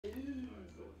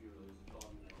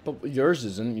But yours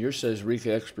isn't. Yours says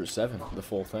Rika Expert 7, the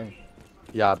full thing.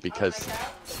 Yeah, because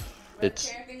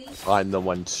I'm the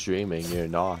one streaming, you're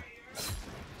not.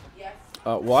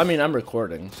 Well, I mean, I'm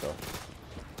recording, so.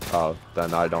 Oh,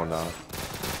 then I don't know.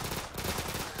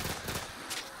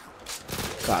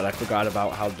 God, I forgot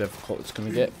about how difficult it's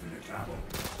gonna get.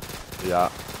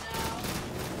 Yeah.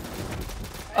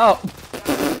 Oh!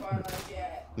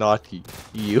 Not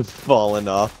you falling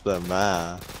off the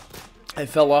map. I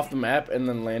fell off the map and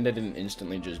then landed and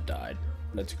instantly just died.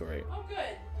 That's great. Oh,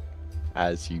 good.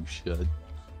 As you should.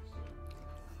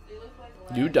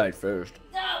 You died first.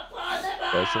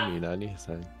 Doesn't mean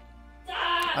anything.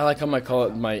 I like how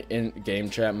my in-game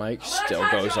chat mic still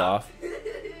goes off.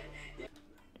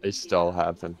 I still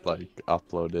haven't, like,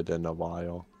 uploaded in a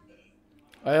while.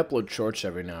 I upload shorts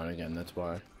every now and again, that's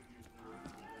why.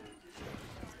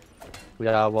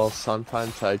 Yeah, well,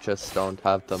 sometimes I just don't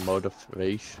have the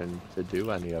motivation to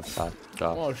do any of that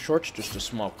stuff. Well, shorts just a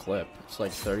small clip. It's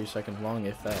like 30 seconds long,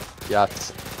 if that. Yeah,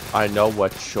 I know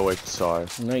what shorts are.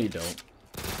 No, you don't.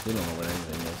 You don't know what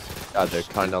anything is. Yeah, they're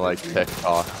kind of like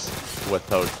TikToks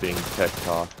without being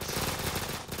TikToks.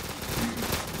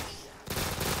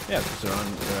 Yeah, because they're on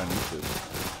YouTube.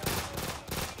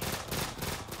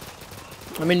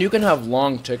 I mean, you can have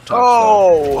long TikToks.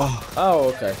 Oh! Oh,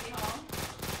 okay.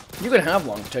 You can have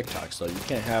long TikToks, though. You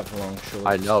can't have long shorts.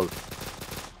 I know.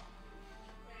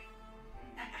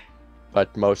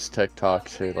 But most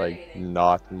TikToks are, like,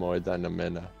 not more than a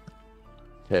minute.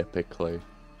 Typically.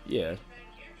 Yeah.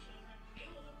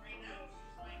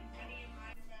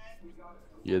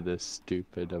 You're the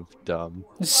stupid of dumb.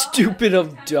 Stupid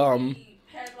of dumb.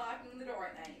 Padlocking the door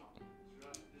at night.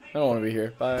 I don't want to be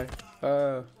here. Bye.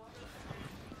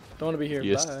 Don't want to be here.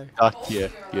 You're Bye. stuck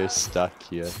here. You're stuck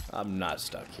here. I'm not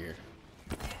stuck here.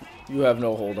 You have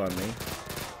no hold on me.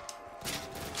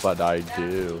 But I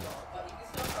do.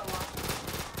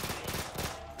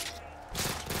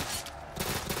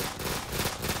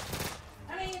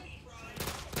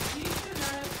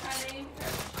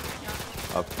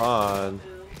 Have fun.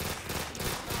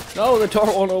 No, the door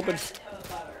won't open.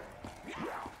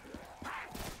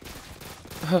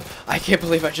 I can't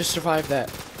believe I just survived that.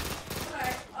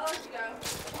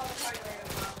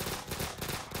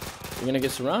 You're gonna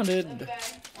get surrounded.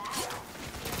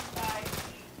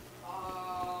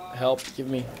 Help, give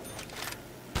me.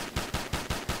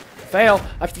 Fail!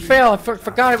 I fail! I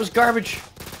forgot it was garbage!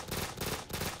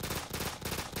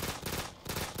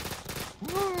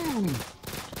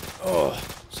 Oh,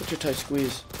 such a tight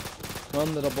squeeze.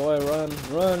 Run, little boy, run,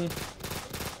 run!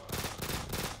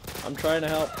 I'm trying to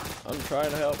help. I'm trying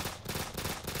to help.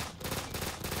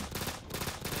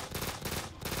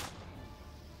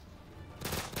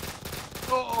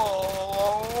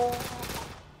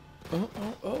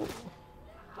 Oh.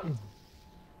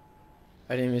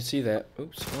 I didn't even see that.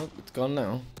 Oops, well, it's gone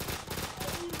now.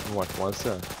 What was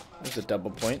that? There's a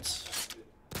double points.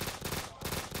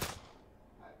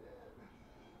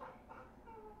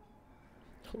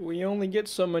 We only get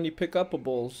so many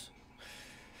pick-upables.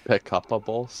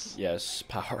 Pick-upables? Yes,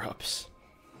 power-ups.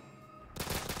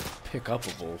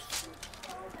 Pick-upables.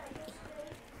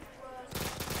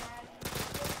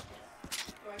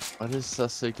 What is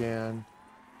this again?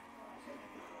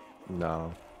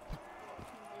 No.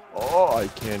 Oh, I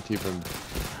can't even...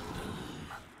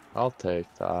 I'll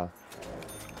take that.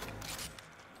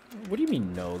 What do you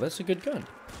mean, no? That's a good gun.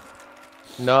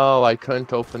 No, I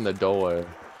couldn't open the door.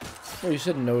 Oh, you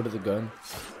said no to the gun.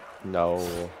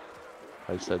 No.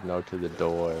 I said no to the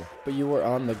door. But you were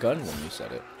on the gun when you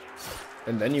said it.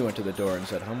 And then you went to the door and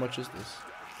said, how much is this?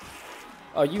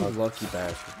 Oh, you lucky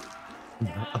bastard.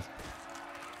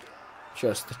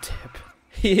 Just the tip.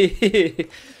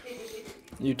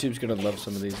 YouTube's gonna love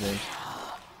some of these names.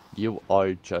 You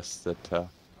are just the tip.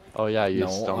 Oh yeah, you're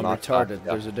still I'm not retarded. up,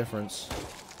 There's a difference.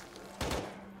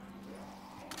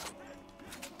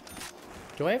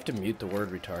 Do I have to mute the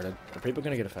word retarded? Are people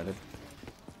gonna get offended?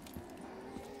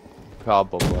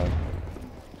 Probably.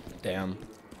 Damn.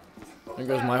 There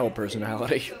goes my whole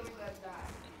personality.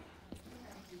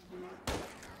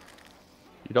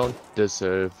 You don't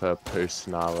deserve a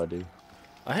personality.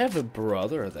 I have a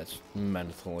brother that's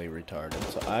mentally retarded,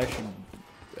 so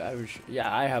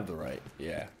yeah, I have the right.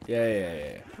 Yeah.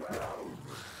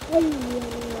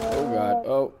 Oh god.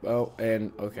 Oh,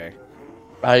 and okay.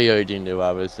 I already knew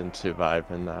I wasn't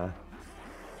surviving that.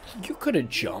 You could have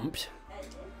jumped.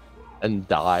 And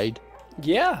died?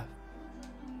 Yeah.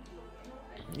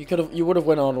 You would have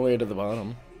went all the way to the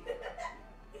bottom.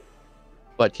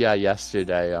 But yeah,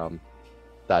 yesterday,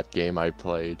 that game I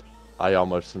played, I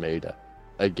almost made it.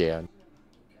 Again.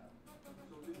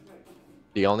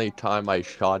 The only time I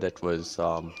shot it was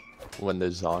when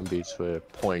the zombies were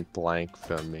point blank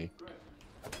from me.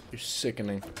 You're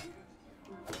sickening.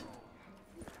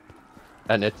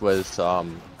 And it was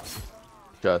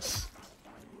just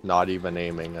not even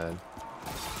aiming in.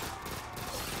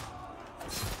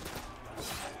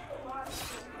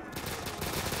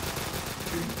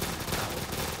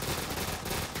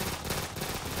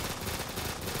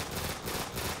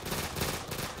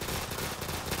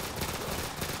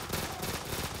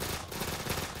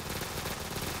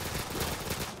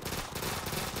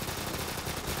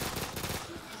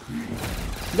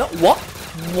 No, what?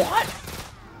 What?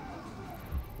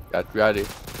 Get ready.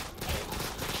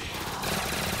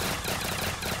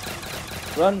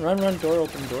 Run, run, run. Door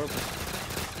open, door open.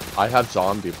 I have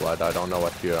zombie blood. I don't know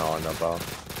what you're on about.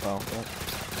 Oh,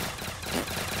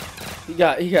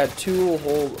 well. He got 2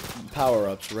 whole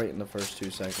power-ups right in the first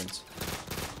 2 seconds.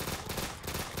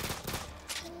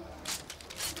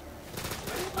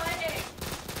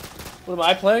 What am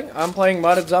I playing? I'm playing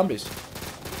modded zombies.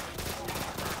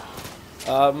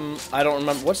 I don't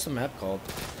remember. What's the map called?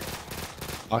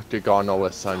 Octagonal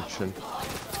Ascension.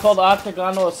 It's called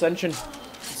Octagonal Ascension.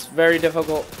 It's very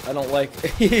difficult. I don't like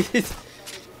it.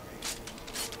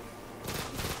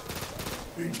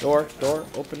 Door,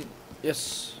 open.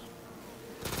 Yes.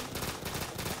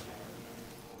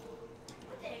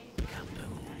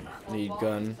 Need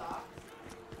gun.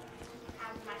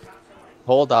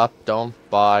 Hold up, don't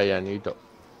buy any.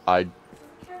 I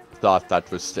thought that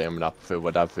was stamina for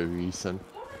whatever reason.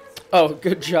 Oh,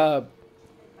 good job.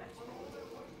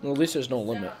 Well, at least there's no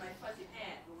limit.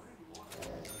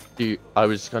 I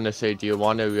was gonna say, do you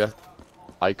want to?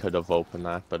 I could have opened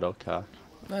that, but okay.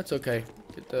 That's okay.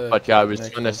 Get the, but yeah, I was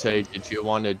next gonna one. say, did you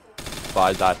want to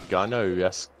buy that gun or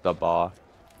risk the bar?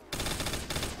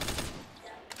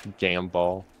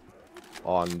 Gamble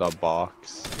on the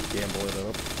box. Gamble it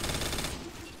up.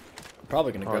 I'm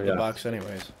probably gonna grab the box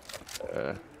anyways.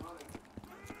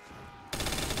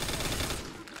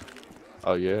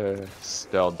 Oh yeah,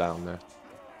 still down there.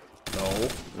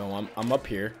 No, I'm up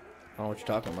here. I don't know what you're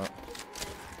talking about.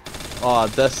 Oh,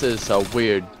 this is a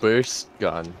weird burst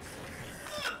gun.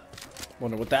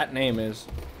 Wonder what that name is.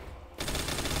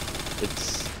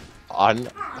 It's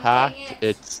unpacked.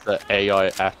 It's the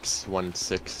ARX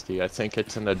 160. I think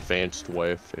it's an advanced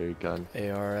warfare gun.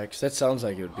 ARX. That sounds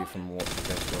like it would be from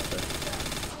Advanced Warfare.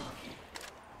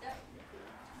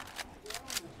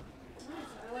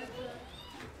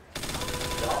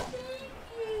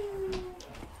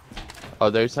 Oh,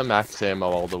 there's a max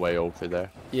ammo all the way over there.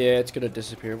 Yeah, it's gonna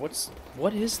disappear.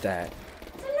 What is that?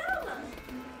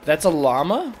 That's a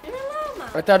llama?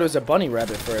 I thought it was a bunny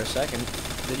rabbit for a second.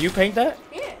 Did you paint that?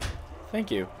 Yeah. Thank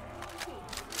you.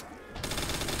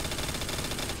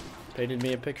 Painted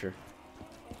me a picture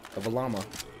of a llama.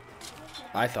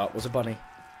 I thought was a bunny.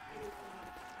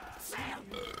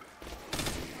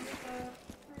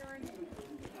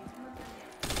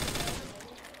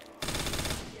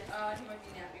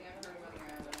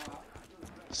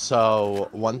 So,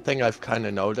 one thing I've kind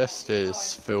of noticed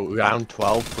is for round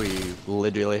 12, we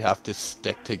literally have to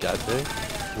stick together.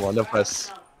 One of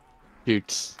us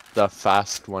shoots the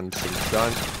fast ones in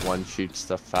front, one shoots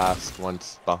the fast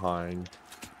ones behind.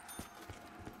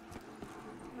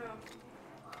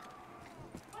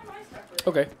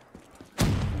 Okay.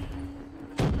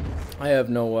 I have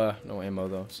no ammo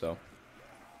though, so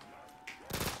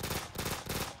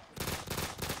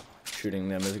shooting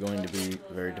them is going to be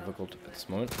very difficult at this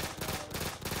moment.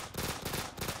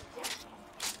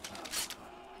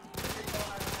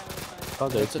 Oh,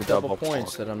 there's That's a double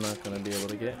points that I'm not going to be able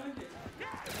to get.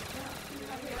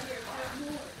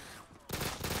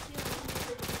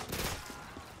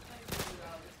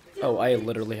 Oh, I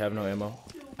literally have no ammo.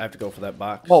 I have to go for that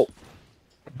box. Oh.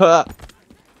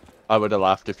 I would have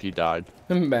laughed if you died.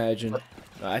 Imagine.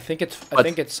 I think it's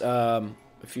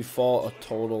if you fall a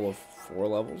total of 4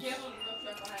 levels.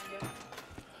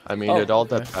 I mean, Oh, it all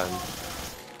okay.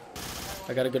 depends.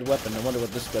 I got a good weapon. I wonder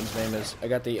what this gun's name is. I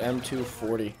got the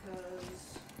M240.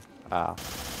 Ah.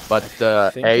 But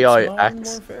the Think it's Modern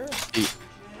AIX, Warfare? the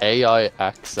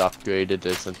AIX upgraded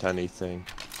isn't anything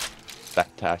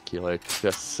spectacular. It's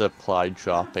just supply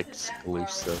drop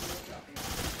exclusive.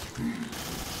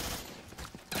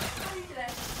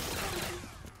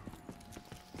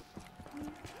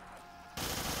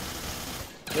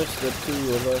 Just the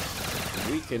 2 of us.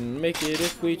 We can make it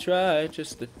if we try.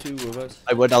 Just the 2 of us.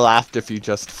 I would have laughed if you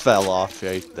just fell off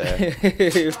right there.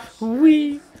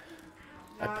 Wee.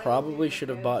 I probably should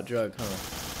have bought Jug, huh?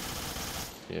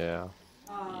 Yeah.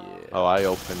 Yeah. Oh, I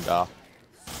opened up.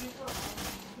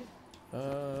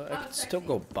 I could still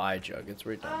go buy Jug. It's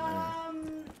right down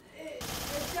there.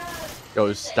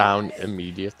 goes down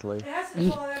immediately. It has to,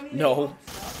 well, I mean, No. they want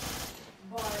stuff,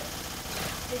 but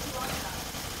if you want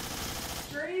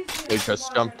that. Strays, They you just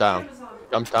want jump an down. Amazon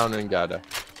Jump down and get it.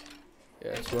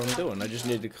 Yeah, that's what I'm doing. I just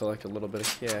need to collect a little bit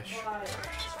of cash. but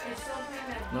it's something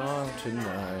that No, needs to be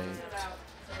tonight.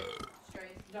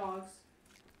 about dogs.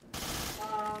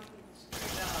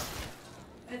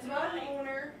 It's about an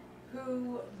owner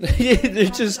who they're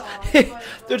just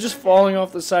they're just falling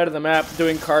off the side of the map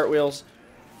doing cartwheels.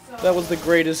 That was the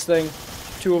greatest thing.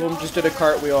 Two of them just did a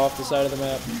cartwheel off the side of the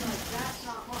map. That's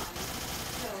not mine.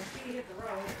 So he hit the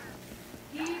road.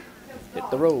 He Hit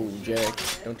the road, Jack.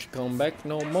 Don't you come back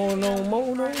no more, no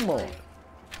more, no more.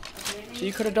 So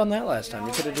you could have done that last time.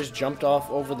 You could have just jumped off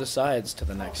over the sides to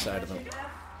the next side of them.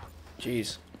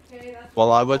 Jeez.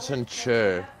 Well, I wasn't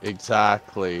sure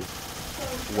exactly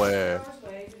where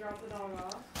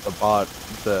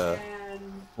the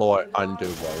floor undo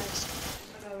was.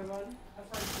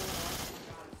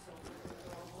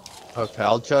 Okay,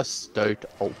 I'll just start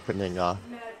opening up.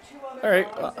 Alright,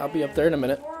 I'll be up there in a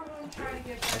minute.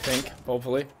 I think,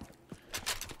 hopefully.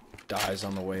 Dies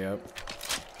on the way up.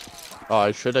 Oh,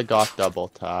 I should have got double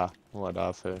tap.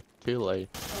 Whatever. Too late.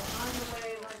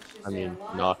 I mean,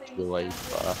 not too late,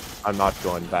 but I'm not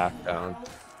going back down.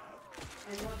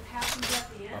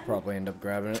 I'll probably end up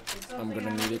grabbing it. I'm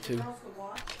gonna need it too.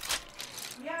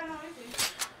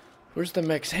 Where's the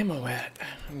max ammo at?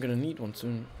 I'm gonna need one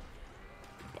soon.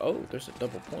 Oh, there's a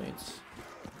double points.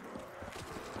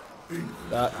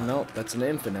 No, that's an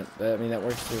infinite. I mean, that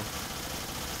works too.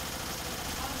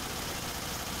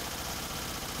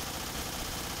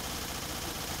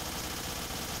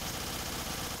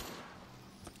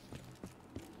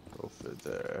 Over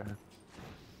there.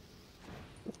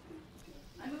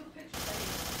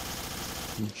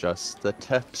 Just the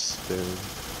tip spoon.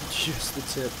 Just the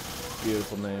tip.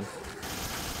 Beautiful name.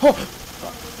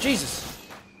 Oh! Jesus!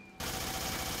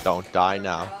 Don't die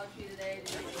now.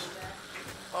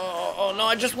 Oh no,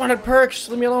 I just wanted perks.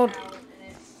 Leave me alone.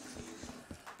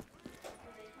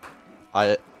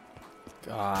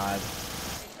 God.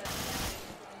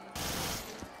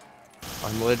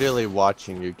 I'm literally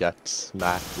watching you get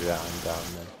smacked around down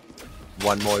there.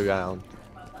 One more round.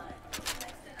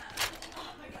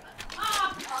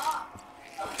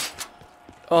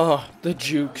 Oh, the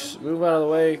jukes. Move out of the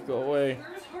way. Go away.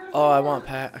 Oh, I want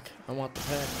pack. I want the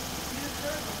pack.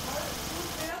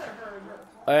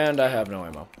 And I have no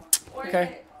ammo.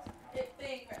 Okay.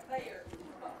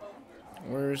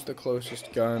 Where's the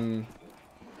closest gun?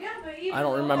 I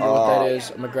don't remember what that is.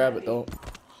 I'm gonna grab it though.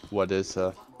 What is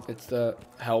It's the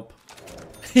help.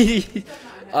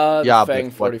 Yeah, Fang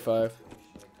but what- 45.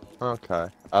 Okay.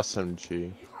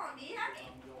 SMG.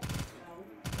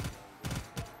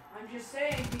 I'm just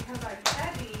saying because I'm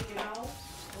heavy, you know,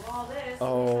 with all this.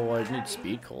 Oh, I need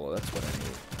speed cola. That's what I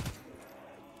need.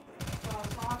 That's what I was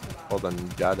talking about. Well then,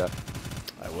 get it.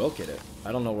 I will get it.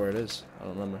 I don't know where it is. I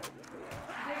don't remember.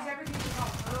 There's everything about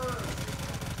her.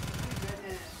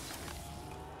 Goodness.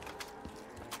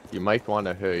 You might want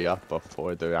to hurry up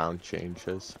before the round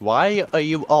changes. Why are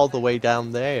you all the way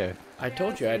down there? I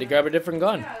told you I had to grab a different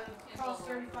gun. Yeah, it costs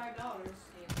 $35. I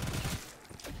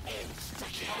was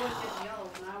getting yellow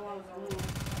and I was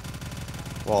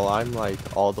blue. Well, I'm like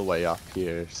all the way up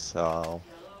here, so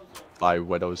by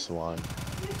Widow's one.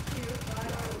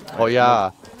 Oh yeah,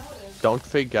 don't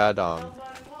forget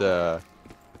the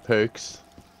perks.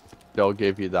 They'll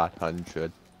give you that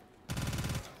 100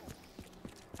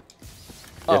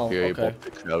 Oh, if you're able okay.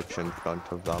 to crouch in front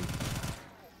of them.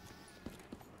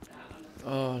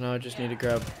 Oh, no, I just need to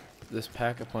grab this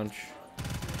pack-a-punch.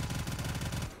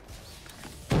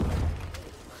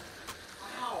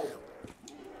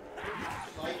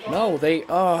 No, they...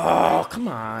 Oh, come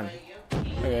on.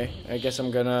 Okay, I guess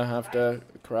I'm gonna have to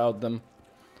crowd them.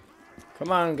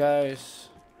 Come on, guys.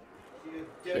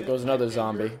 There goes another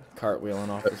zombie cartwheeling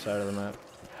off the side of the map.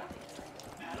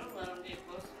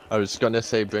 I was gonna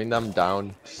say bring them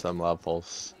down some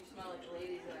levels.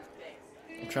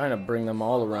 I'm trying to bring them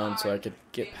all around so I could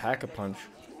get pack-a-punch.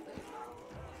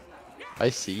 I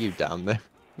see you down there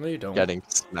No, you don't. getting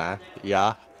smacked.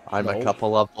 Yeah, I'm No. a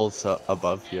couple levels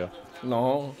above you.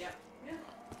 No,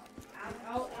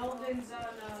 Eldon's on,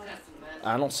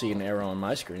 I don't see an arrow on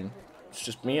my screen. It's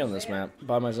just me on this map,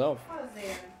 by myself.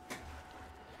 there.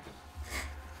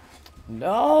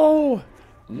 No!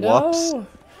 No! Whoops.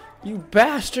 You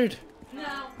bastard! No.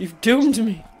 You've doomed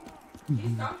me! He's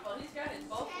comfortable. He's got his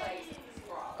both legs.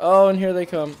 Oh, and here they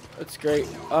come. That's great.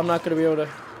 I'm not gonna be able to...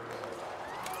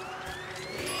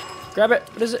 Grab it!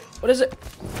 What is it? What is it?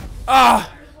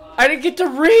 Ah! I didn't get to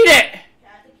read it!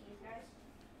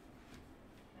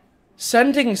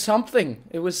 Sending something.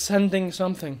 It was sending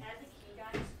something.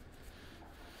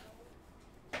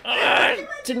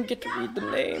 Didn't get to read the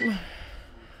name.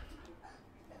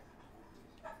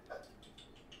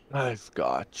 I've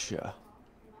gotcha.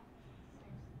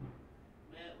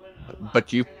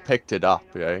 But you picked it up,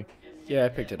 right? Yeah, I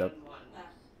picked it up.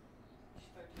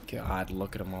 God,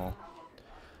 look at them all.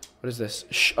 What is this?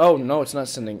 Oh, no, it's not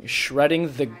sending.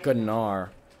 Shredding the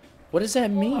Gunnar. What does that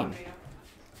mean?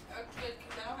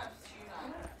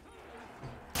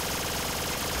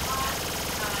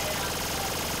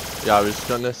 Yeah, I was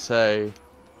gonna say...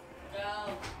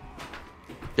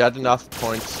 Get enough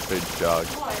points for Jug.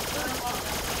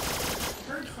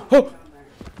 Oh!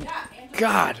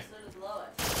 God!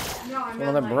 One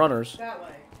of them runners.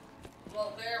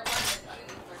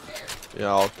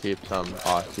 Yeah, I'll keep them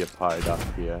occupied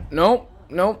up here. Nope,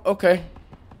 nope, okay.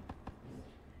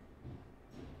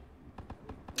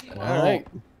 Alright.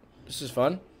 This is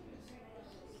fun.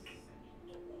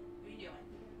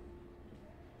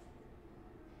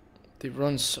 They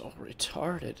run so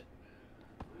retarded.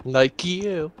 Like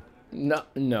you. No,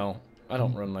 no. I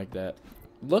don't run like that.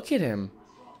 Look at him.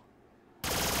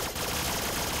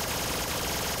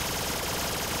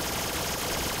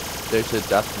 There's a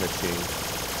death machine.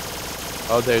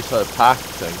 Oh, there's a pack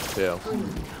thing too.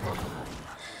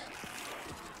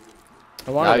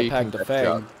 I wanted to you pack can the get fang,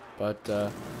 Jug. but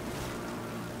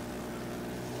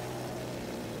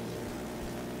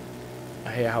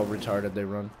I hate how retarded they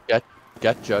run.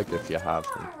 Get Jug if you have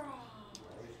them.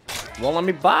 Won't let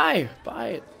me buy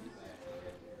it.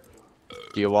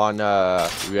 Do you wanna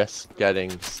risk getting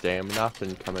stamina up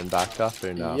and coming back up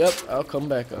or no? Yep, I'll come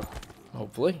back up.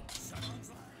 Hopefully.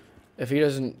 If he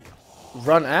doesn't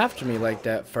run after me like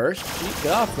that first,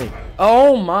 get off me.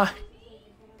 Oh my.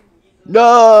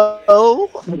 No!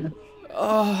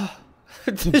 Oh.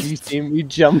 Did you see me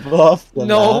jump off the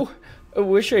No. map? I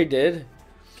wish I did.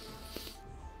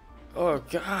 Oh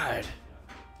God.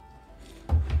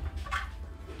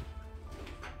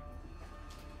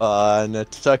 And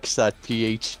it sucks that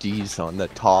PhD's on the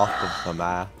top of the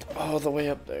map. All the way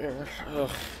up there. Ugh.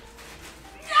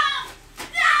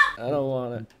 I don't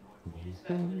want it.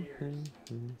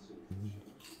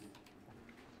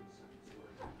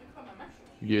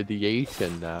 You're the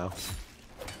Asian now.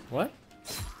 What?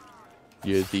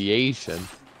 You're the Asian.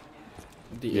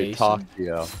 The You're Asian?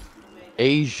 Tokyo.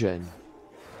 Asian.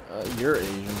 You're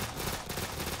Asian.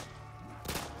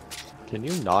 Can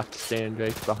you not stand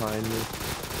right behind me?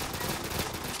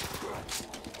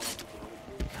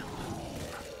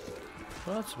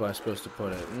 Well, that's where I'm supposed to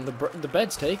put it. And the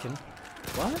bed's taken.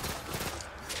 What?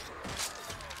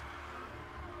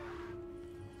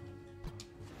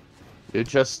 You're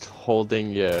just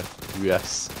holding your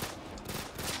wrist.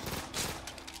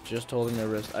 Just holding my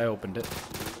wrist. I opened it.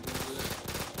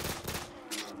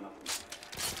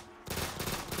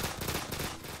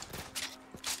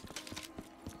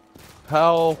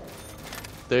 Help!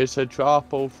 There's a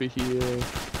drop over here.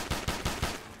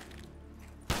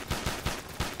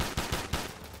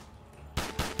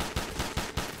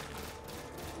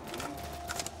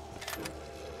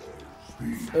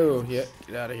 Oh, yeah.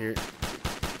 Get out of here.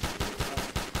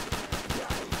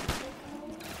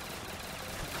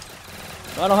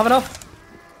 I don't have enough.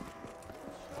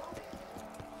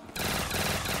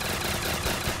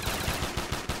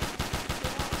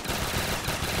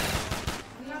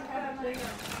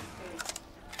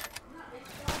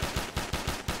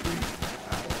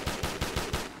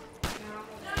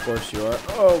 Of course you are.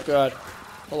 Oh God.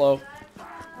 Hello.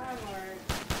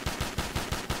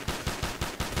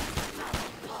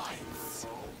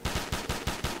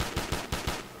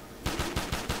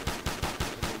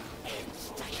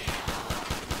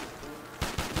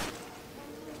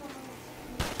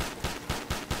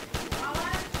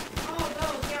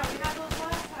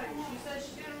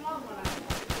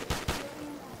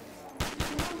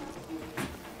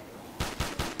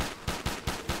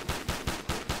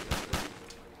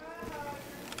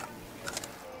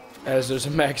 As there's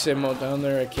a max ammo down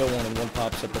there, I kill one and one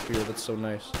pops up here. That's so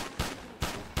nice.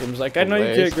 Game's like, I know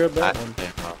you can't grab that one.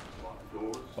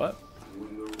 What?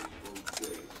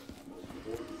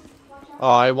 Oh,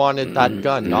 I wanted that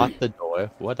gun, not the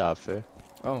door. Whatever.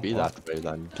 Oh, Be well, that way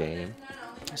then, game.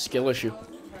 skill issue.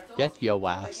 Get your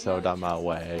ass out of my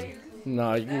way.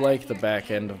 No, you like the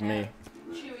back end of me.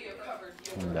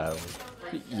 No.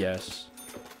 Yes.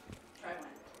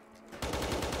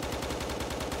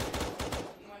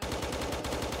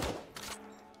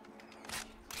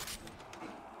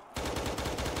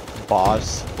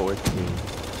 Boss 14.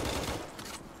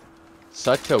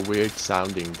 Such a weird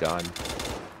sounding gun.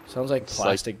 Sounds like It's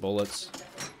plastic bullets.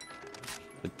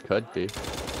 It could be.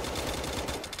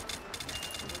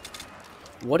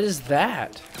 What is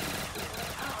that?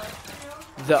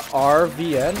 The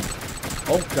RVN?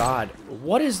 Oh god.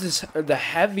 What is this? The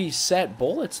heavy set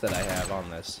bullets that I have on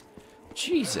this?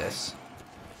 Jesus.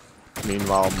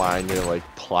 Meanwhile, mine are like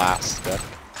plastic.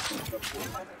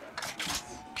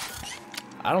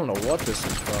 I don't know what this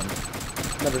is from.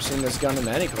 Never seen this gun in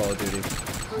any Call of Duty.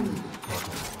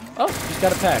 Oh, he's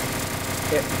got a pack.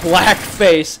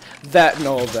 Blackface.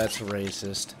 No, that's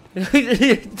racist.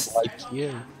 Like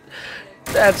you.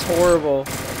 That's horrible.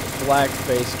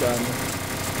 Blackface gun.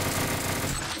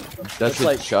 Does it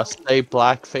like- just say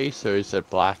blackface or is it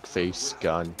blackface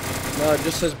gun? No, it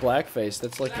just says blackface.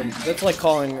 That's like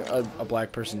calling a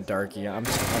black person darky. I'm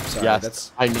sorry. Yes,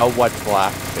 That's I know what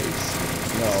blackface is.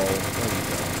 no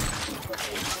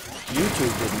you don't.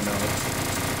 YouTube didn't know.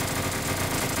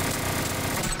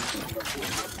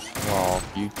 Well,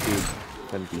 YouTube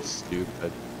can be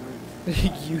stupid.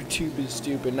 YouTube is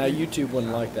stupid. Now YouTube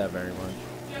wouldn't like that very much.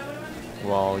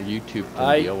 Well, YouTube can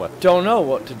I deal with don't know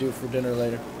what to do for dinner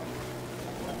later.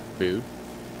 food.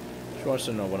 She wants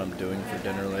to know what I'm doing for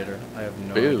dinner later. I have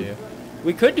no Food. idea.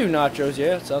 We could do nachos.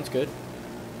 Yeah, sounds good.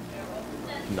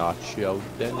 Nacho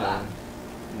dinner.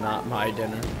 Not my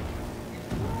dinner.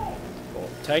 Well,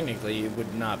 technically, it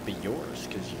would not be yours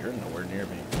because you're nowhere near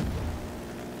me.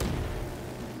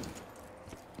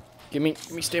 Give me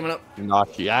stamina.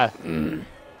 Not yet. What do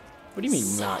you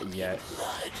mean, not yet?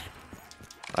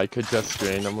 I could just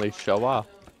randomly show up.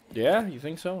 Yeah, you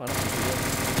think so? I don't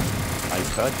think I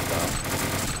could, though.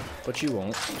 you will. But you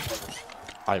won't.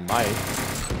 I might.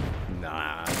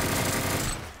 Nah.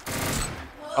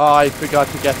 Oh, I forgot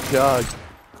to get Jug.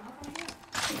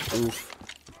 Oof.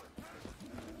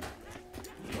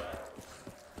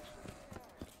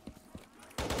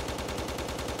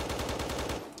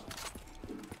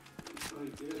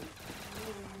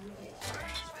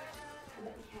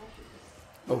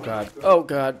 Oh god. Oh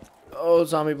god. Oh,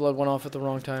 zombie blood went off at the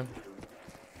wrong time.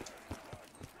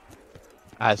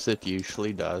 As it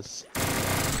usually does.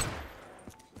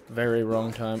 Very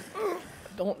wrong time.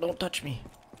 Don't touch me.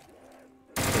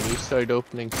 Can you start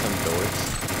opening some doors?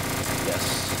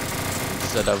 Yes.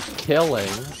 Instead of killing.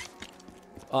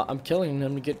 I'm killing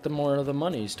them to get the more of the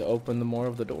monies to open the more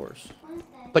of the doors.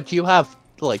 But you have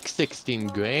like 16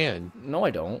 grand. No,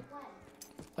 I don't.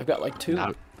 I've got like 2.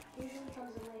 Now-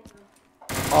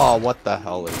 Oh, what the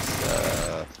hell is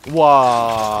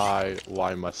why?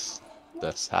 Why must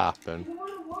this happen?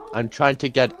 I'm trying to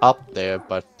get up there,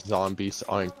 but zombies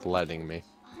aren't letting me.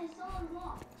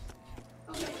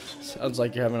 Sounds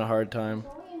like you're having a hard time.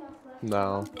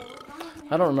 No.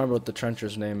 I don't remember what the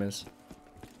trencher's name is.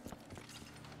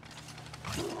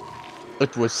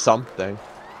 It was something.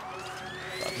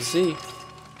 About to see.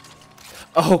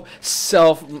 Oh,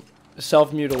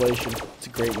 self-mutilation. It's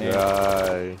a great name.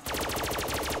 Right.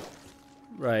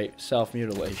 Right,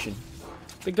 self-mutilation.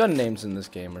 The gun names in this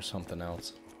game are something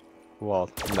else. Well,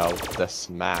 no,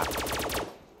 this map.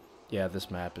 Yeah,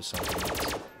 this map is something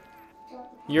else.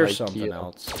 You're Like something you.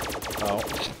 else. Oh.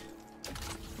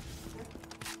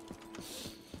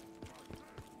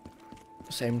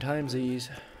 Same timesies.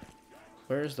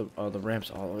 Where's the ramp's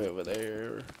all the way over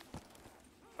there.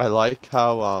 I like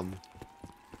how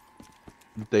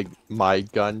my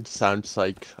gun sounds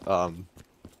like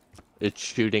it's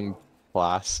shooting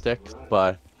plastic,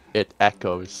 but it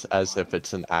echoes as if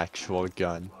it's an actual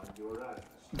gun.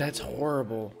 That's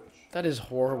horrible. That is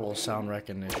horrible sound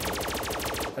recognition.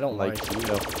 I don't like you.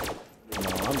 No,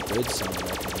 I'm good sound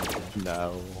recognition.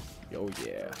 No, Oh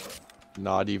yeah.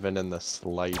 not even in the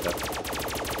slightest.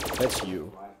 That's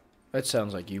you. That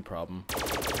sounds like you problem.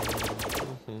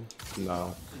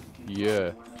 No,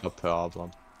 you're the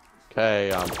problem.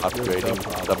 Okay, I'm upgrading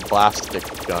problem. the plastic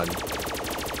gun.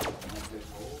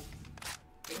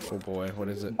 Oh boy, what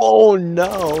is it? Oh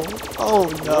no! Oh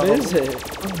no! What is it?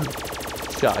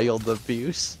 Child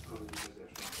abuse.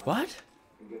 What?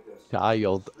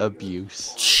 Child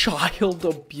abuse. Child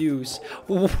abuse.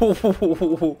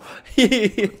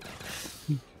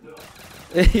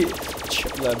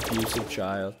 Abusive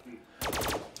child.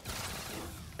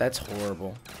 That's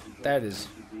horrible. That is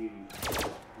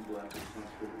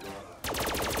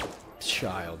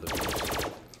child abuse.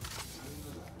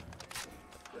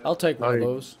 I'll take one of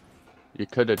Oh, those. You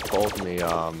could have told me,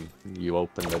 you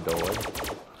opened the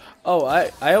door. Oh,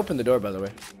 I opened the door, by the way.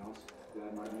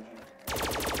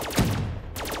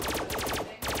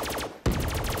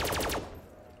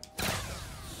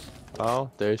 Oh,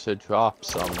 there's a drop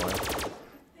somewhere.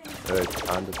 It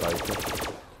sounded like it.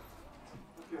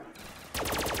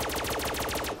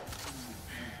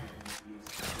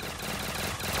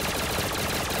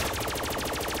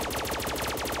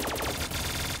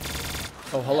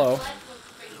 Oh, hello.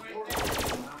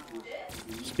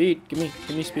 Speed. Give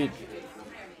me speed.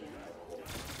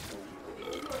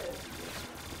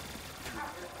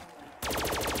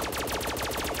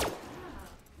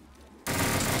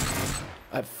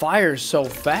 It fires so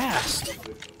fast.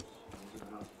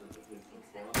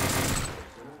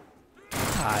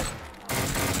 God.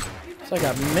 It's like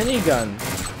a minigun,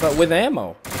 but with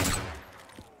ammo.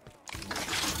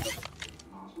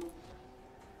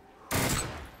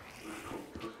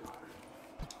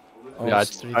 Oh, Yeah,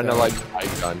 it's kind of like my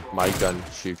gun. My gun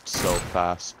shoots so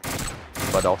fast,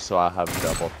 but also I have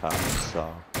double tap,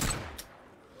 so.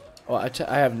 Oh,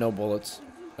 I have no bullets.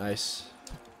 Nice.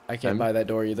 I can't buy that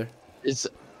door either.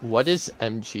 What is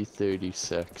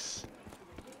MG36?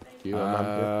 Do you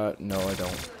remember? No, I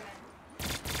don't.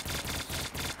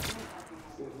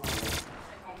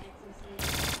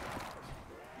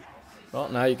 Well,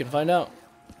 now you can find out.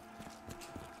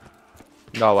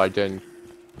 No, I didn't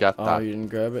get Oh, that. you didn't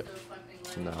grab it?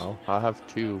 No, I have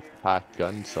 2 packed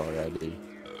guns already.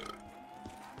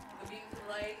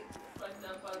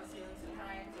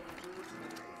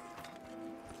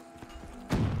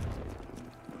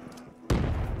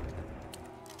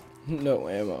 No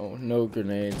ammo, no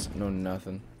grenades, no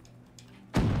nothing.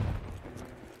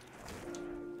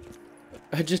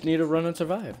 I just need to run and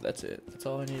survive. That's it. That's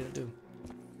all I need to do.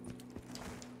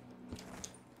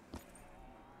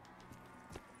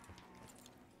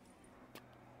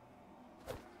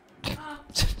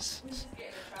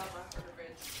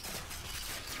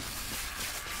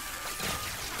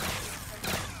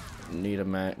 Need a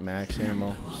max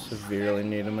ammo. Severely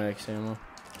need a max ammo.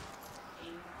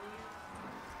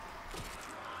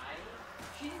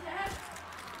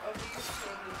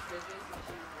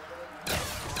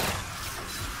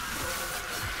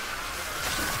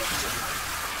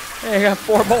 Hey, I got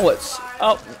 4 bullets.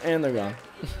 Oh, and they're gone.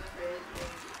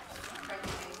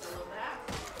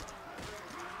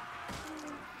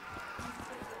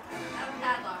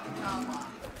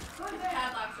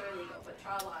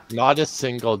 Not a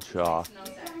single draw.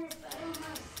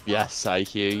 Yes, I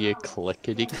hear you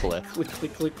clickety click. Click,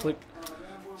 click, click, click.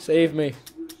 Save me.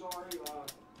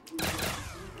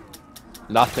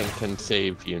 Nothing can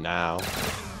save you now.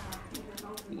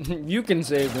 You can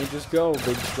save me. Just go,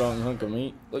 big strong hunk of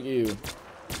meat. Look at you.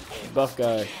 Buff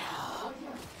guy.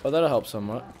 Oh, that'll help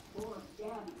somewhat.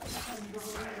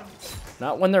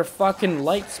 Not when they're fucking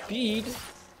light speed.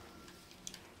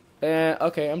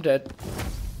 Okay, I'm dead.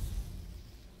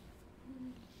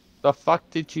 The fuck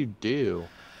did you do?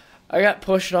 I got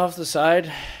pushed off the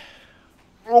side.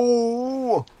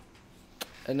 Oh!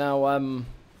 And now I'm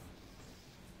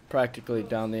practically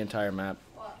down the entire map.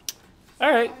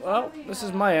 Alright, well, this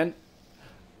is my end.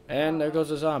 And there goes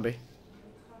a zombie.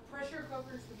 Pressure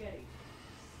cooker spaghetti.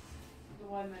 The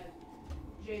one that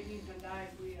JP's been dying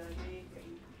for you to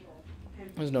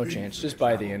make. There's no chance. Just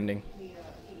buy the ending.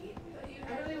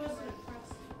 I really wasn't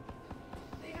impressed.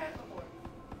 They had before.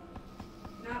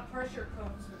 Not pressure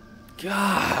cooks.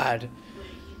 God.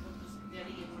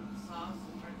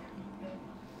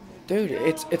 Dude,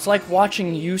 it's like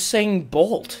watching Usain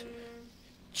Bolt.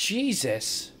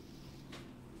 Jesus.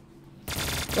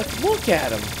 Like, look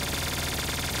at him.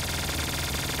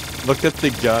 Look at the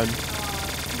gun.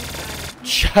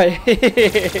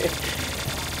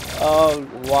 Oh,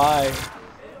 why?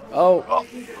 Oh,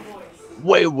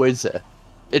 Where was it?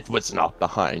 It was not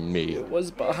behind me. it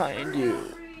was behind you.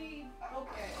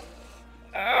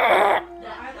 I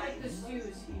like the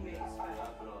stews he makes.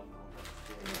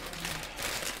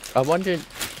 I wonder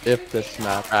if this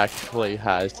map actually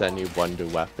has any wonder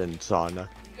weapons on it.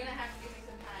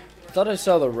 I thought I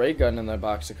saw the ray gun in that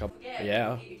box a couple.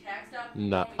 Yeah.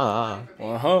 Nuh-uh.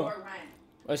 Uh-huh.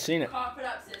 I seen it. Cough it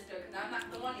up, sister, because I'm not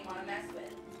the one you want to mess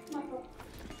with.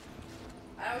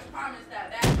 I was promised that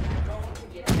back, and I don't want to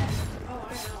get it back. Oh,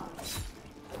 I know.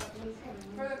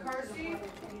 For the car seat,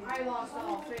 I lost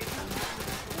all faith in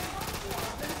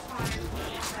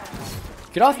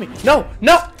that. Get off me. No,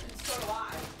 no! So do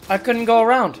I. I couldn't go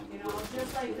around. You know,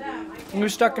 just like them. You were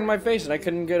stuck in my face and I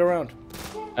couldn't get around.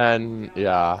 And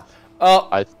yeah, Oh,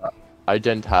 I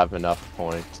didn't have enough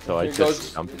points, so I Here just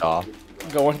goes- jumped off.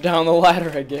 going down the ladder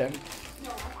again.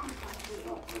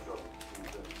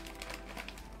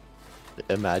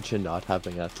 Imagine not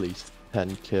having at least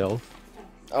 10 kills.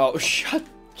 Oh, shut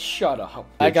up. You're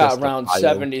I got just a round pile.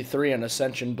 73 on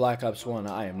Ascension Black Ops 1.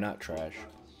 I am not trash.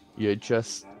 You're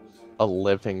just a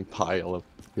living pile of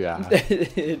yeah.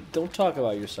 Don't talk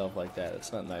about yourself like that.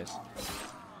 It's not nice.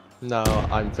 No,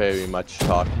 I'm very much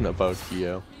talking about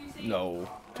you. No,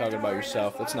 talking about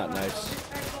yourself. That's not nice.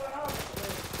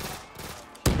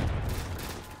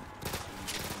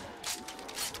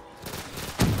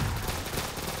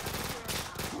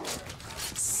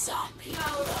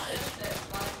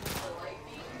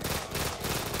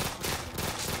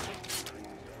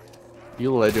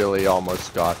 You literally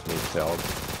almost got me killed.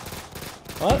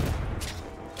 What?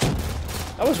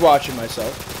 I was watching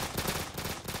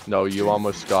myself. No, you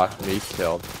almost got me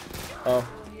killed. Oh.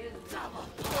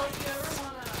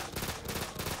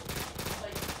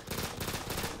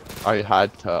 I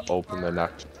had to open the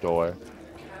next door.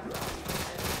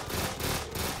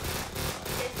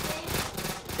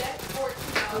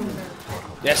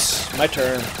 Yes, my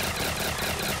turn.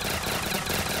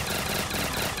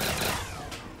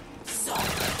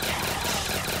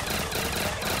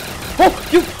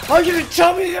 Oh, you didn't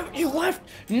tell me that you left.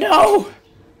 No.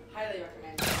 Highly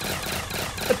recommend.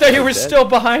 I thought you were still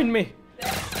behind me.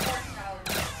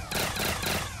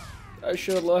 I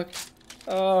should have looked.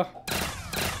 Coulda,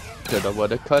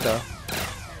 woulda, coulda.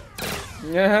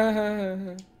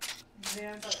 Yeah.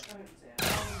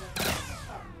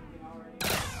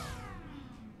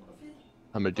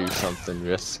 I'm gonna do something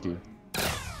risky.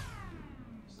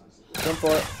 Jump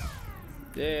for it.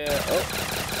 Yeah. Oh.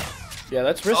 Yeah,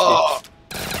 that's risky. Oh.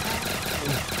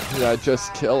 Yeah,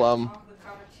 just kill him.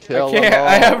 Kill I can't. them all.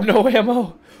 I have no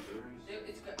ammo.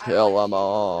 Kill them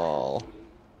all.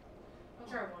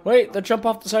 Wait, they'll jump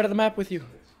off the side of the map with you.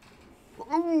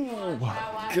 Ooh.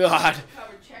 God.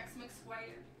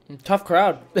 Tough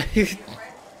crowd.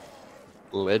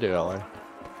 Literally.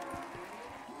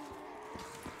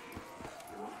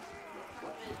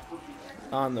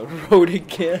 On the road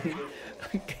again.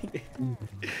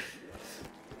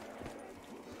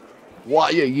 Why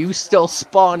are you still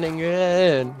spawning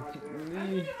in?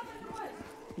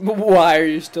 Why are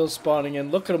you still spawning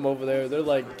in? Look at them over there. They're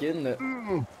like getting it.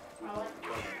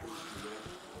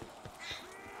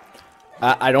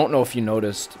 I don't know if you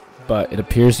noticed, but it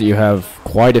appears that you have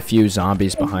quite a few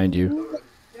zombies behind you.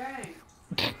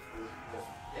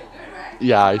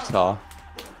 Yeah, I saw.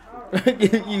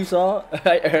 You saw?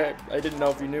 I didn't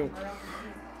know if you knew.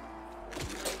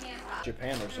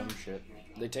 Japan or some shit.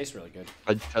 They taste really good.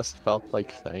 I just felt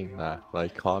like saying that.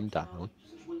 Like, calm down.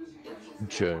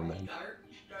 German.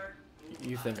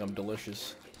 You think I'm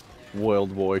delicious.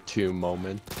 World War II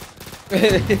moment.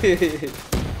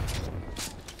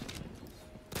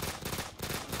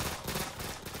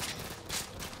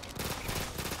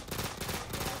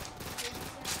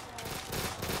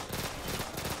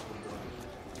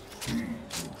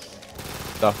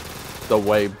 The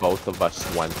way both of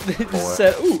us went for it.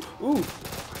 Said, ooh.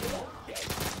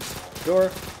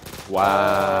 Door.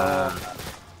 Wow.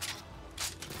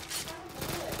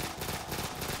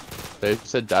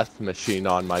 There's a death machine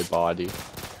on my body.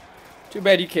 Too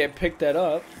bad you can't pick that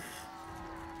up.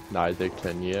 Neither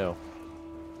can you.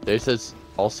 There's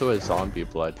also a zombie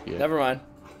blood here. Never mind.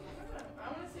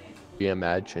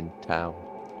 Reimagine town.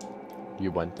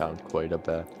 You went down quite a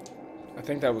bit. I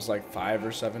think that was like 5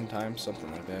 or 7 times,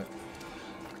 something like that.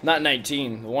 Not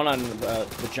 19. The one on the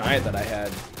giant that I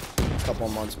had a couple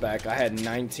of months back, I had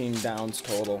 19 downs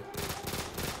total.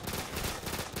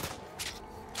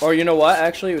 Or you know what?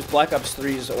 Actually, it was Black Ops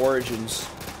 3's Origins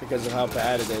because of how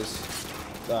bad it is.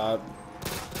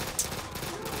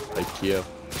 Like you.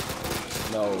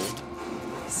 No.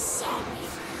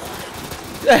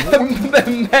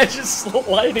 Imagine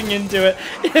sliding into it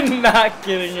and not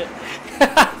getting it.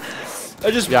 I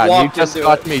just Yeah, walked you just into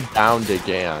got it. me downed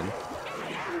again.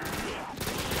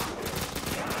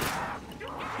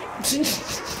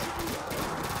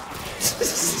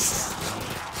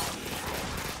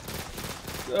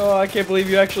 Oh, I can't believe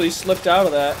you actually slipped out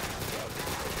of that.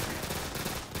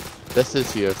 This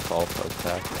is your fault,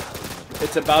 okay?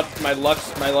 It's about my luck's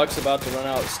about to run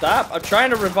out. Stop! I'm trying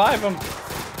to revive him.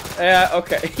 Yeah,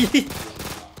 okay.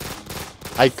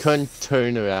 I couldn't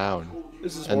turn around.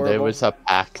 This is And horrible. there was a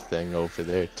pack thing over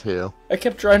there too. I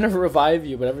kept trying to revive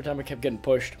you, but every time I kept getting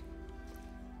pushed.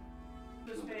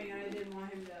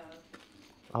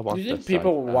 I want Do you think this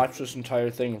people will iPad. watch this entire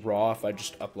thing raw if I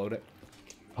just upload it?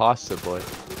 Possibly.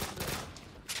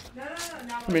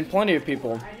 I mean, plenty of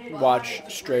people watch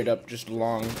straight up just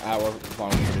long,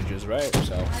 hour-long footages, right?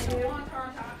 So.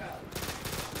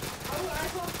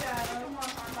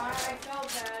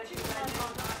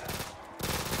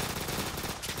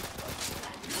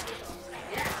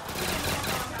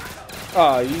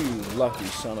 Oh, you lucky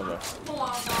son of a...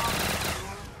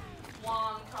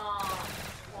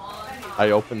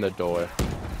 I opened the door.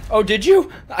 Oh, did you?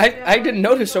 I didn't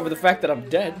notice over the fact that I'm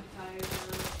dead.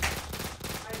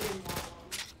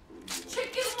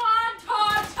 Chicken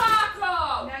wonton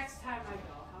taco! Next time I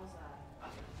go, how's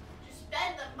that? Just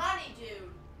spend the money,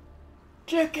 dude.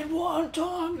 Chicken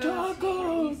wonton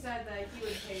taco. He said that he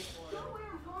would pay for it.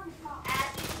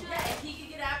 As he should. If he could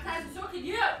get appetizers, so can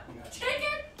you.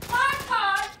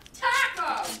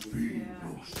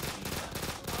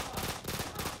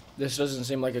 This doesn't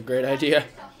seem like a great idea.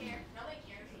 Nobody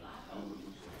cares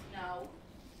about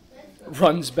No.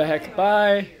 Runs back.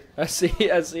 Bye. I see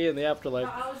you in the afterlife.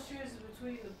 I was choosing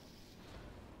between the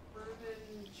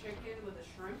bourbon chicken with a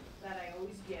shrimp that I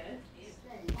always get.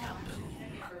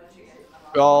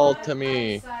 All to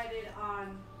me. Decided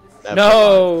on this.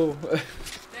 No. There's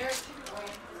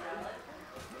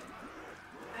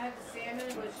I had the salmon,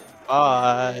 which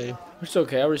Bye. It's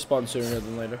okay. I'll respawn sooner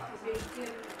than later. bacon,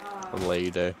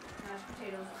 Later. mashed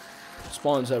potatoes,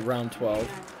 Spawns at round 12. and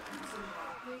some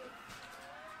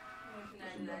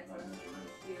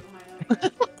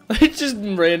broccoli. It's just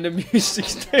random music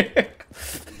there.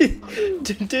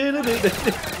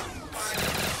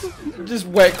 Just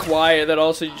went quiet, then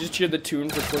also you just hear the tune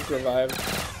for Quick Revive.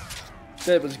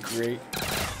 That was great. Hold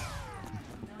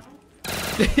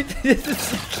on.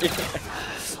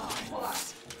 So,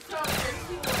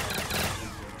 Gracie ordered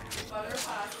butter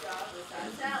pasta with that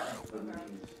salad.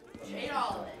 She ate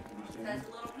all of it. That's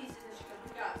little pieces that she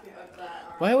could pick up of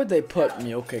that. Why would they put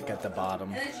meal kick at the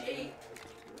bottom? And then she ate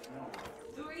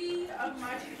 3 of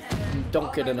my chicken tenders.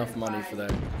 Don't get enough money for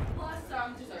that. Plus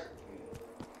some dessert.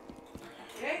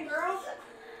 Hey, girls.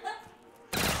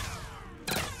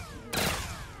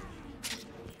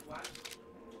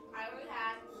 I would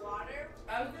have water.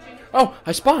 I was drinking Oh,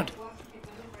 I spawned.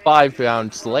 5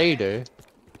 rounds later.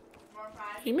 more fries.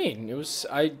 What do you mean? It was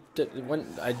I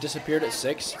disappeared at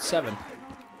 6, 7.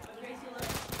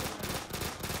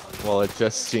 Well, it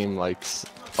just seemed like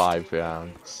 5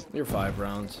 rounds. You're 5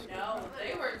 rounds. No,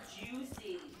 they were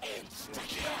juicy.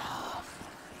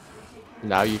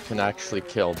 Now you can actually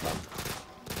kill them.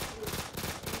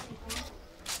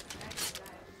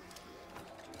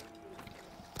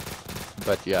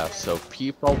 But yeah, so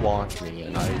people want me,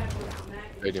 and I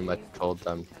pretty much told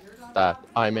them that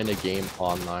I'm in a game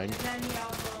online,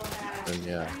 and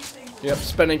yeah. Yep,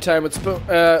 spending time with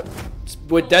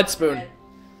with Dead Spoon.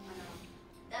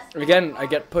 Again, I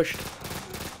get pushed.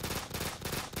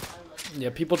 Yeah,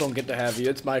 people don't get to have you.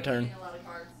 It's my turn. A lot of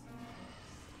carbs.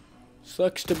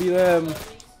 Sucks to be them. It's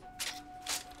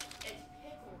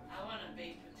pickled. I want a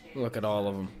baked potato. Look at all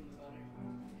of them.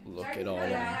 Look at all of I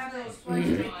them. have those sliced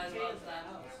baked I potatoes. love that.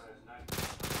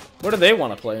 What do they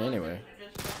want to play anyway?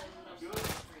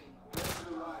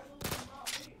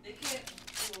 They can't do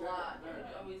a lot. They're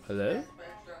always Hello?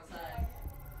 extra outside.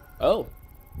 Oh.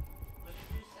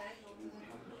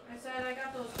 I said I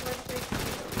got those sliced baked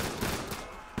potatoes.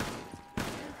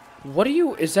 What are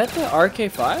you? Is that the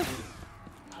RK5?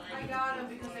 I got them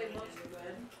because they looked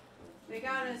good. They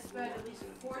got to spend at least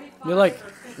 45. You're like or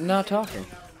 50 not cents. talking.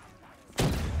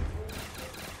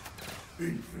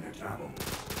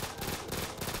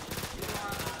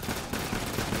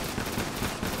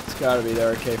 It's gotta be the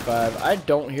RK5. I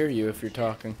don't hear you if you're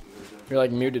talking. You're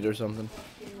like muted or something.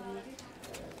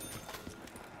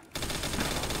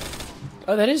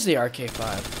 Oh, that is the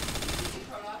RK5.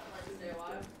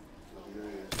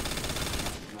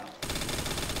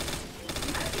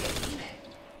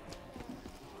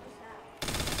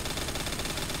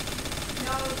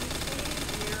 No, just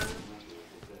stay here.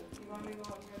 You want me to go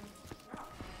up here?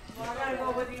 Well, I gotta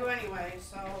go with you anyway,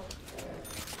 so.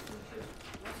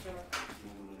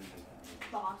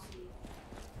 Bossy.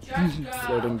 Just go.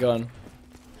 Floating gun.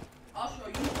 I'll show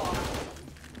you boss.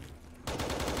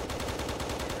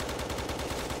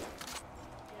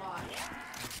 Why?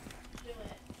 Do it.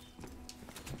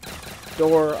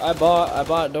 Door. I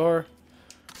bought door.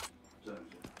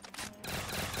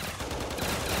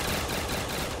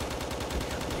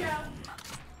 Yeah.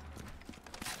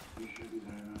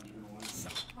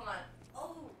 Hold on.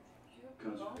 Oh,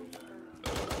 you're going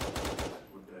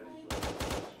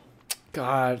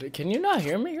God, can you not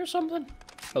hear me or something?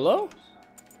 Hello?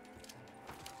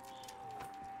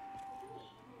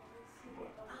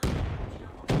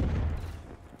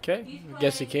 Okay, I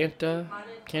guess you can't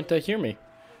hear me.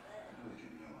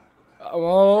 I'm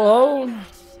all alone,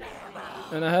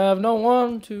 and I have no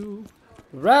one to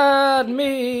ride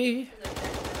me.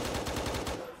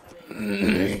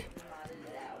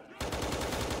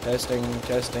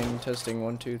 Testing,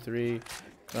 1, 2, 3.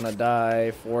 Gonna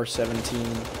die, 417.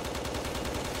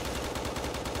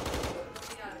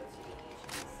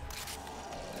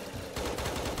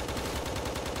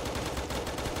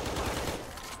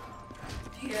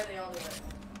 Yeah, they all do it.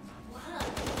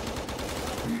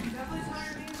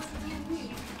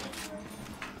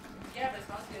 Yeah, but it's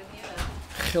supposed to be me then.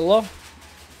 Hello?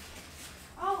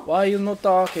 Oh, Why you not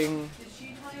talking? did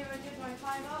she tell you I did my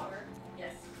 5 hour?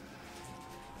 Yes.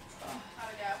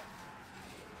 How'd it go?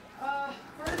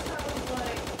 First I was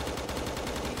like,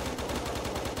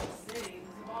 city.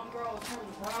 The one girl was from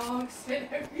the Bronx and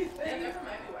Yeah, everything. they're from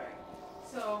everywhere.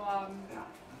 So, I imagine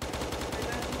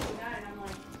that, and I'm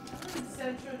like, I'm in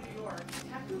Central New York.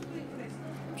 Technically,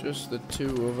 Just the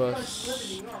two of live in us. New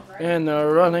York, right? And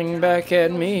they're running back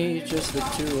at me. Just the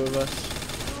two of us.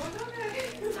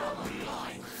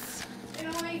 In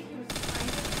a way, he was kind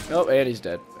of, Oh, and he's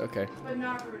dead. Okay. but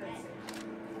not rude and safe.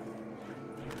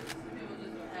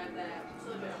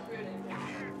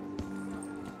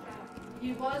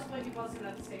 He was, but he wasn't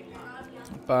at the same time.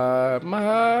 By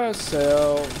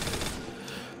myself.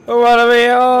 I wanna be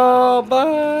all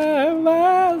by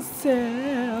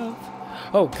myself.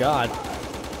 Oh God. I'm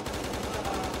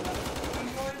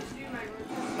going to do my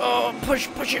routine. Oh, push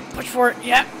it, push for it.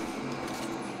 Yeah.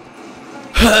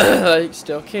 I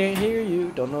still can't hear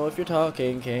you. Don't know if you're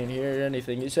talking. Can't hear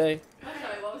anything you say. I'm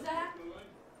sorry, what was that?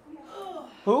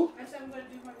 Who? I said I'm going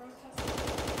to do my road test.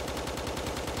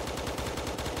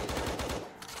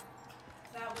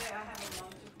 That way I have a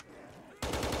month to prepare.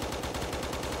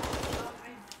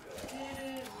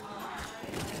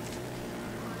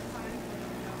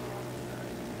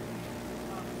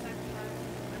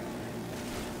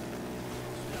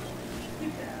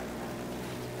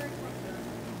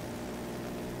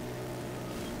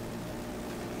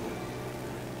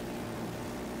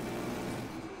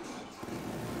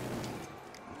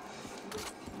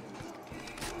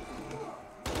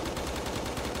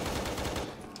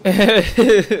 I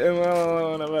did it I'm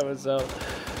all alone by myself.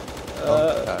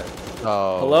 Okay.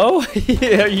 So Hello?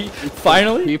 Yeah, you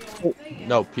finally? people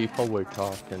were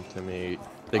talking to me.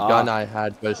 The Ah. gun I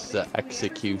had was the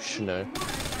Executioner.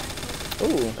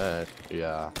 Ooh.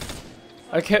 Yeah.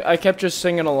 I kept just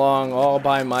singing along all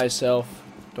by myself.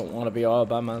 Don't want to be all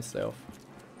by myself.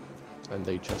 And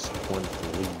they just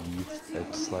wouldn't leave.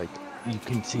 It's like, you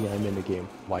can see I'm in the game.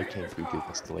 Why can't we do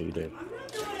this later?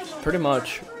 Pretty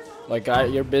much. Like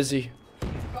you're busy.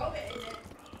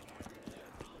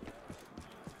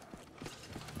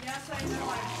 Yes, I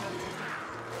know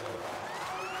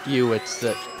It's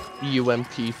the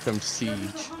UMP from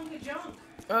Siege. hunk of junk.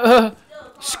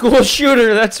 School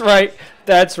shooter. That's right.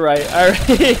 That's right. I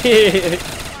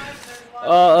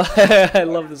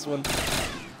love this one.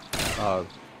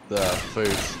 The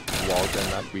first Walden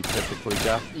that we typically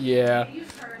get. Yeah.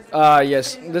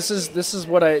 Yes. This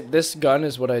gun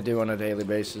is what I do on a daily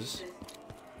basis.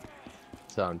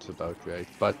 Sounds about right.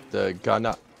 But the gun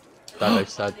that I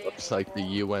said looks like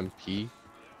the UMP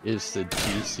is the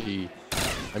G3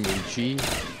 GC.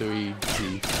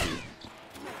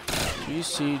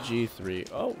 GCG3.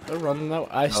 Oh, they're running that.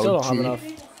 I still don't have enough.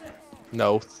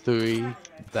 No, 3,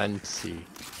 then C.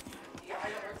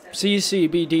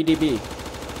 CCBDDB.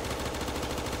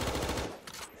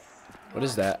 What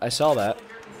is that? I saw that.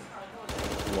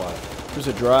 What? There's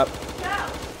a drop.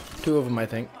 2 of them, I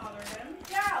think. Bother him.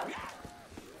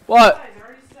 What? Guys,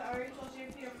 I already told JP I'm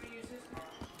gonna use his car.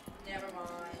 Never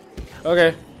mind.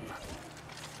 Okay.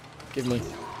 Give me.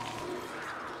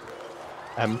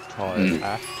 MTAR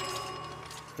Act.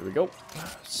 Here we go.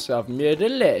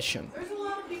 Self-mutilation. There's a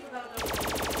lot of people that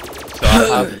don't. So I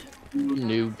have 2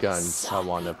 new guns I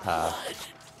want to pass.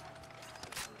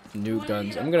 New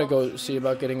guns. I'm gonna go see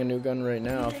about getting a new gun right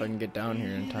now if I can get down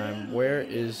here in time. Where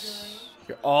is...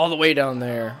 You're all the way down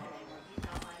there.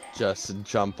 Just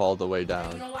jump all the way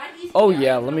down. Oh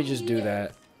yeah, let me just do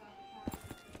that.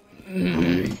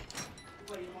 The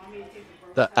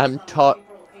MTAR...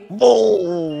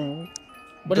 Whoa!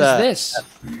 What is this?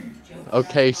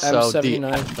 Okay, so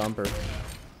M79 bumper.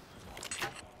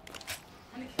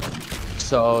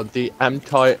 the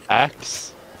MTAR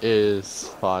X is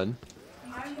fun.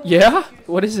 Yeah?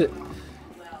 What is it?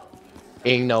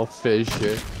 Anal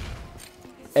fissure.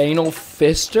 Anal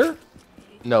fister?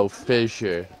 No,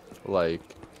 fissure. Like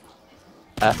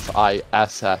FISSURE.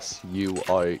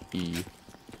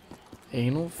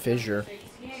 Anal fissure.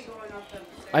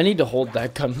 I need to hold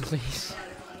that gun, please.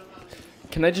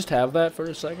 Can I just have that for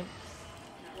a second?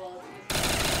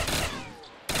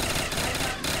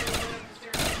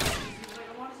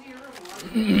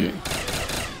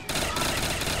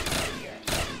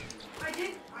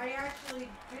 I actually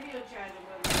video chatted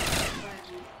with him when,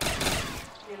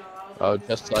 you know, I was Oh,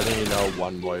 just letting you know,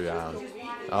 one more round.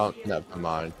 Oh, never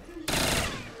mind.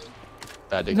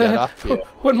 Better get up here.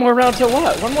 One more round to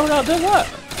what? One more round to what?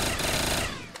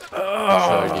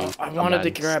 Oh, 30 I wanted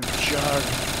to comments. grab Jug.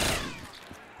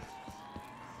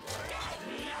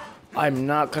 I'm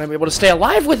not gonna be able to stay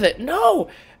alive with it. No!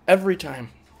 Every time.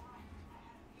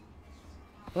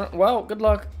 Well, good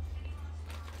luck.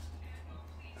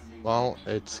 Well,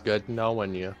 it's good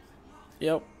knowing you.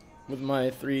 Yep. With my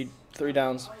three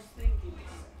downs.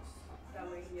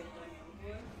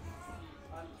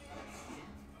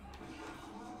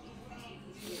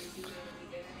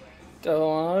 Don't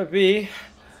wanna be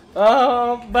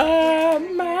all by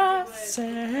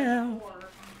myself.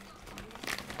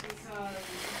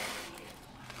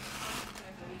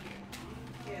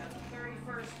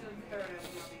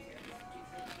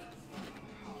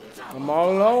 I'm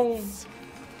all alone,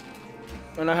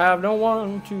 and I have no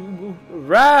one to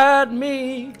ride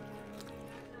me.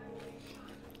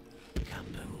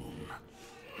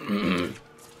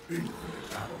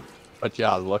 But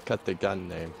yeah, look at the gun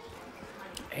name.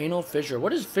 Anal fissure.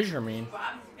 What does fissure mean?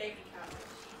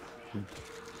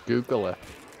 Google it.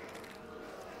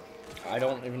 I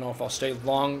don't even know if I'll stay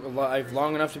alive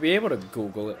long enough to be able to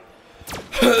Google it.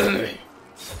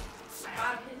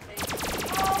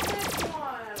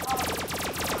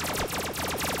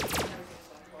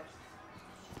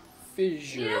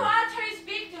 Fissure. You know, I try to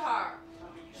speak to her.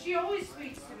 She always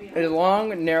speaks to me. A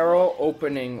long, narrow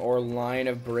opening or line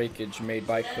of breakage made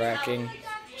by cracking,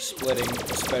 splitting,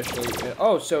 especially.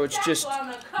 Oh, so it's just.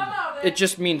 It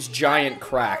just means giant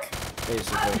crack,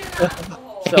 basically.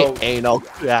 So Anal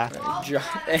crack.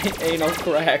 Anal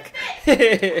crack.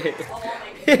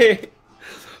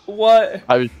 What?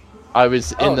 I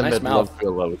was in the nice middle mouth. of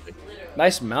reloading.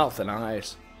 Nice mouth and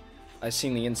eyes. I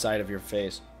seen the inside of your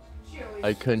face.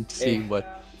 I couldn't see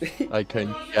what. I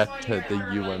couldn't get to the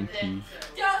UMP.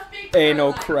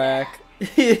 Anal crack.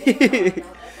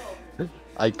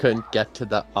 I couldn't get to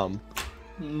the On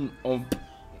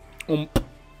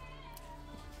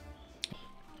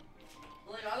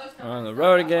the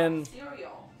road again.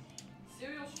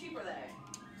 Cereal's cheaper there.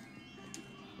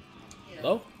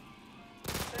 Hello?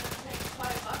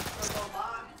 $5 for a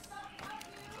box.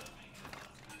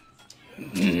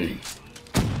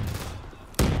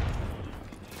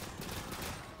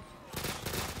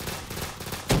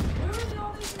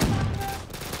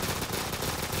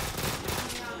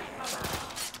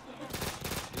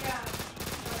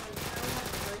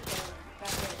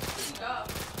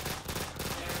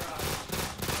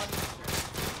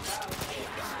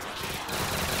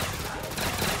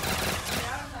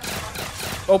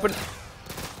 Open.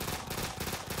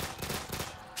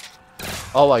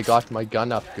 Oh, I got my gun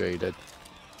upgraded.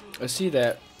 I see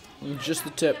that. Just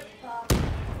the tip.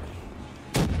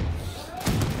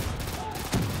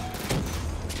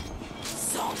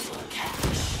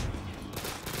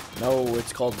 No,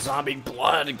 it's called zombie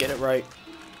blood. Get it right.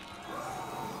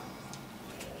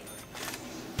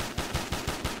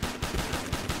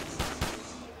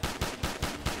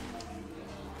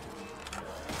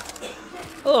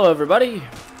 Hello, everybody.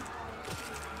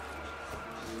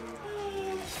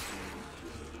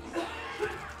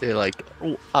 They're like,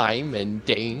 oh, I'm in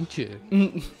danger.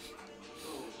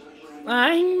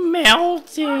 I'm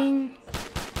melting.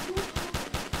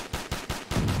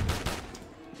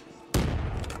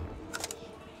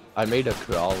 I made a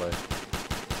crawler.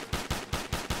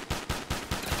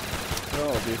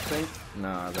 Oh, do you think?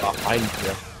 Nah, that Behind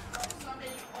you.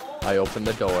 I opened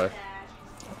the door.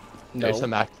 There's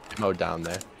some ammo down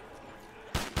there.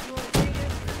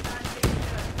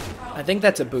 I think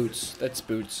that's a boots. That's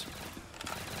boots.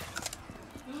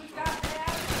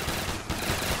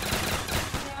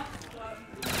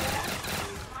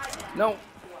 No.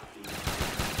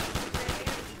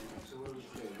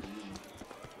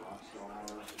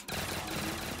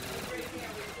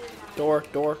 Door.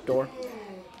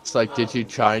 It's like, did you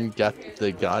try and get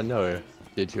the gun, or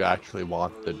did you actually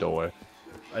want the door?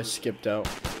 I skipped out.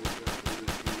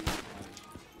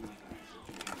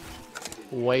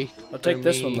 Wait. I'll take for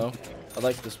this me. one though. I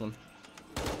like this one.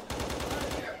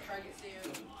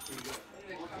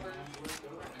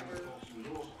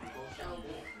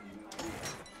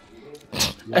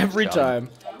 Every time.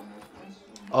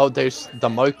 Oh, there's the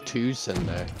Mark II's in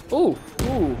there. Ooh,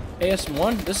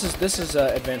 AS1. This is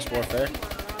Advanced Warfare.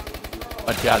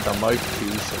 But yeah, the Mark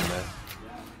II's in there.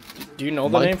 Do you know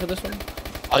the name for this one?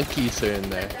 Monkeys are in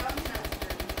there.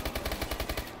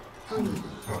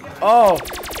 Oh,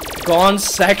 Gone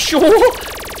Sexual.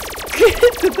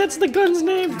 That's the gun's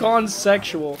name. Gone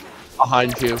Sexual.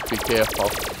 Behind you, be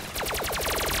careful.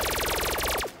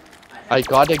 I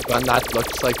got a gun that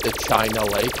looks like the China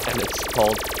Lake, and it's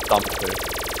called Thumper.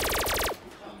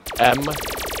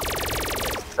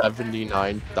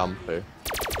 M79 Thumper.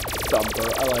 Thumper.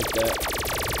 I like that.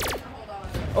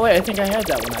 Oh wait, I think I had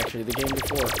that one actually. The game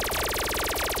before.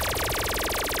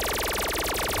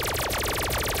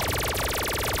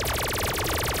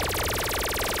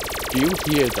 Do you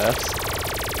hear this?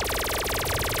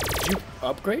 Did you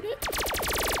upgrade it?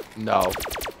 No.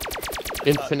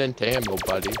 Infinite ammo,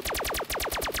 buddy.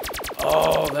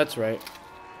 Oh, that's right.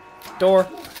 Door.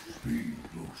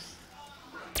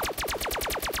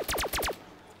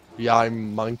 Yeah,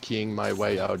 I'm monkeying my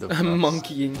way out of this. I'm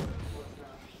monkeying.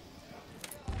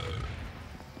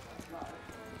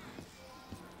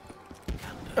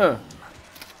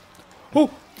 Oh!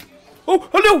 Oh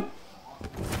no!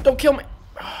 Don't kill me!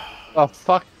 The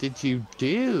fuck did you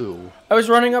do? I was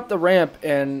running up the ramp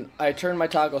and I turned my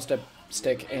toggle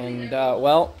stick and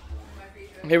well,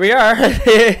 here we are.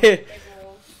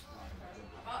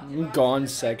 Gone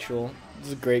Sexual. This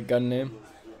is a great gun name.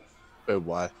 Wait,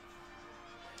 what?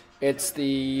 It's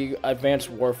the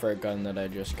Advanced Warfare gun that I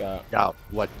just got. Yeah,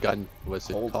 what gun was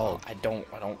it called? I don't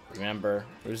remember.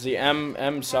 It was the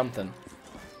M something.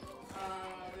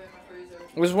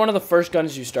 It was one of the first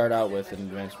guns you start out with in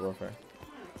Advanced Warfare.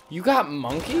 You got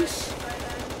monkeys?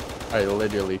 I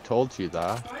literally told you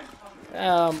that.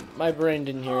 My brain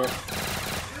didn't hear it.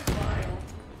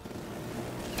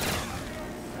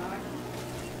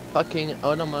 Fucking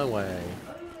out of my way.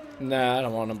 Nah, I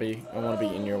don't want to be. I want to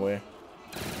be in your way.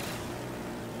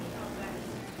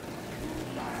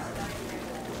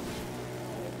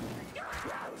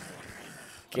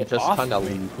 I'm just kind of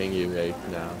leaving you right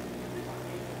now.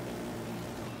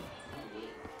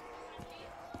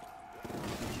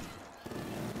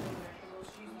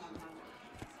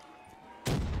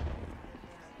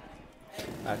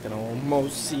 I can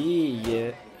almost see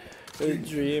it. The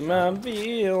dream I'm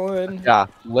feeling. Yeah,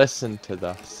 listen to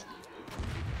this.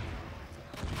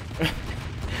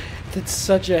 That's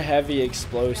such a heavy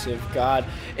explosive. God,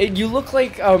 you look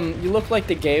like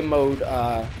the game mode,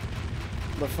 the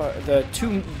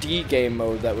 2D game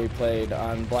mode that we played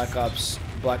on Black Ops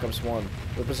 1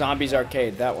 with the Zombies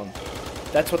Arcade. That one.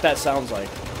 That's what that sounds like.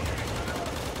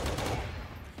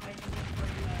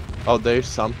 Oh, there's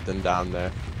something down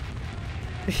there.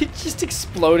 He's just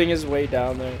exploding his way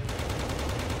down there.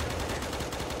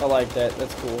 I like that.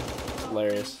 That's cool. It's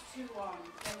hilarious.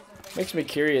 Makes me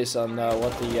curious on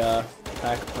what the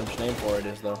pack-a-punch name for it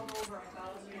is, though.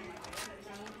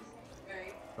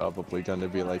 Probably gonna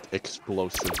be like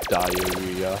explosive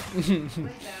diarrhea.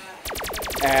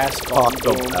 Ass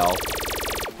Taco Bell.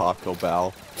 Taco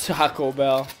Bell. Taco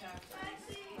Bell.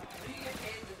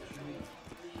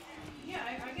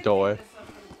 Door.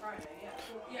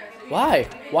 Why?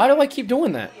 Why do I keep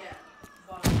doing that?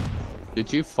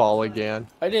 Did you fall again?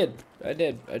 I did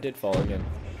fall again.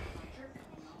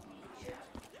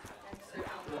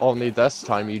 Only this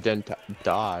time you didn't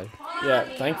die. Yeah,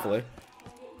 thankfully.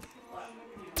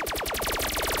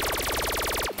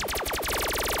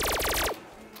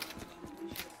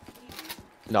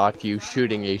 Not you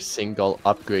shooting a single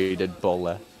upgraded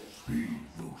bullet.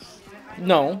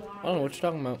 No, I don't know what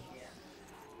you're talking about.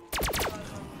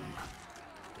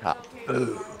 Ah.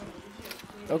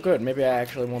 Oh good, maybe I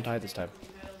actually won't die this time.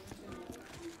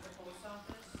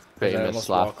 Famous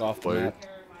last word.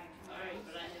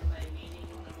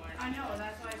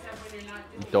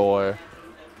 Door.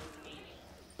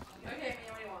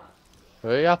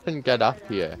 Hurry up and get up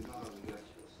here.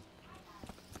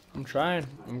 I'm trying.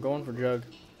 I'm going for Jug.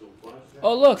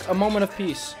 Oh look, a moment of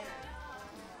peace.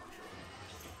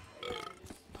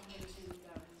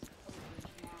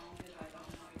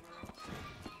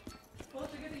 Well,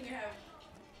 it's a good thing you have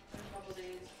a couple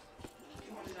days,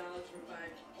 $200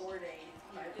 for 4 days,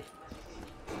 5 days.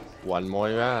 One more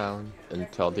round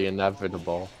until the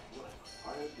inevitable.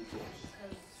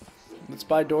 Let's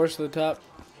buy doors to the top.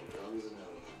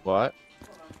 What?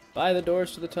 Buy the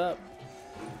doors to the top.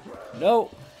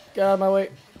 No! Get out of my way.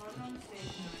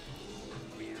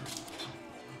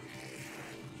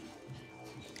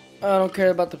 I don't care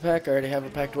about the pack. I already have a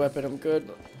packed weapon. I'm good.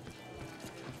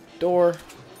 Door.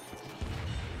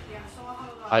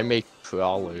 I make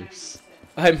crawlers.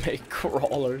 I make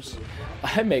crawlers.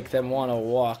 I make them want to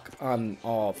walk on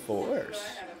all fours.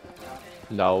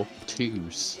 No,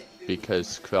 twos.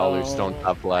 Because crawlers don't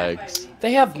have legs.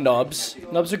 They have nubs.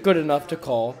 Nubs are good enough to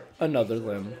call another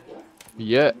limb.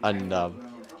 You're a nub.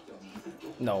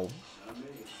 No.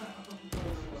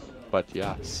 But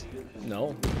yes.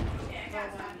 No.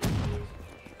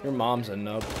 Your mom's a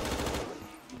nub.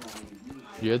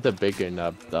 You're the bigger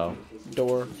nub, though.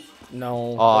 Door.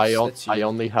 No. Oh, that's I you.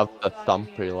 only have the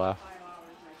thumper left.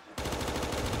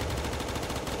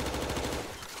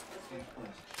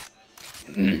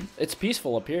 It's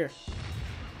peaceful up here.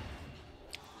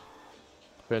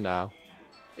 For now.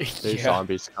 There's Yeah.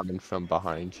 zombies coming from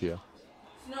behind you.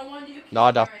 No wonder you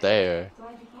Not up there.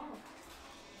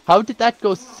 How did that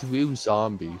go through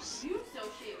zombies? You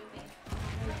associate with me.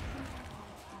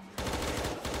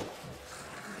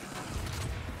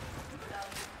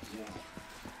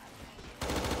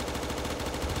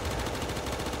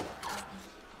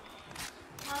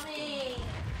 Mommy.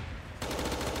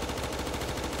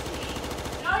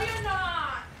 No, you're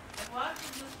not. What?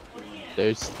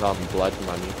 There's some blood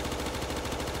money.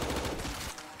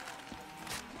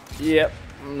 Yep.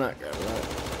 I'm not grabbing that.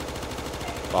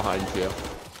 Behind you.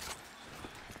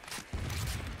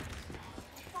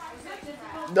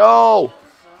 No!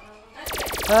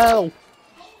 Help!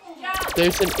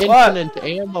 There's an infinite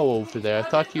ammo over there. I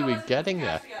thought you were getting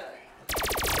that.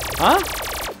 Huh?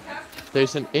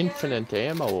 There's an infinite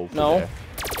ammo over No. there.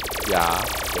 Yeah,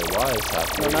 there was.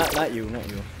 No, not you, not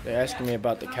you. They're asking me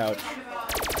about the couch.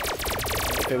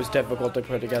 If it was difficult to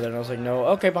put together, and I was like, no.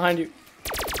 Okay, behind you.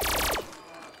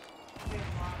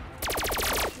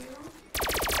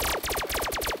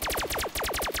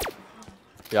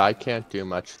 Yeah, I can't do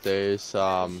much. There's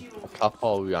a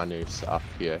couple runners up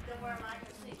here.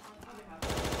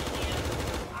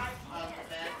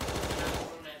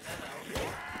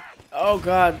 Oh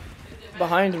god,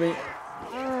 behind me.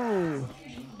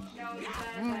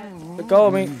 Let go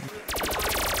of me.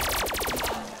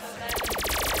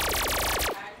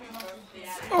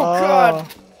 Oh god.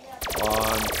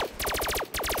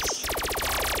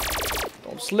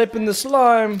 Don't slip in the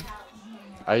slime.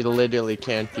 I literally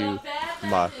can't do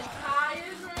much.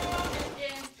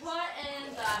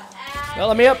 No,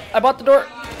 let me up. I bought the door.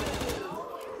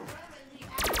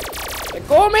 Let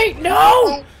go of me.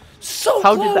 No. So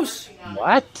How close. did that?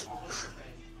 What?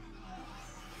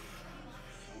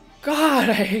 God,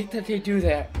 I hate that they do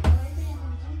that.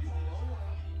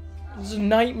 This is a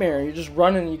nightmare. You're just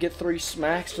running and you get 3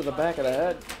 smacks to the back of the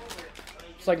head.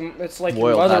 It's like your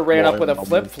Boil mother that ran up boil with a moment.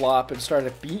 flip-flop and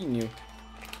started beating you.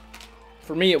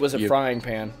 For me, it was a frying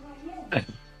pan.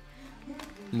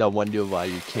 No wonder why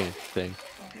you can't think.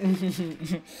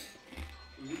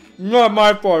 Not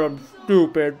my fault, I'm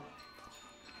stupid.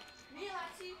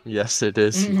 Yes, it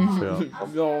is. Phil.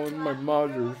 No, my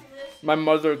mother. My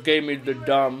mother gave me the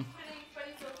dumb.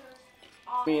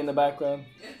 Me in the background.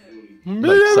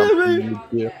 Like something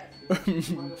you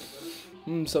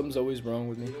do. Something's always wrong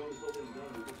with me.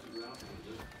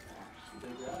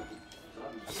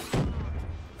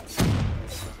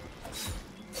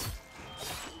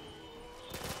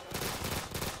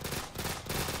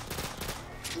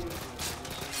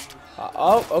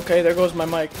 Oh, okay, there goes my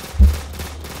mic.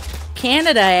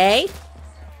 Canada, eh?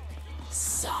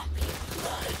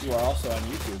 You are also on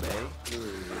YouTube, eh?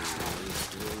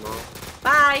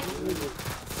 Bye.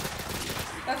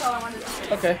 That's all I wanted to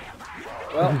say. Okay.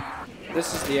 Well,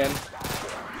 this is the end.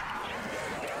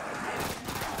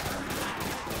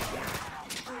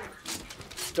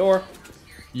 Door.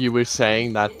 You were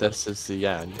saying that this is the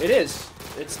end. It is.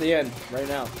 It's the end right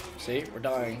now. See, we're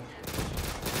dying.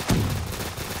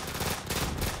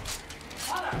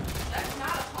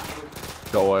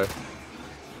 Door.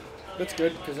 That's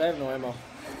good because I have no ammo.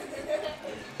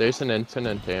 There's an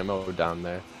infinite ammo down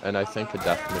there, and I think a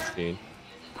death machine.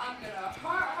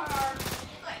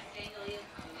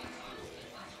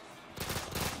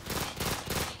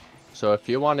 So if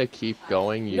you want to keep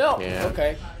going, you No. can.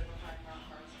 Okay.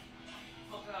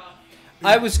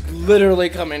 I was literally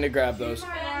coming to grab those.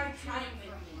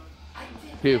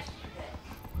 Phew.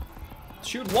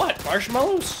 Shoot what?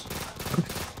 Marshmallows?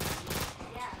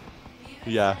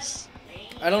 Yes.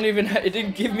 I don't even. It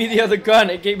didn't give me the other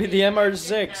gun. It gave me the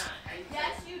MR6.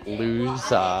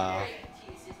 Loser.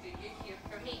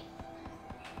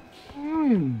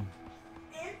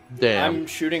 Damn. I'm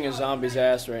shooting a zombie's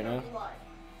ass right now.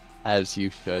 As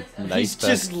you should. He's Nice.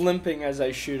 just limping as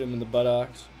I shoot him in the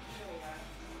buttocks.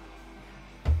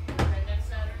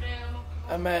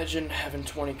 Imagine having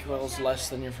 20 kills less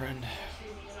than your friend.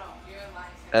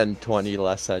 And 20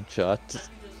 less headshots.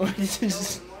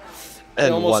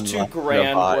 And Almost one 2 less grand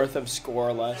revive. worth of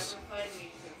score less.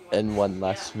 And one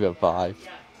less revive.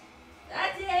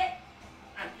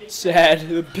 Sad.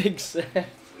 The big sad.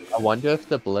 I wonder if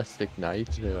the ballistic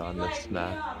knives are on this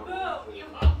map.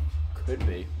 Could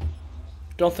be.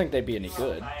 Don't think they'd be any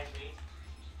good.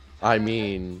 I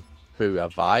mean, for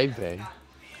reviving,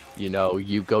 you know,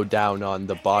 you go down on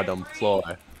the bottom floor.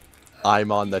 I'm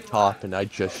on the top and I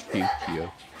just shoot you.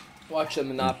 Watch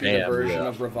them not be the Damn, version yeah.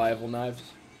 of revival knives.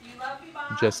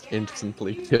 Just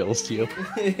instantly kills you.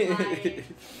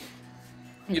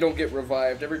 You don't get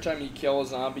revived. Every time you kill a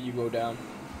zombie, you go down.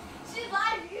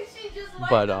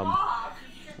 But,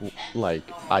 like,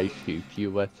 I shoot you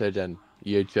with it and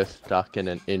you're just stuck in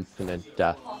an infinite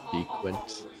death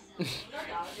sequence.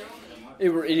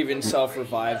 It even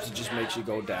self-revives. It just makes you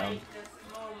go down.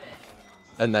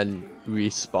 And then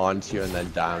respawns you and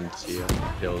then downs you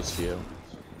and kills you.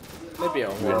 It'd be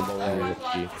a horrible And way.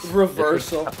 repeat.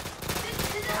 Reversal.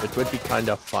 It would be kind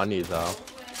of funny though.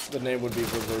 The name would be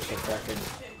reversal fucking.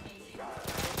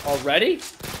 Already?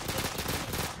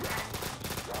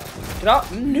 Get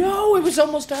out! No, it was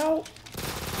almost out.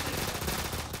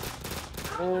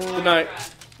 Good night.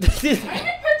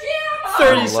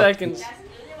 30 seconds.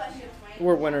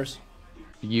 We're winners.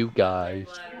 You guys.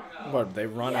 What, they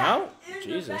run out?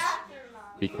 Jesus.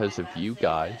 Because of you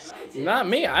guys. Not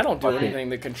me. I don't do Okay. anything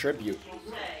to contribute.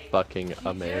 Fucking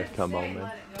America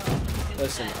moment.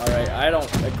 Listen, alright, I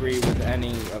don't agree with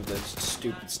any of the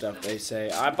stupid stuff they say.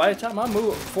 By the time I'm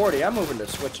 40, I'm moving to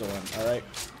Switzerland, alright?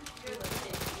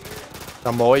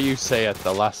 The more you say it,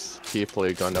 the less people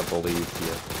are gonna believe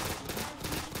you.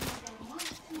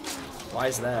 Why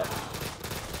is that?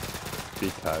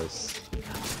 Because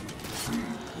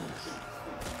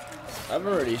I've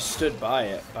already stood by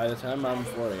it. By the time I'm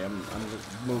 40, I'm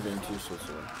moving to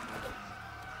Switzerland.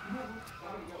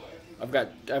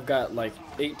 I've got like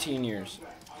 18 years.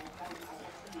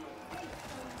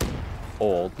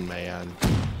 old man.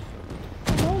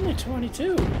 I'm only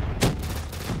 22.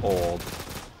 Old.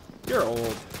 You're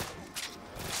old.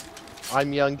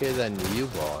 I'm younger than you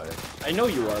are. I know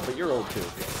you are, but you're old too.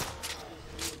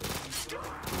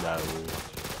 No.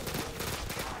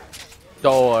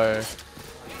 Door.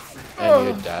 And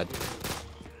you're dead.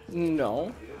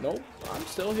 No. Nope. I'm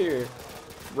still here.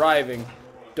 Driving.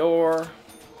 Door.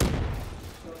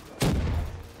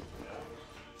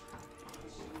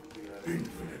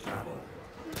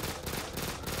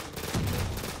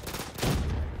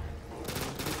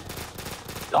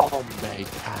 Oh my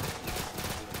god.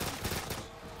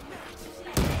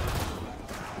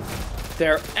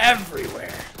 They're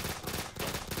everywhere.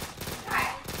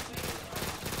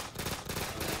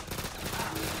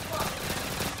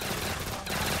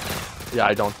 Yeah,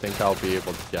 I don't think I'll be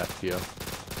able to get you.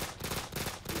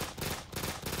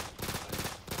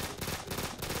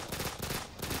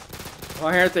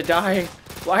 Why aren't they dying?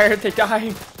 Why aren't they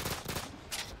dying?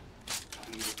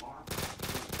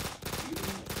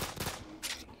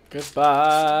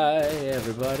 Goodbye,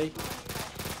 everybody.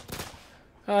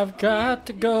 I've got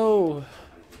to go.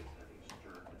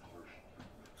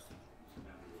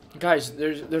 Guys,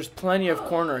 there's plenty of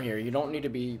corner here. You don't need to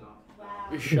be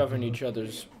shoving each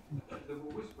other's.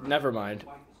 Never mind.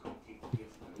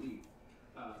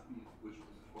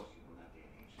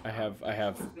 I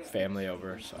have family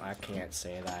over, so I can't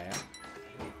say that.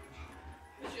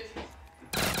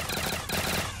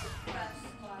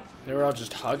 They were all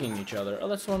just hugging each other. Oh,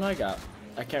 that's the one I got.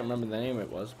 I can't remember the name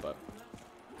it was, but...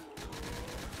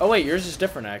 Oh, wait, yours is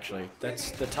different, actually.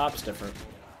 That's... The top's different.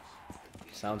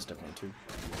 Sounds different, too.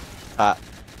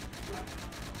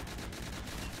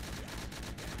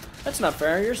 That's not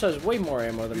fair. Yours has way more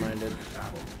ammo than mine did.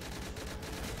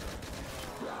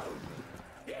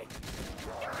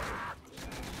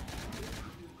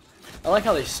 I like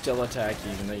how they still attack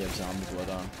even though you have zombie blood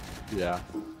on. Yeah.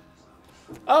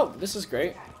 Oh, this is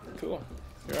great. Cool.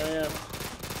 Here I am.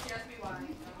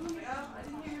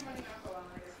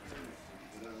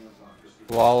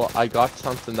 Well, I got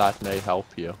something that may help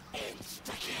you.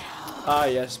 Ah,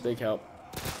 yes, big help.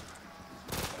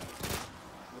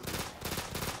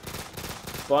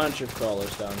 Bunch of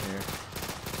crawlers down here.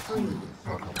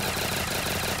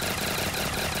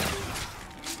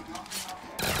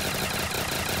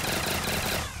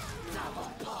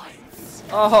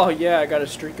 Oh, yeah, I got a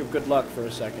streak of good luck for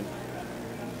a second.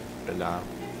 But now.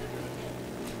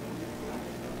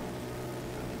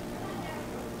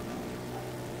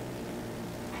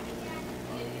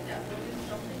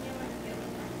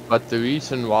 But the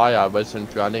reason why I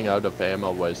wasn't running out of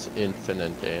ammo was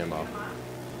infinite ammo.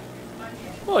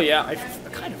 Well, yeah, I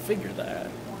kind of figured that.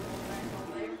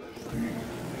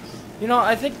 You know,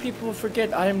 I think people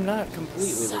forget I'm not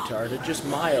completely retarded, just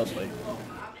mildly.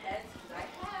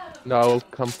 No,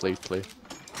 completely.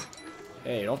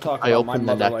 Hey, don't talk I about my opened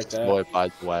the mother like next that. door, by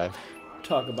the way.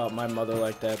 Talk about my mother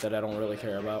like that I don't really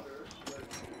care about.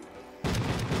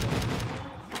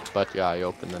 But yeah, I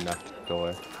opened the next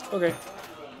door. Okay.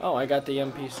 Oh, I got the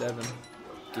MP7.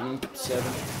 The MP7.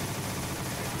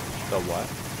 The what?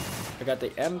 I got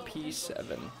the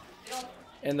MP7.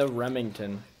 And the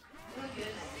Remington.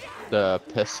 The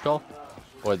pistol?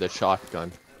 Or the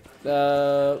shotgun?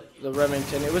 The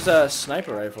Remington. It was a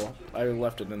sniper rifle. I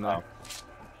left it in there.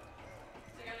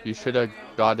 You should have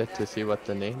got it to see what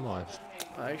the name was.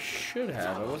 I should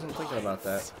have. I wasn't thinking about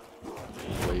that.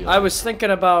 Really. I was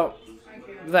thinking about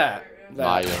that.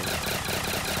 Lying.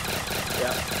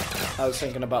 Yeah. I was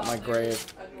thinking about my grave.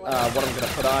 What I'm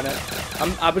gonna put on it.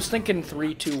 I was thinking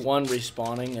 3, 2, 1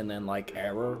 respawning and then like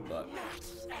error, but.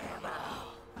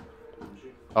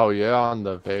 Oh, you're on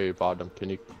the very bottom. Can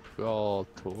you crawl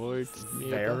towards me?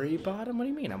 Very bottom? What do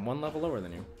you mean? I'm one level lower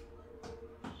than you.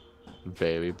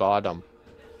 Very bottom.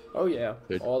 Oh yeah,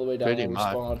 all the way down Pretty where we much.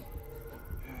 spawn.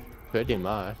 Pretty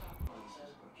much.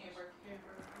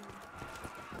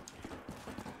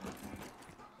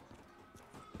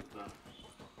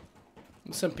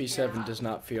 This MP7 does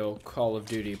not feel Call of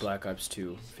Duty Black Ops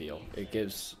 2 feel.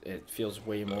 It feels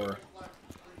way more,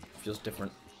 feels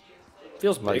different.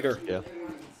 Feels bigger. Yeah. It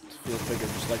feels bigger,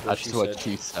 just like what That's she what said.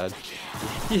 she said.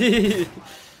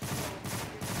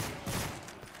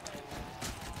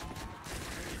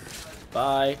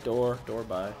 Bye, door,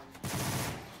 bye.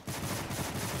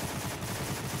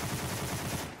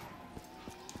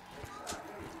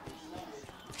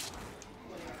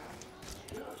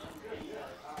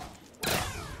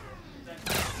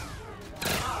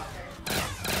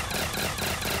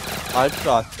 I've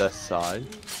got this side.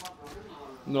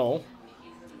 No.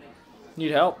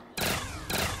 Need help?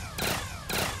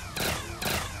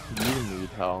 You need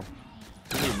help.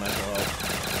 You need mental help.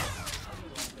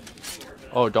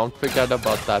 Oh, don't forget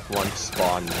about that one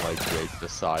spawn, like, right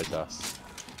beside us.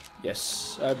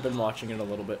 Yes, I've been watching it a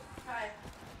little bit. Hi.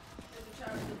 There's a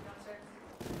shower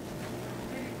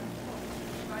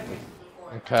downstairs.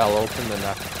 Okay, I'll open the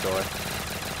next door.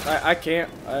 I can't.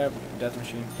 I have a death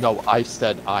machine. No, I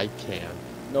said I can.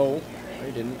 No,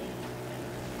 you didn't.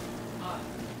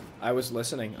 I was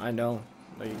listening. I know.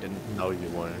 No, you didn't. No, you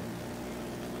weren't.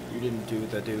 You didn't do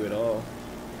at all.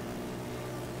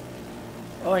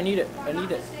 Oh, I need it. I need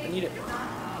it. I need it.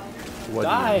 What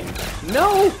Die! do you need?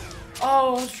 No!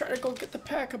 Oh, I was trying to go get the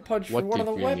pack-a-punch for What one of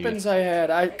the did you need? weapons I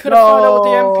had. I could have found out what the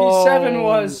MP7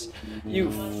 was. You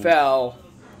fell.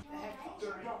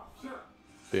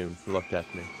 Boom, look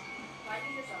at me.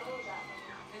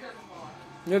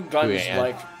 Your gun's Grand.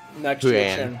 like next to your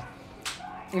Grand.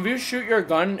 chin. If you shoot your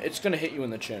gun, it's gonna hit you in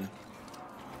the chin.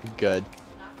 Good.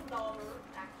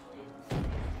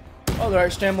 Oh, they're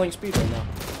at stumbling speed right now.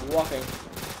 Walking.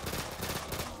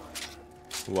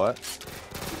 What?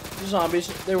 The zombies,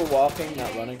 they were walking,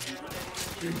 not running.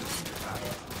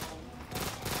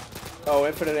 Oh,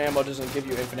 infinite ammo doesn't give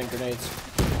you infinite grenades.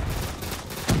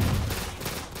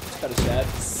 It's kind of sad.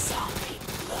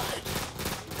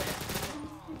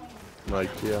 Like,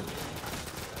 yeah.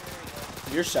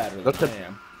 You're sadder Look than at- I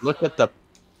am. Look at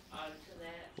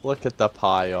the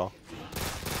pile.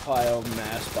 Pile of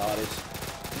mass bodies.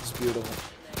 It's beautiful.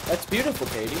 That's beautiful,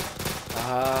 Katie.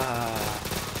 Ah.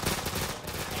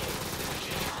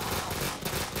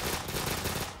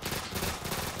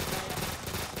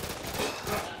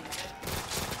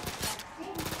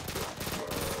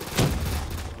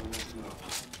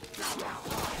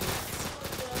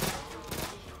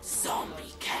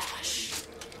 Zombie cash.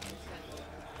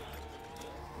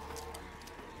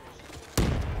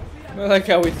 I like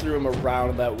how we threw him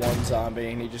around that one zombie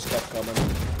and he just kept coming.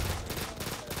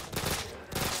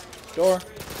 Door.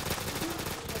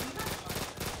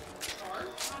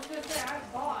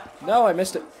 No, I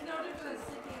missed it.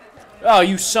 Oh,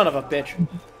 you son of a bitch.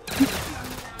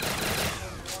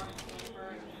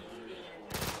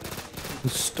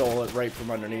 Stole it right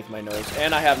from underneath my nose.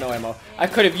 And I have no ammo. I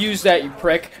could have used that, you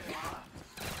prick.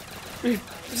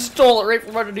 Stole it right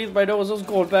from underneath my nose. I was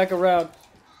going back around.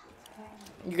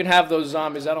 You can have those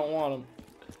zombies. I don't want them.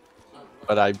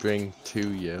 But I bring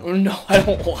to you. No, I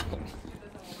don't want them.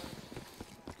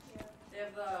 They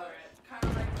have the kind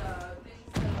of like the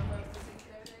things that look like the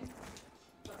sink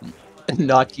and everything.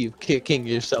 Not you kicking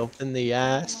yourself in the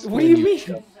ass. What do you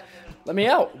mean? Let me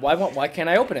out. Why can't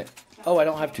I open it? Oh, I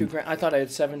don't have 2 grand. I thought I had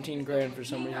 17 grand for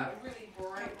some reason. Yeah, really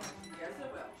bright. Yes,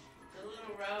 it will. The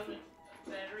little round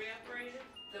battery operated.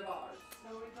 The bars.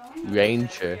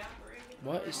 Ranger.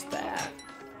 What is that?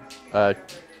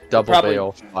 Double Probably-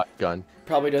 barrel shotgun.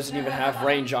 Probably doesn't even have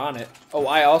range on it. Oh,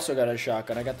 I also got a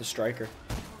shotgun. I got the striker.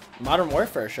 Modern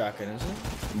Warfare shotgun, isn't it?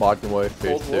 Modern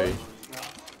Warfare Cold War? 3.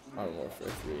 Modern Warfare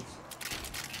 3.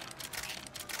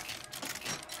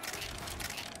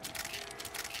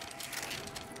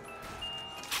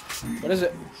 What is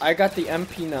it? I got the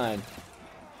MP9.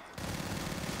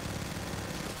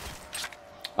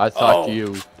 I thought Oh.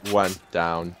 you went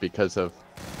down because of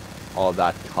all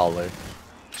that color.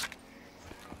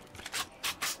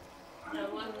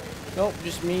 Nope,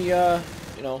 just me, you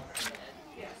know,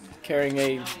 carrying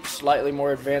a slightly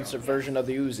more advanced version of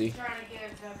the Uzi. Trying to give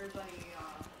everybody,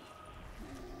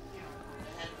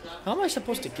 How am I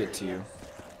supposed to get to you?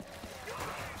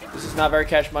 This is not very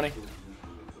cash money.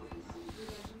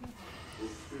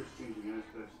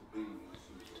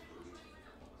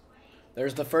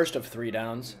 There's the first of 3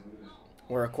 downs.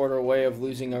 We're a quarter away of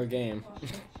losing our game.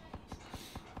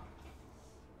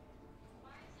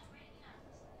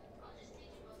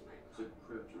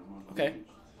 Okay.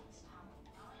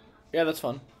 Yeah, that's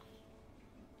fun.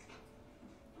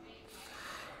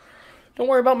 Don't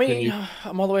worry about me. Can you-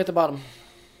 I'm all the way at the bottom.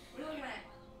 What are you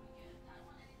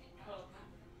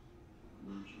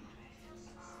looking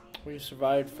at? We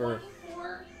survived for...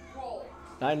 Roll.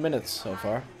 9 minutes so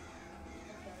far.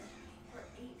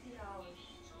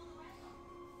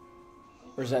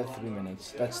 Or is that 3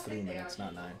 minutes? That's 3 minutes,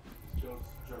 not 9.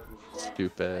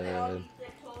 Stupid.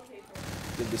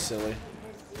 Did be silly.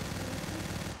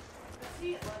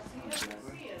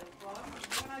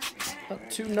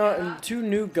 Two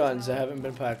new guns that haven't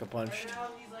been pack-a-punched.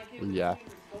 Yeah.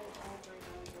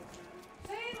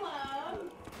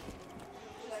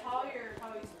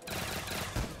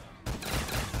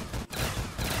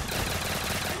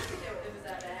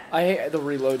 I hate the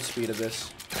reload speed of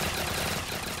this.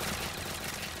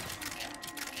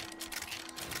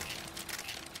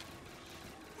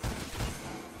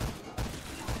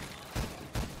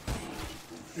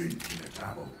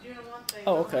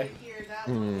 Oh, okay.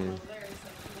 You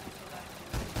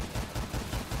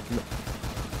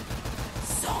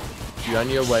on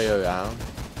your way around?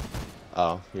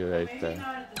 Oh, you're right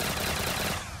there.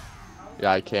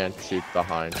 Yeah, I can't shoot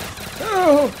behind.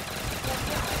 Oh!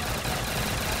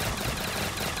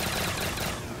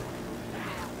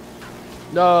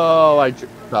 No, I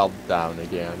fell down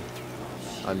again.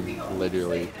 I'm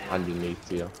literally underneath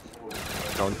you.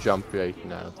 Don't jump right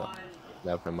now, though.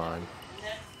 Never mind.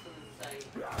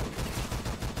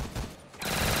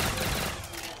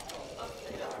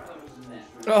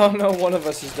 Oh no, one of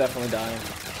us is definitely dying.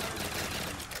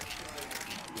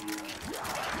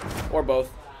 Or both.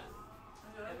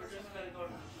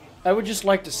 I would just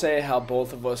like to say how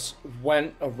both of us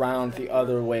went around the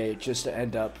other way just to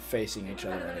end up facing each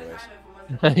other anyways.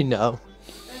 I know.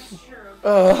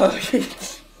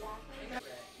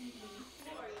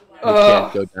 You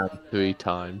can't go down 3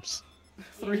 times.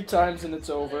 3 times and it's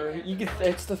over.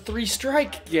 It's the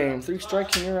 3-strike game. 3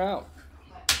 strikes and you're out.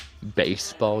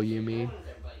 Baseball, you mean?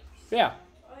 Yeah.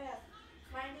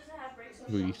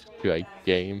 3-strike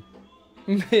game.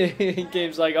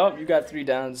 Game's like, oh, you got 3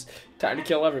 downs. Time to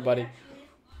kill everybody.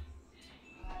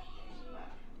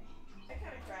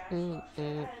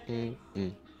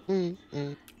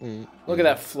 Look at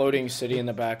that floating city in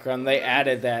the background. They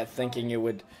added that thinking it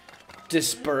would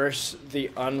disperse the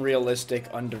unrealistic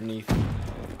underneath.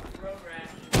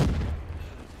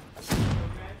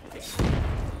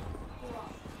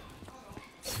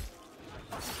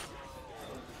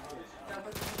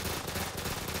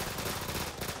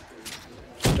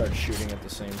 Start shooting at the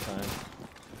same time.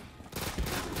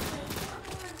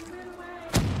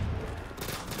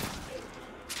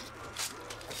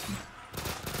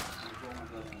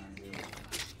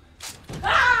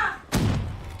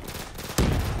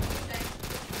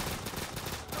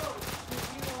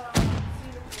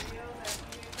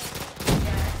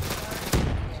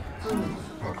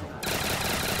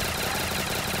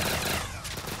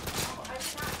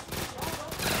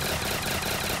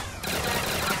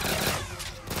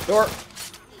 Door.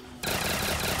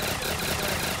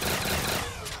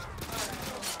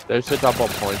 There's a double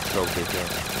point over here.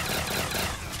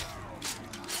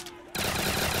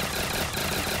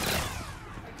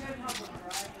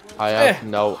 I have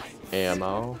no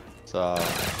ammo, so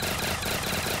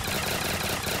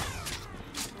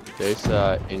there's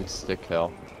a insta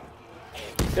kill.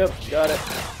 Yep, got it.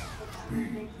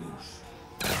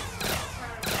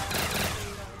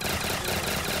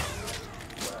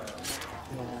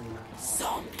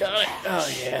 Got it. Oh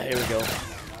yeah, here we go.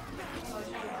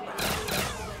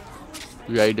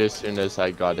 Right as soon as I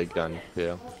got a gun,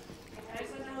 too.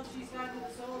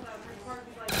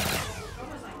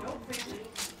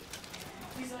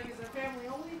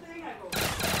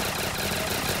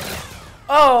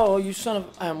 Oh, you son of...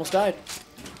 I almost died.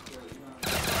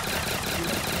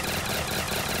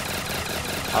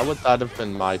 How would that have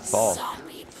been my fault?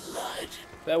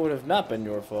 That would have not been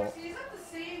your fault.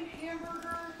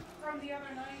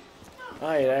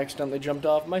 I had accidentally jumped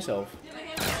off myself.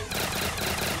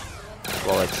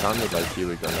 Well, it sounded like you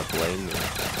were gonna blame me.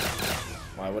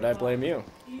 Why would I blame you?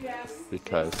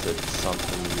 Because it's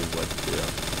something you would do.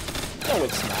 No,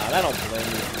 it's not. I don't blame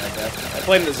you for my death. I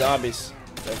blame the zombies.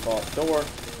 Their fault. Door.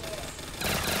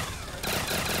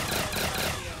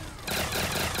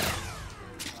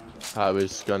 I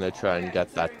was gonna try and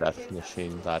get that death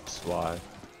machine, that's why.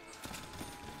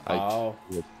 I was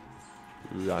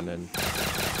running.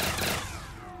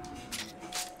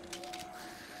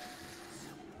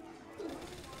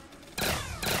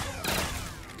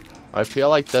 I feel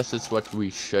like this is what we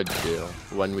should do.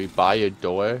 When we buy a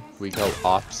door, we go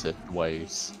opposite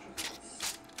ways.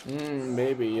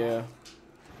 Maybe, yeah.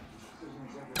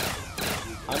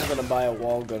 I'm gonna buy a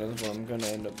wall gun is what I'm gonna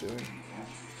end up doing.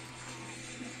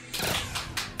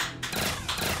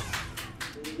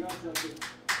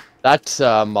 That's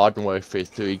a Modern Warfare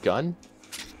 3 gun.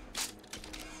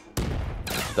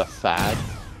 The Fad.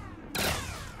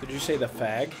 you say the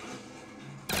fag?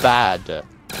 Fad.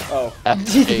 Oh.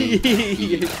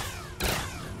 F-A-D.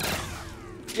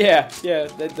 Yeah,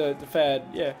 the fad,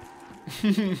 yeah.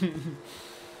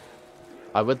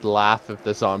 I would laugh if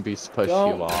the zombies push you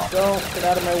off. Don't, get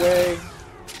out of my way.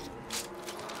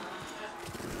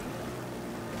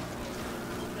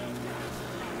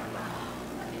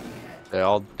 They're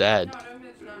all dead.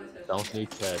 Don't need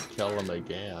to kill them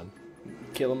again.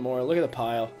 Kill them more. Look at the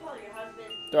pile.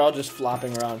 They're all just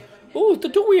flopping around. Ooh, the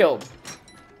two-wheeled.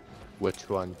 Which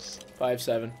ones?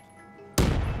 5-7.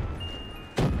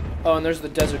 Oh, and there's the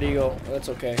Desert Eagle. Oh, that's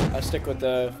okay. I'll stick with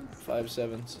the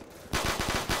 5-7s.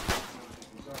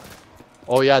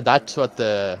 Oh yeah, that's what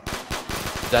the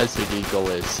Desert Eagle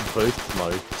is.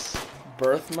 Birthmarks.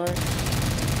 Birthmark?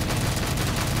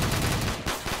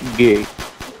 Gay.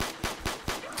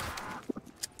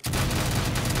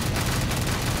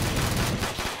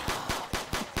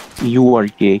 You are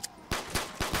gay.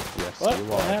 Yes, What? you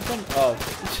What are. happened? Oh,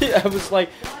 I was like,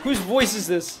 whose voice is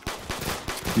this?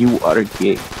 You are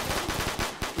gay.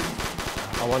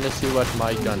 I want to see what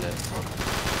my gun is.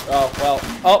 Oh, well.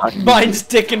 Oh, mine's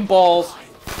dick and balls.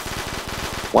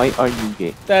 Why are you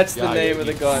gay? That's Yeah, the name of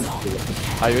the gun.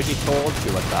 I already told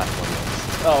you what that one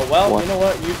is. Oh, well, What? you know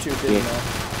what? YouTube didn't know.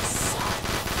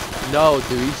 No,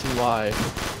 the reason why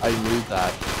I knew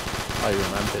that, I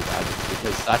remember that, is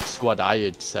because that's what I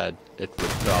had said it would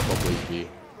probably be.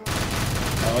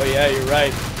 Oh, yeah, you're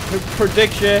right.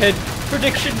 Prediction!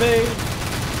 Prediction made!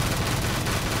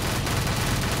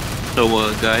 So,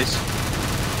 guys,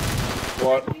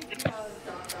 What?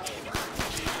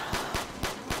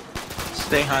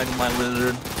 say hi to my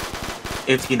lizard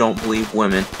if you don't believe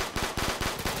women.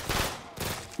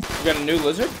 You got a new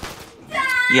lizard?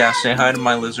 Yeah, say hi to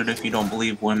my lizard if you don't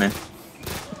believe women.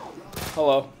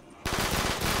 Hello.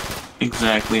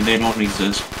 Exactly, they don't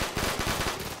exist.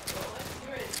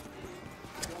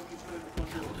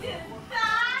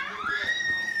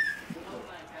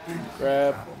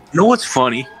 Grab. You know what's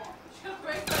funny?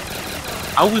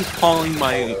 I was calling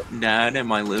my dad and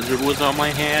my lizard was on my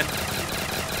hand,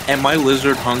 and my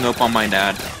lizard hung up on my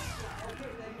dad.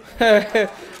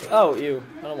 Oh, ew.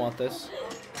 I don't want this.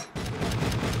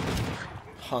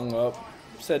 Hung up.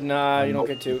 Said, nah, you don't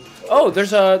get to. Oh,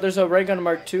 there's a ray gun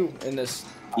Mark II in this.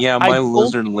 Yeah, my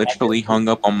lizard literally hung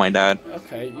up on my dad.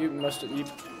 Okay, you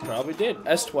probably did.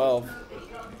 S12.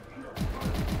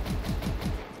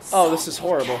 Oh, this is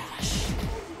horrible.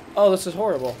 Oh, this is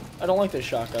horrible. I don't like this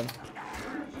shotgun.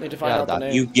 Need to find out the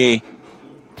name. You gay.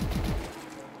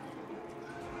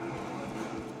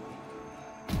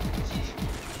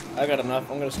 I got enough.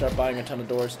 I'm gonna start buying a ton of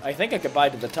doors. I think I could buy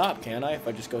to the top, can't I? If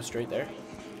I just go straight there.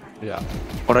 Yeah.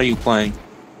 What are you playing?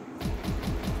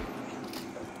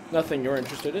 Nothing you're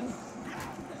interested in?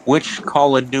 Which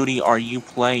Call of Duty are you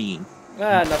playing?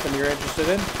 Ah, nothing you're interested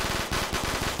in?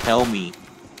 Tell me.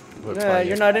 We're Nah, playing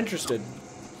you're it. not interested.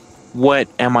 What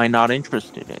am I not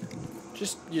interested in?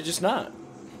 You're just not.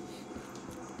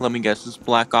 Let me guess, it's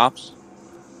Black Ops?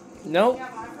 Nope.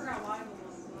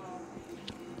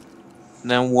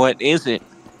 Then what is it?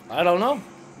 I don't know.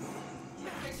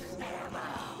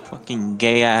 Fucking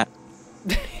gay at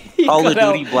He Call of cut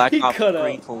out. Duty Black He Ops cut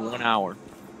 3 out. for 1 hour.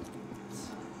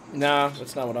 Nah,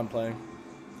 that's not what I'm playing.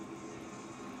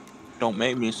 Don't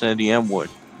make me say the M word.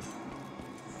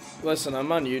 Listen,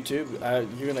 I'm on YouTube.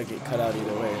 You're gonna get cut out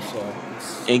either way, so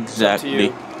it's Exactly.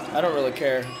 up to you. I don't really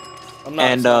care. I'm not.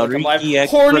 And it's not like I'm live. Ricky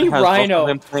Expert Horny has Rhino. also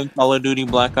been playing Call of Duty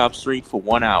Black Ops 3 for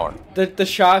 1 hour. The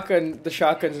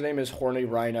shotgun's name is Horny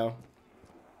Rhino.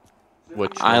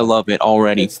 Which I one? love it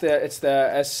already. It's the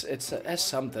S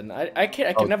something. I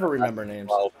can never remember names.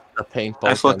 Well, the paintball.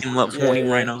 I fucking love Yeah, horny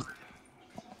yeah. rhinos.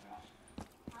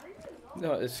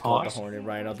 No, it's called the Awesome. Horny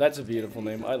Rhino. That's a beautiful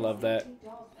name. I love that.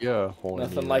 Yeah, horny.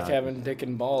 Nothing like rat. having dick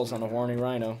and balls on a horny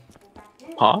rhino.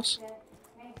 Pause?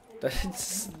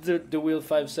 That's the Wheel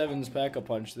 5.7's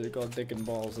Pack-a-Punch. They're called Dick and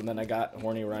Balls, and then I got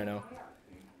Horny Rhino.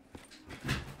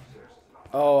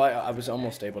 Oh, I was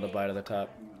almost able to buy to the top.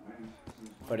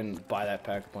 If I didn't buy that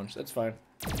Pack-a-Punch, that's fine.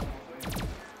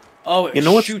 Oh, it You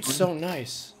know what's shoots so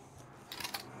nice.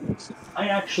 I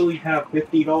actually have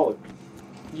 $50.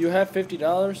 You have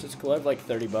 $50? That's cool. I have like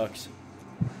 $30.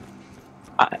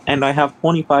 And I have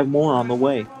 25 more on the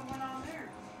way.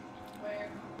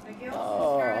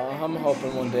 Oh, I'm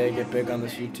hoping one day I get big on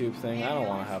this YouTube thing. I don't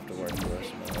want to have to work the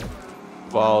rest of my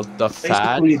life. Well, the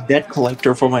fad. Basically a debt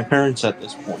collector for my parents at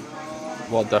this point.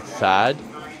 Well, the fad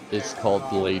is called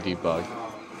Ladybug.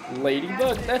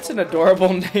 Ladybug? That's an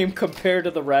adorable name compared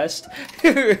to the rest.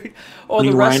 Oh, the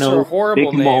Horny rest Rhino, are horrible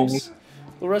Dick and Balls. names.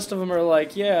 The rest of them are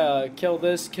like, yeah, kill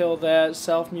this, kill that,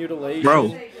 self-mutilation.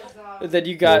 Bro. Then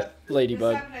you got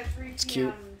Ladybug. It's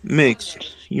cute.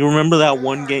 Mixed. You remember that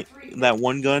one game, that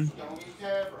one gun?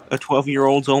 A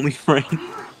 12-year-old's only friend.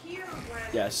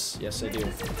 Yes, yes I do.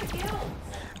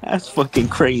 That's fucking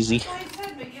crazy.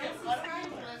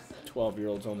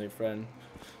 12-year-old's only friend.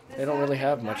 They don't really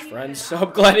have much friends, so I'm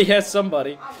glad he has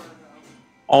somebody.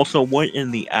 Also, what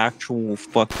in the actual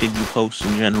fuck did you post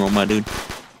in general, my dude?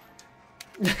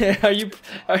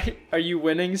 are you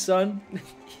winning, son?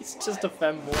 He's just a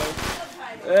femboy.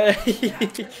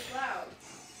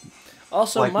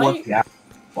 Also, Like, my look, yeah.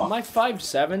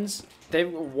 5.7s,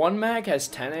 one mag has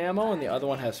 10 ammo and the other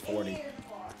one has 40.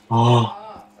 Oh.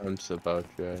 That's about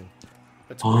right.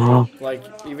 It's weird. Like,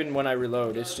 even when I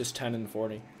reload, it's just 10 and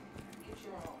 40.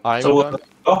 I'm So, gonna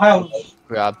I'll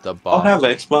grab the box. have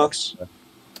Xbox.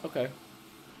 Okay.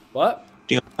 What?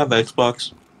 Do you have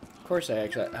Xbox? Of course I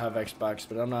actually have Xbox,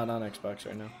 but I'm not on Xbox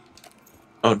right now.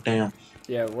 Oh, damn.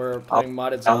 Yeah, we're playing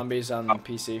modded zombies on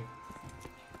PC.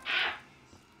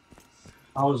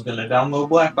 I was gonna download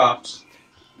Black Ops.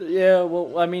 Yeah,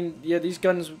 well, I mean, yeah, these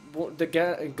guns, the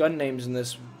gun names in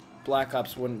this Black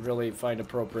Ops wouldn't really find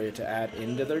appropriate to add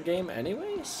into their game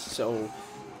anyways, so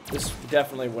this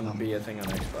definitely wouldn't be a thing on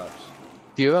Xbox.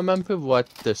 Do you remember what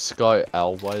the Scar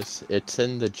L was? It's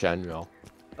in the general.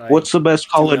 What's the best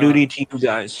Call of do Duty to you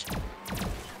guys?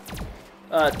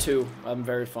 2. I'm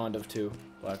very fond of 2.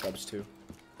 Black Ops 2.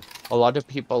 A lot of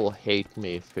people hate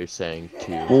me for saying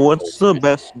 2. What's the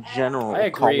best general I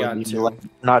agree Call of on Duty? 2. Like,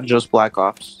 not just Black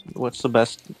Ops. What's the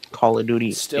best Call of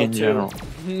Duty Still in 2.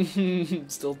 general?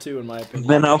 Still 2 in my opinion.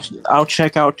 Then I'll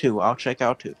check out 2. I'll check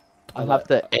out 2. I have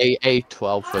the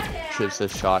AA-12, which is a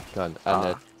shotgun, and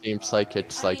it seems like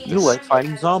it's like You like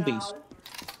fighting zombies.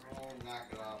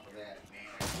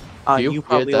 You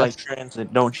probably like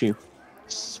Transit, don't you?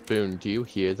 Spoon, do you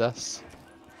hear this?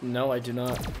 No, I do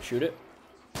not. Shoot it.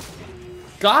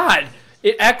 God!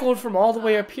 It echoed from all the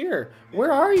way up here.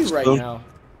 Where are you right Spoon? now?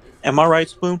 Am I right,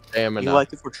 Spoon? Damn You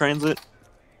like it for Transit?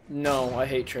 No, I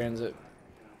hate transit.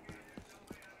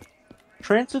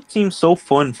 Transit seems so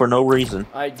fun for no reason.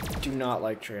 I do not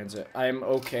like transit. I am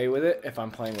okay with it if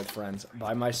I'm playing with friends.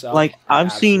 By myself, Like, I I've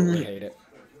absolutely seen- hate it.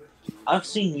 I've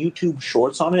seen YouTube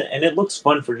shorts on it, and it looks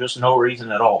fun for just no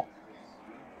reason at all.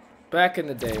 Back in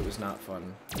the day, it was not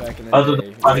fun. Back in the Other day,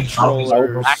 than fighting zombies.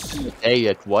 controllers. Hey,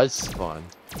 it was fun.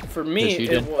 For me, 'Cause you it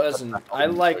didn't- wasn't.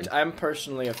 I'm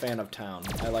personally a fan of Town.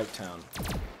 I like Town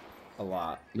a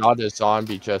lot. Not a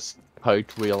zombie just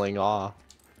cartwheeling off.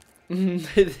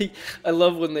 I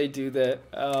love when they do that.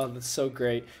 Oh, that's so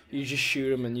great. You just shoot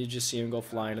them and you just see them go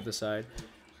flying to the side.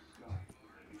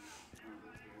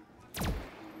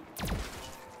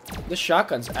 This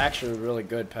shotgun's actually really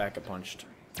good, Pack-a-Punched.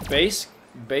 Base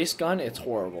gun, it's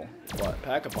horrible. But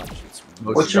Pack-a-Punch, it's...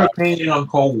 What's your opinion on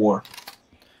Cold War?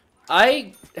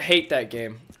 I hate that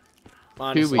game.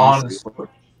 Honestly.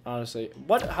 Honestly.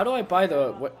 What? How do I buy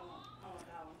the... What?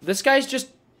 This guy's just...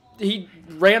 He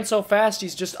ran so fast,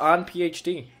 he's just on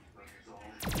PhD.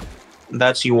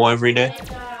 That's you every day.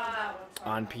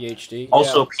 On PhD.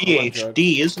 Also, yeah,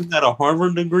 PhD, isn't that a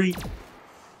Harvard degree?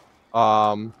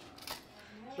 Or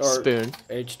Spoon.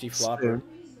 HD flopper. Spoon.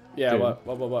 Yeah, Spoon.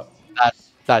 what?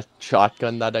 That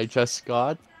shotgun that I just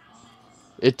got,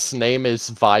 its name is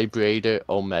Vibrator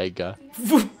Omega.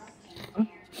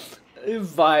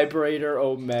 Vibrator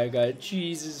Omega.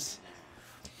 Jesus.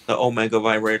 The Omega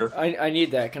vibrator. I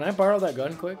need that. Can I borrow that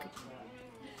gun quick?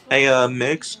 Hey,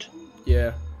 Mixed.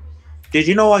 Yeah. Did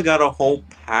you know I got a whole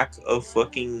pack of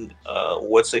fucking,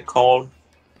 what's it called?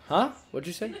 Huh? What'd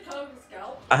you say?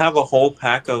 I have a whole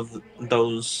pack of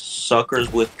those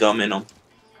suckers with gum in them.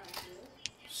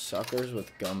 Suckers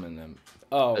with gum in them.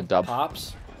 Oh, A dub.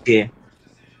 pops? Yeah.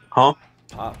 Huh?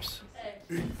 Pops.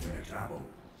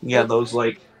 Yeah, those,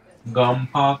 like, gum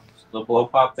pops, the blow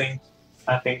pop things,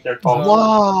 I think they're called.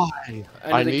 Why?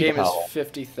 I the need game help. is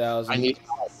 50,000. I need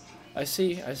help. I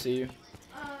see you.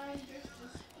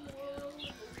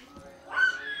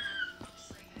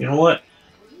 You know what?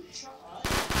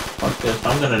 Fuck this,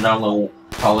 I'm gonna download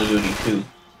Call of Duty 2. The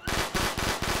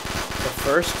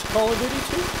first Call of Duty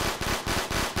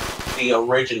 2? The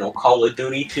original Call of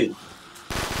Duty 2.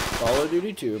 Call of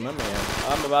Duty 2, my man.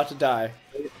 I'm about to die.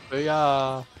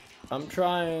 Yeah. I'm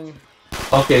trying.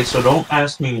 Okay, so don't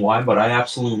ask me why, but I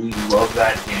absolutely love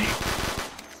that game.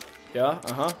 Yeah,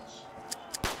 uh-huh.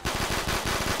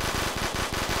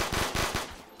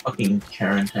 Fucking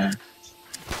Karen 10.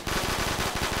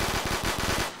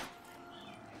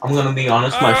 I'm gonna be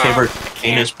honest, my favorite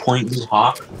game is Point Blue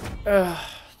Hawk.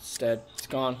 It's dead. It's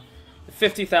gone.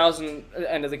 50,000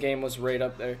 end of the game was right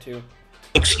up there, too.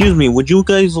 Excuse me, would you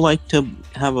guys like to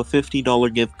have a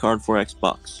 $50 gift card for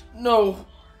Xbox? No.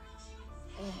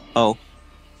 Oh,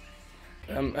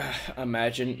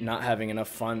 Imagine not having enough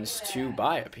funds to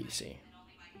buy a PC.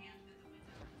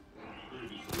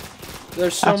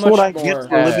 There's so that's much what I more. get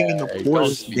for living in the Hey,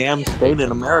 poorest don't be damn state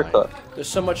in America. There's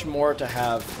so much more to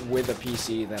have with a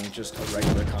PC than just a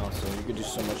regular console. You can do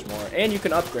so much more, and you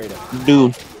can upgrade it.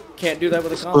 Dude, Can't do that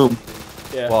with a console. boom,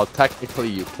 Yeah, Well, technically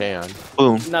you can.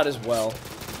 boom. not as well.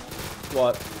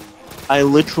 What? I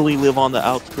literally live on the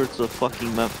outskirts of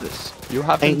fucking Memphis. You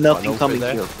have Ain't nothing coming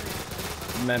here.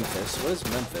 Memphis. What is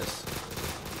Memphis?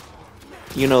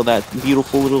 You know that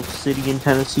beautiful little city in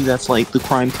Tennessee that's like the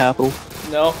crime capital?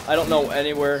 No, I don't know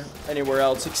anywhere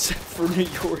else except for New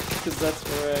York, because that's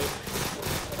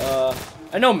where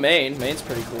I know Maine. Maine's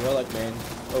pretty cool. I like Maine.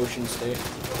 Ocean State.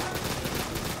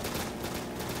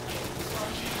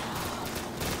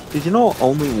 Did you know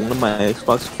only one of my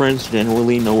Xbox friends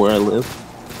genuinely know where I live?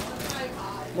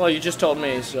 Well, you just told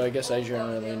me, so I guess I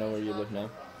generally know where you live now.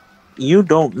 You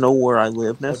don't know where I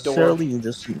live necessarily, you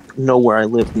just know where I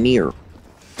live near.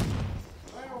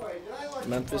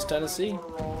 Memphis, Tennessee.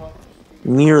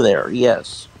 Near there,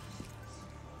 yes.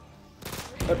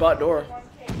 I bought door.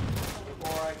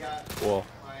 Well,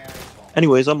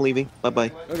 Anyways, I'm leaving.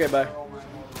 Bye-bye. Okay, bye.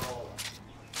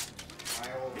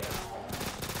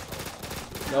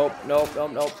 Nope, nope,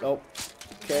 nope, nope, nope.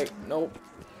 Okay, nope.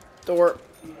 Door.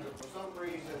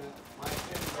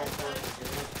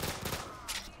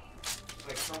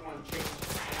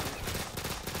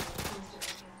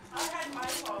 I had my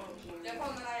phone. The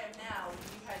phone that I have now,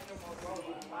 you had your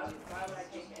Motorola. Why would I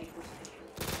take it?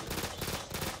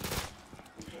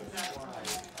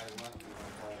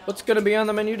 What's gonna be on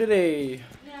the menu today?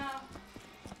 No.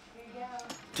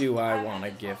 Do I want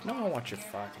a gift? No, I want your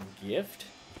fucking gift.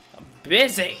 I'm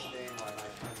busy.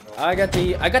 I got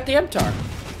the MTAR.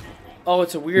 Oh,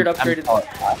 it's a weird upgraded.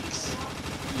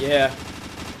 Yeah.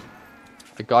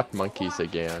 I got monkeys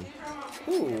again.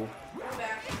 Ooh.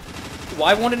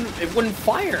 Why wouldn't it wouldn't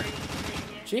fire?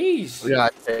 Jeez. Yeah,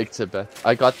 it takes a bit.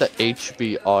 I got the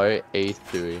HBR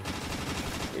A3.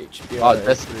 HBR Oh,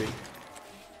 that's A3.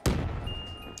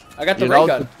 I got the You ray know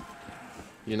gun.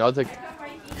 You know the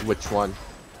which one?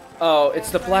 Oh, it's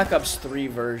the Black Ops 3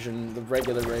 version, the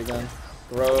regular ray gun.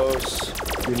 Gross.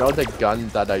 You know the gun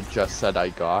that I just said I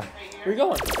got? Where you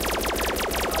going?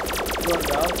 You going to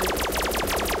Galaxy?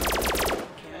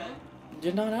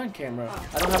 You're not on camera.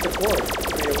 I don't have the cord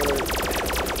to be able to...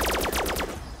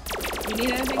 You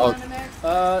need anything Oh. on the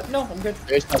Mac? No, I'm good.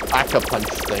 There's a pack-a-punch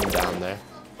thing down there.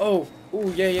 Oh,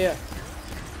 ooh, yeah, yeah.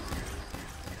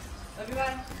 Love you,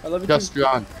 bye. I love you Just too.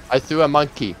 run. I threw a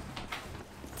monkey.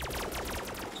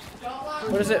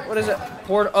 What is it? What is it?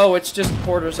 Oh, it's just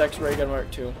Porter's X ray gun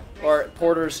Mark II. Or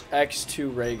Porter's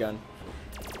X2 ray gun.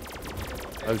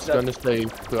 I was gonna say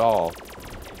crawl,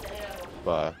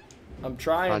 but I'm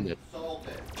trying. find it.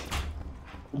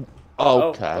 Okay.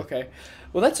 Oh, okay.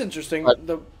 Well, that's interesting. But-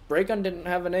 The ray gun didn't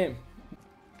have a name.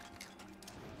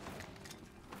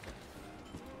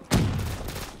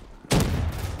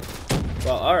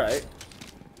 Well, alright.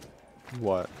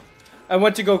 What? I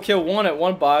went to go kill one at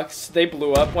one box, they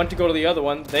blew up. Went to go to the other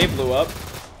one, they blew up.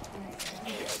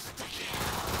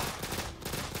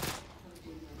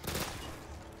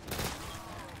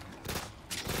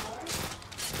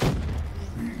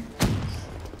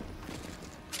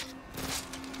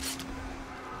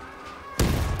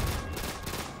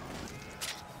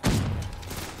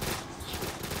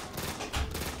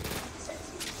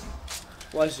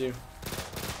 Bless you.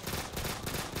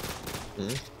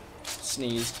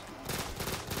 Sneezed.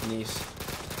 Niece.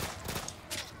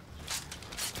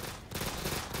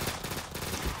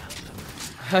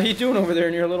 How you doing over there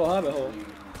in your little hobbit hole?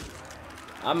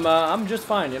 I'm just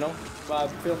fine, you know. I'm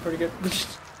feeling pretty good.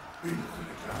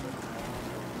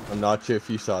 I'm not sure if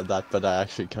you saw that, but I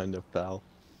actually kind of fell.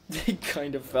 He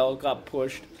kind of fell, got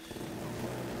pushed.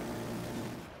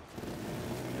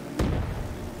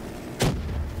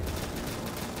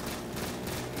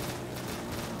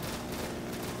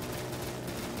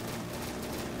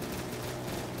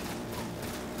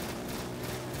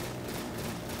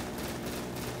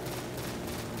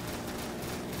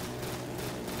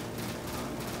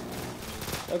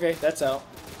 Okay, that's out.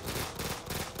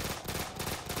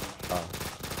 Oh.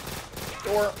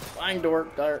 Door, flying door,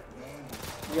 dart.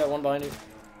 You got one behind you.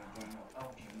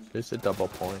 There's a double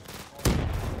point.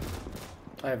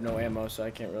 I have no ammo, so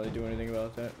I can't really do anything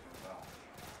about that.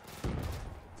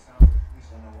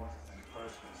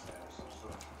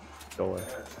 Door.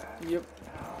 Yep.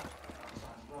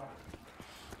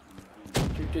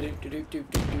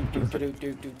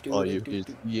 All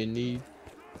you need.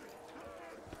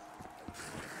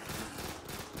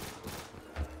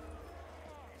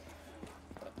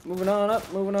 moving on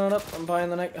up, moving on up. I'm buying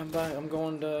the night. I'm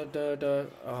going to.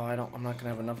 Oh, I'm not gonna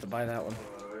have enough to buy that one.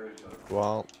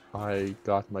 Well, I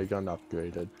got my gun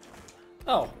upgraded.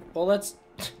 Oh, well that's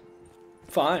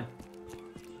fine.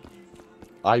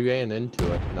 I ran into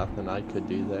it. Nothing I could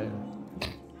do there.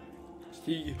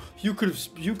 You could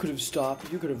have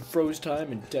stopped. You could have froze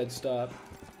time and dead stop.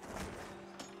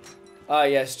 Ah,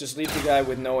 yes. Just leave the guy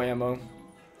with no ammo.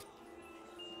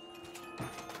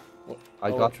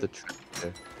 I got the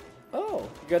tractor. Oh,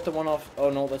 you got the one off. Oh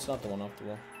no, that's not the one off the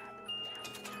wall.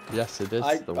 Yes, it is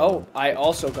the one. Oh, I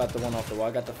also got the one off the wall.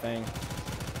 I got the Fang.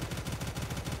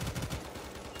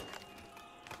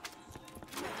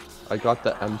 I got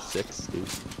the M60.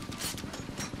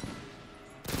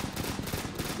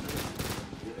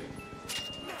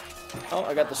 Oh,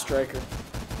 I got the Striker.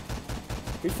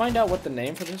 Did we find out what the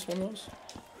name for this one was?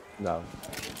 No.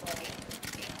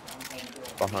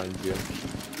 Behind you.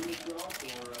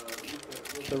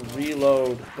 The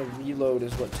reload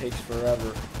is what takes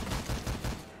forever.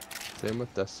 Same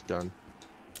with this gun.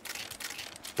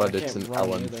 But it's an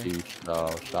LMG, so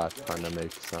that kind of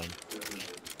makes sense.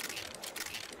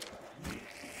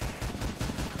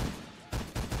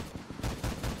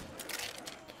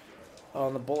 Oh,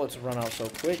 and the bullets run out so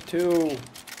quick too.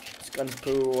 This gun's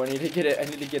poo. I need to get it. I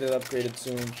need to get it upgraded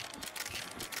soon.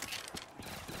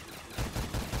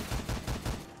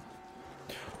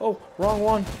 Oh, wrong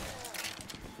one.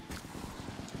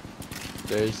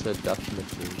 There's a death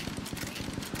machine.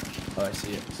 Oh, I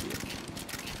see it. I see it.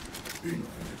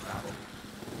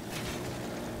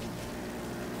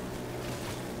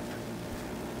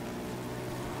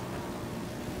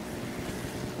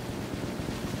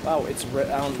 Wow, it's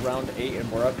round 8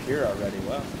 and we're up here already.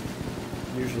 Wow.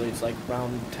 Usually it's like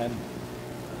round 10.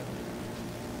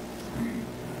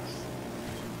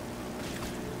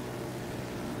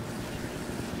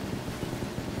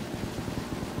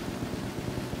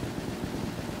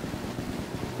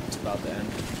 It's about to end.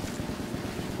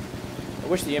 I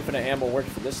wish the infinite ammo worked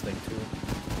for this thing too.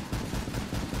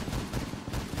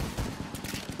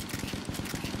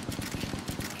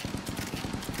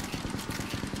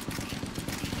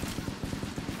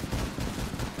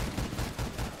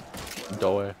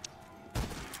 Door.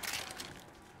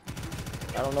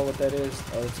 I don't know what that is.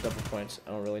 Oh, it's double points.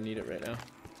 I don't really need it right now.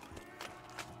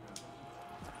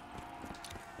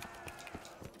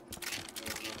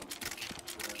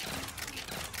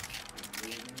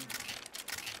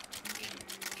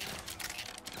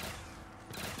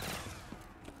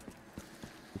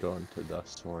 Going to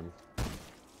this one.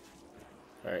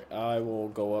 Alright, I will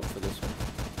go up for this one.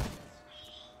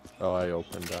 Oh, I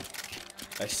opened up.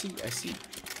 I see, I see.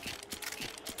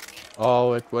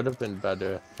 Oh, it would have been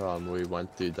better if we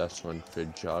went through this one for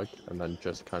Jug and then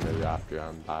just kind of wrapped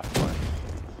around that way.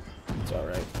 It's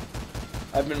alright.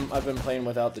 I've been playing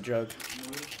without the jug.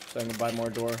 So I can buy more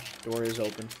door. Door is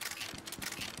open.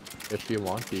 If you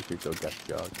want, you could go get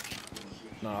Jug.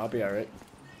 No, I'll be alright.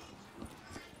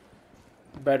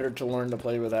 Better to learn to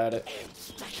play without it.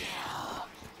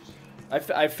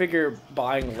 I figure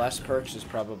buying less perks is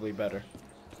probably better.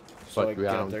 So I can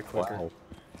get up there quicker. 12.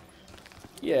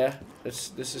 Yeah,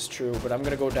 this is true, but I'm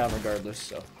gonna go down regardless,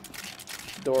 so.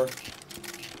 Door.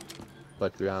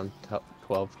 But round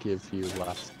 12 gives you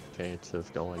less chance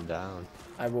of going down.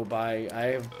 I will buy,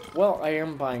 I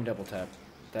am buying double tap.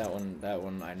 That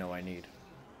one I know I need.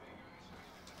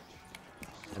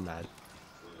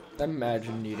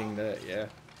 Imagine needing that, yeah.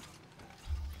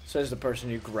 Says the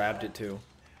person who grabbed it too.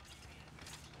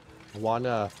 I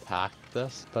wanna pack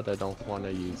this, but I don't wanna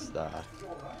use that.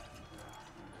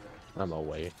 I'm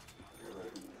away.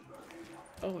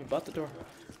 Oh, we bought the door.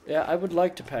 Yeah, I would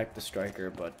like to pack the Striker,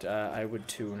 but I would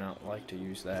too not like to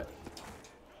use that.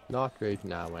 Not right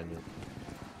now, anyway.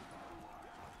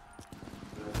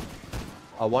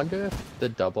 I wonder if the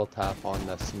double tap on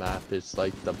this map is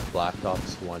like the Black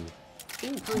Ops 1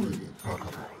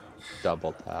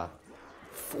 double tap.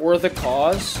 For the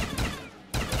cause?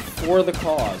 For the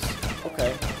cause.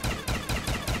 Okay.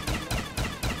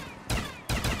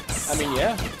 I mean,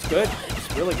 yeah, it's good.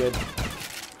 It's really good.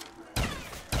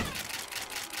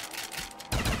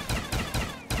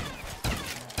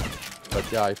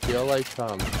 But yeah, I feel like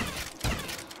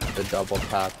the double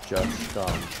tap just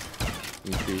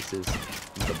increases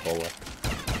the bullet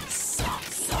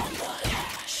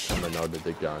coming out of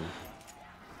the gun.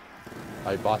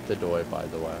 I bought the door, by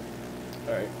the way.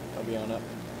 Alright, I'll be on up.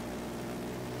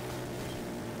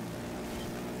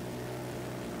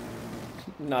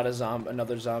 Not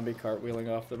another zombie cartwheeling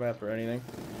off the map or anything.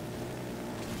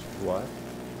 What?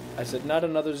 I said not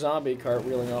another zombie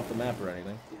cartwheeling off the map or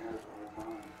anything.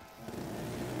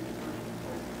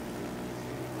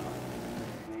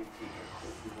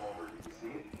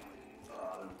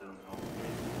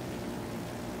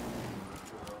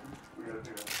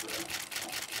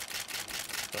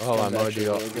 Oh, I'm already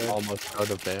really good. almost out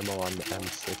of ammo on the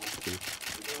M60.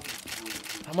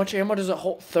 How much ammo does it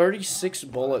hold? 36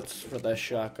 bullets for that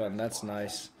shotgun. That's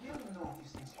nice.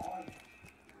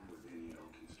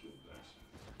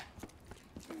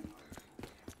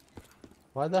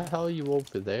 Why the hell are you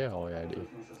over there already?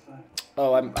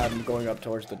 Oh, I'm going up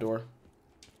towards the door.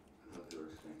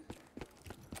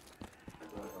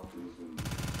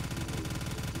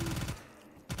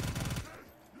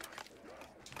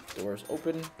 Door's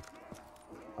open.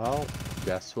 Oh,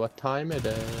 guess what time it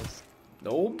is?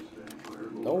 Nope.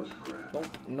 Nope. Nope.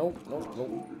 Nope. Nope.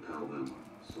 Nope.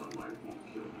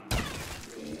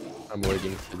 I'm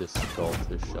waiting for this skull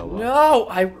to show up. No,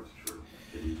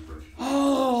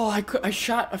 I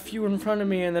shot a few in front of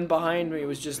me, and then behind me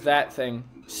was just that thing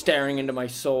staring into my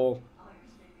soul.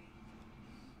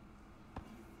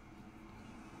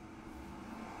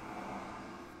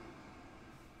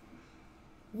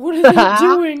 What are they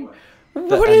doing?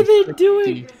 What are they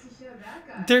doing?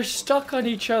 They're stuck on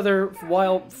each other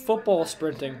while football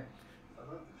sprinting.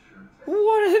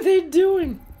 What are they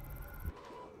doing?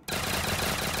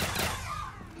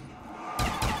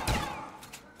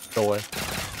 Go away.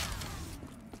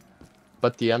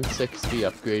 But the M60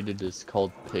 upgraded is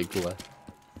called Piglet.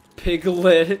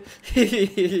 Piglet.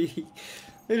 A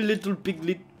little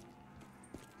piglet.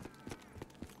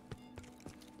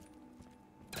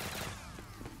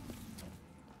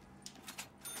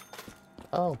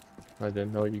 Oh, I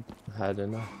didn't know you had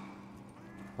enough.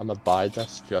 I'm gonna buy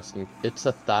this just in. It's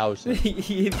 1,000.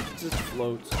 He just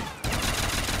floats.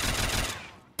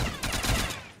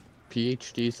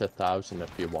 PhD's 1,000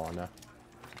 if you wanna.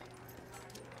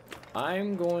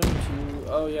 I'm going to.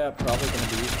 Oh yeah, probably gonna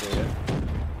be used for it.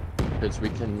 Because we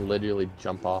can literally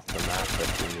jump off the map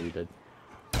if we needed.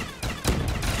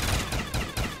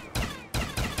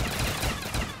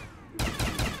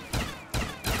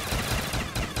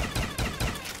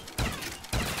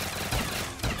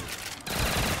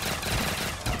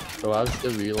 So how's the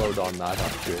reload on that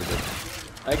upgraded?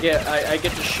 I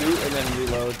get to shoot and then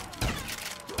reload.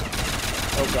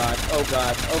 Oh god, oh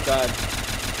god, oh god.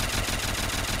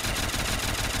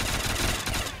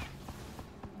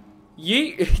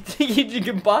 Yeet! You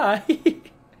can buy.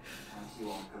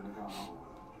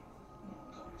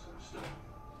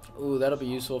 Ooh, that'll be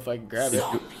useful if I can grab it.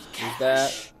 Here's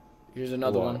that. Here's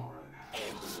another one.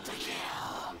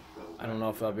 I don't know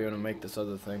if I'll be able to make this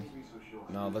other thing.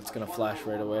 No, that's gonna flash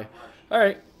right away.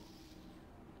 Alright.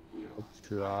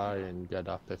 Try and get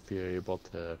up if you're able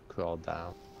to crawl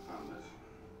down.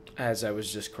 As I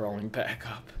was just crawling back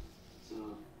up.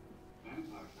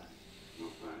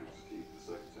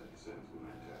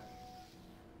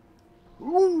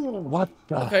 Ooh, what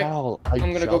the hell?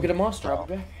 I'm gonna go get a monster. I'll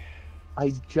be back.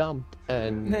 I jumped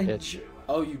and it...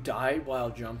 Oh, you died while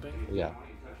jumping? Yeah.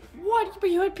 What? But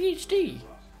you had PhD.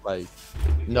 Like,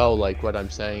 no, like what I'm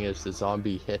saying is the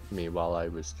zombie hit me while I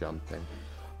was jumping.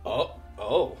 Oh.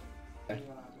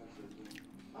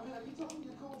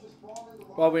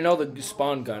 Well, we know the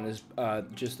spawn gun is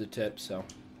just the tip, so.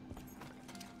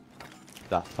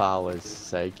 That foul is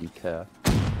saggy care.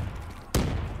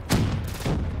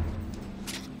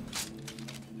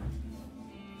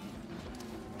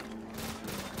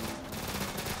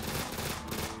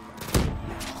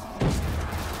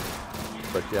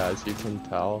 But yeah, as you can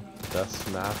tell, this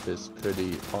map is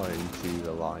pretty RNG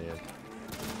reliant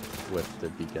with the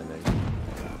beginning.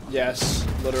 Yes,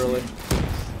 literally.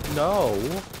 No!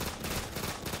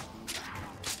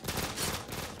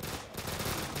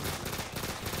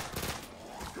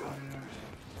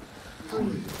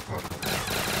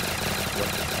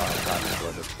 That's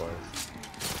what it was.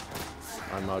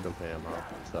 I'm out of ammo,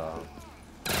 so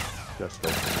just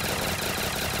open the door.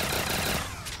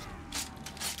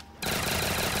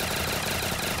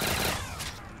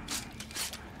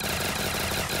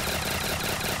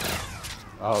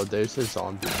 Oh, there's a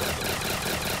zombie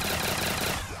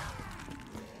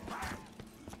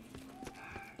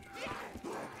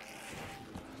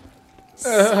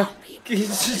brother.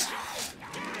 He's just...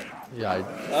 Yeah,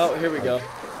 Oh, here we go.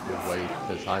 wait,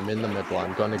 because I'm in the middle.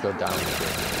 I'm gonna go down again.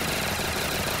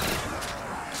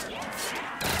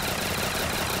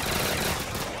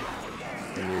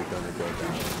 And you're gonna go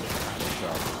down.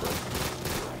 Probably.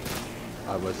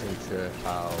 I wasn't sure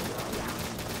how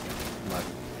much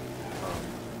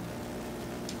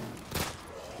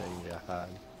thing you had.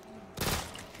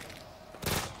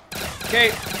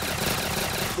 Okay.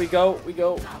 We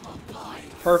go.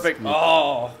 Perfect.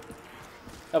 Oh.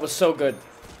 That was so good.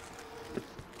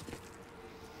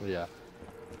 Yeah.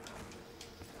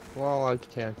 Well, I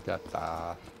can't get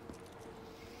that.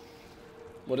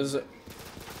 What is it?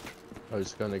 I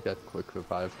was gonna get quick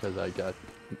revive because I got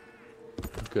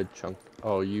a good chunk.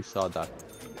 Oh, you saw that.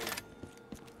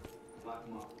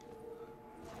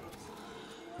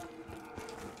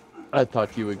 I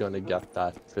thought you were gonna get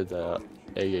that for the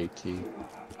AAT.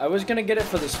 I was gonna get it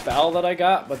for the spell that I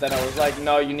got, but then I was like,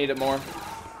 no, you need it more.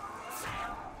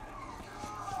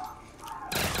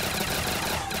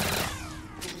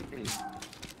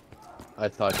 I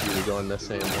thought you were going the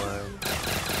same way.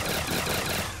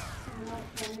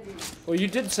 Well, you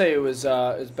did say it was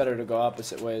it's better to go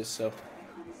opposite ways, so.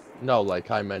 No, like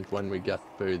I meant when we get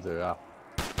further up.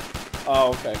 Oh,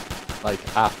 okay. Like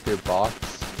after box,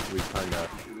 we kind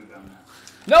of.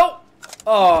 No!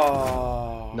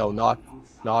 Oh. No, not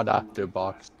after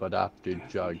box, but after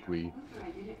jug we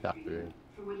separate.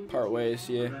 Part ways,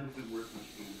 yeah.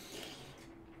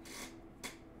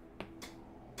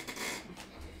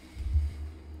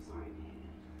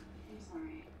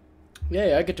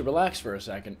 Yeah, I get to relax for a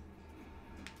second.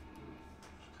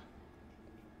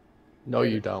 No,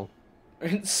 you don't.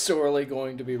 It's sorely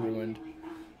going to be ruined.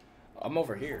 I'm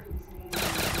over here.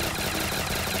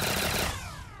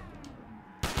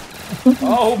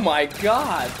 Oh my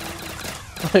god!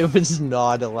 I was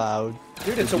not allowed.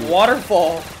 Dude, it's a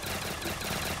waterfall!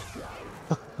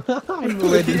 I'm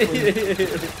literally.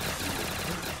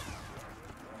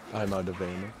 I'm out of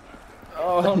ammo.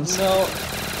 Oh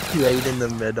no. Right in the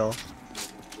middle.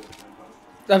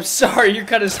 I'm sorry, you're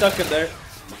kind of stuck in there.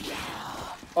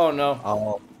 Oh no.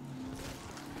 Oh.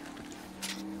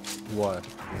 What?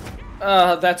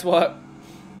 That's what.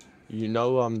 You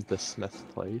know the Smith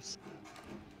plays?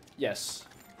 Yes.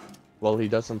 Well, he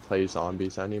doesn't play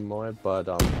zombies anymore, but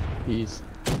he's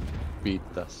beat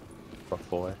this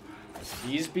before.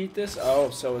 He's beat this? Oh,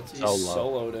 so it's he's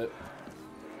soloed it.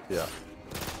 Yeah.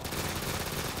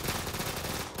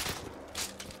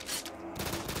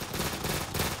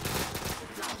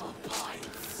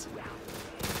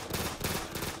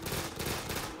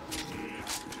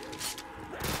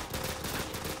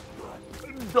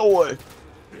 Door.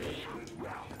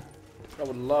 I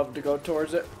would love to go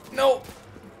towards it. No!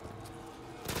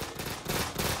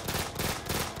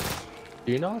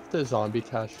 Do you know if the zombie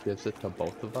cache gives it to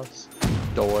both of us?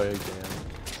 Door again.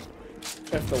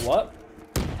 If the what?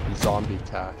 Zombie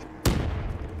cache.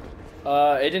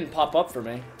 It didn't pop up for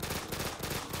me.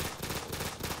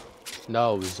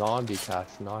 No, zombie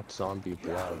cache, not zombie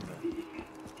blood.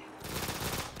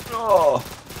 Oh!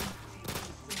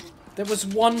 There was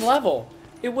one level.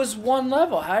 It was one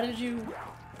level. How did you...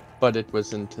 But it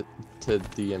was into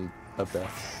the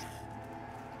abyss.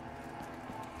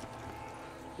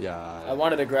 Yeah. I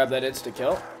wanted to grab that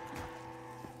insta-kill.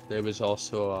 There was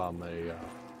also a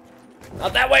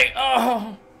Not that way!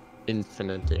 Oh!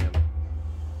 infinite ammo.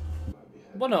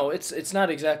 Well, no, it's not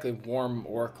exactly warm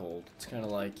or cold. It's kind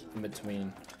of like in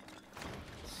between.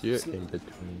 You're in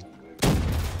between.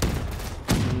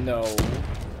 No.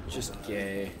 Just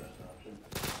gay.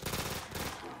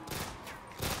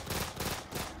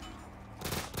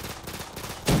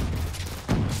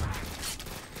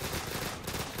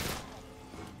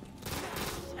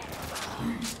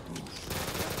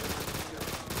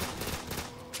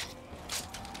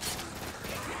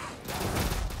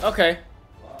 Okay.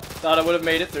 Thought I would have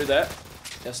made it through that.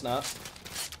 Guess not.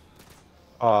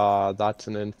 That's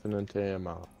an infinite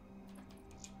ammo.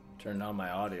 Turn on my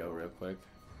audio real quick.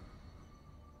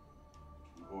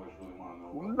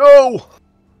 No!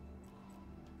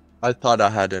 I thought I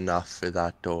had enough for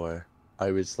that door.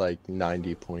 I was like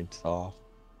 90 points off.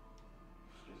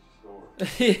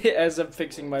 As I'm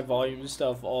fixing my volume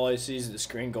stuff, all I see is the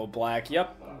screen go black.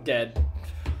 Yep, dead.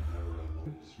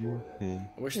 I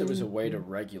wish there was a way to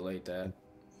regulate that.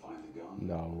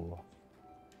 No.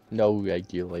 No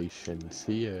regulations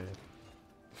here.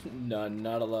 None,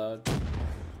 not allowed.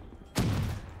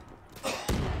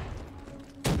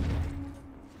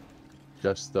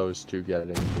 Just those two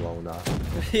getting blown up.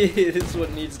 It's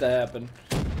what needs to happen.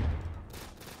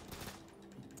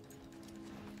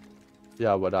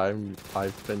 Yeah, what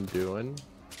I've been doing,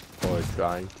 or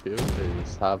trying to,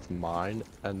 is have mine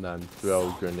and then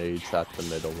throw grenades at the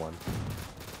middle one.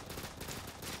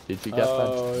 Did you get that?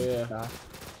 Oh, yeah. Back?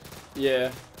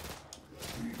 Yeah.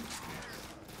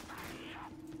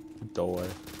 Door.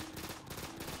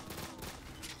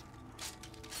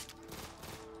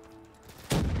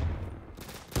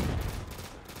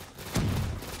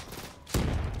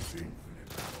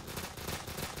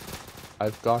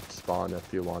 I've got spawn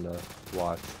if you wanna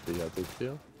watch the other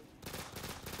two.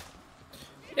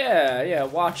 Yeah,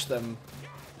 watch them.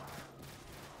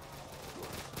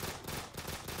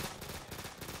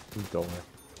 Door.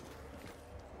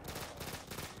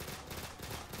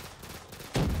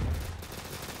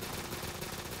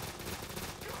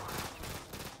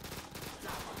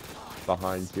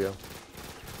 Behind you.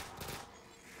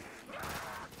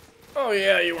 Oh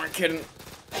yeah, you weren't kidding.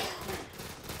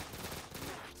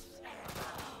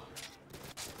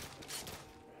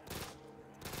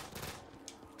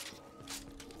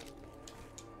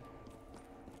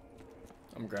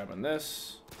 I'm grabbing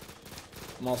this.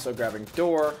 I'm also grabbing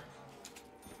door.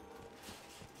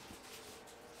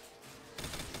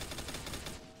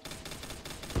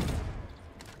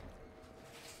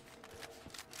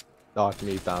 Not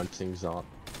me bouncing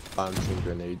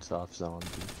grenades off zombies.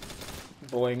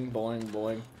 Boing, boing,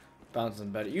 boing. Bouncing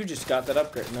better. You just got that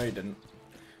upgrade. No, you didn't.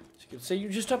 So you could say you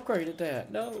just upgraded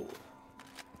that. No.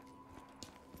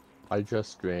 I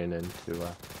just ran into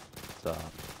a zombie.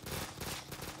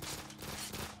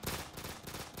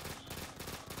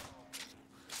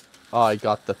 Oh, I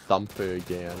got the thumper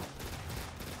again.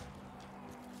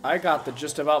 I got the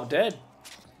just about dead.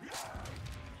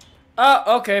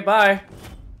 Oh, okay, bye.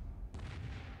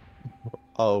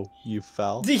 Oh, you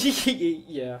fell?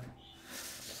 Yeah.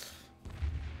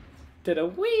 Did a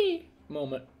wee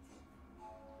moment.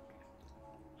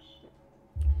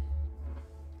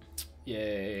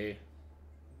 Yay.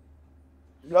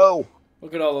 No!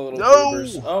 Look at all the little No!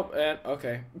 goobers. Oh, and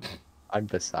okay. I'm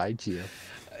beside you.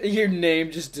 Your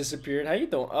name just disappeared. How you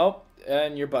doing? Oh,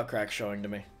 and your butt crack showing to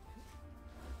me.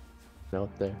 Out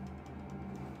there.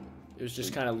 It was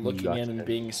just kind of looking in and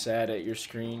being sad at your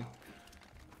screen.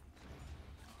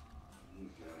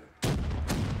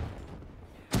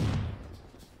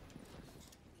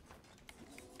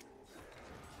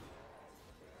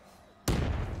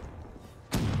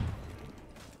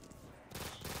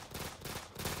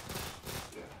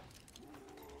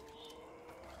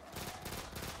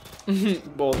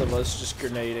 Both of us just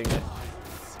grenading it.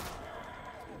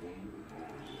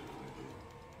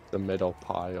 The middle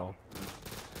pile.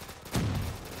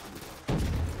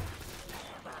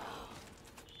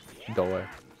 Door.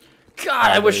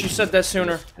 God, I wish you said that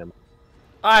sooner.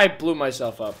 I blew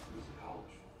myself up.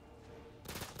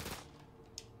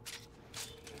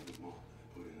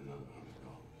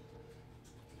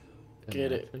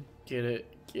 Get it, get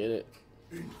it, get it.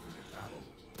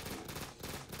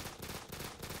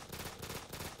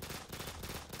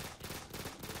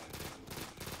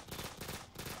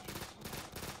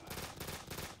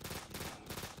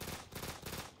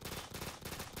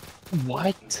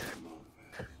 What?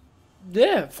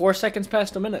 Yeah, 4 seconds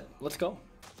past a minute. Let's go.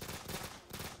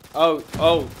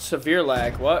 Oh, severe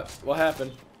lag. What? What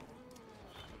happened?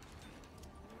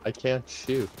 I can't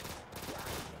shoot.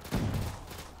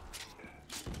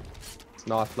 It's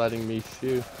not letting me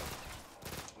shoot.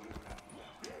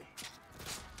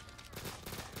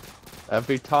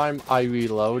 Every time I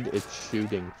reload, it's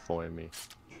shooting for me.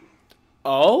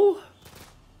 Oh?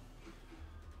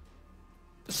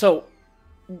 So,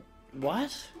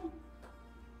 what?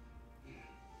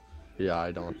 Yeah,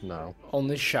 I don't know.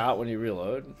 Only shot when you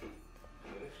reload?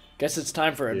 Guess it's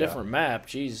time for a different map,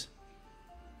 jeez.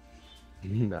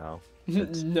 No.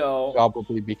 It's No.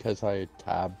 probably because I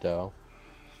tabbed though.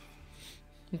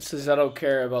 It says I don't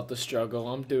care about the struggle,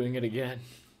 I'm doing it again.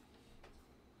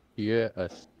 You're a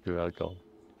struggle.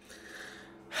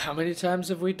 How many times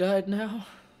have we died now?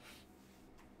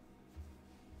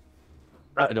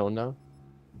 I don't know.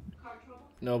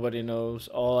 Nobody knows.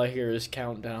 All I hear is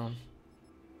countdown.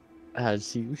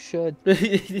 As you should.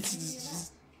 It's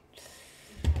just...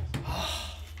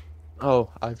 Oh,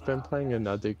 I've been playing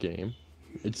another game.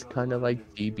 It's kind of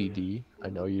like DBD. I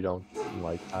know you don't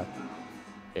like that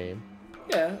game.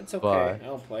 Yeah, it's okay. But, I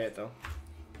don't play it though.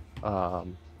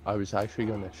 I was actually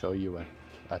going to show you it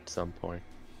at some point.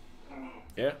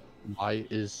 Yeah? Why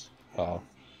is... Oh,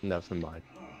 never mind.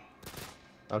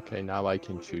 Okay, now I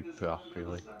can shoot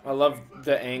properly. I love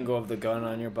the angle of the gun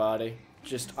on your body.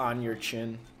 Just on your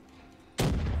chin.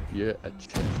 You're a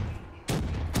chin.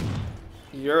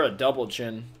 You're a double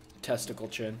chin. Testicle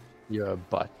chin. You're a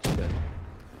butt chin.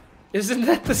 Isn't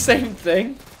that the same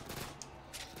thing?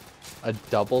 A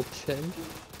double chin?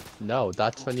 No,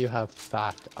 that's when you have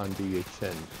fat under your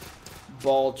chin.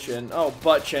 Ball chin. Oh,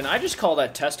 butt chin. I just call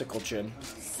that testicle chin.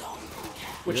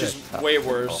 Which You're is way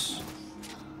worse.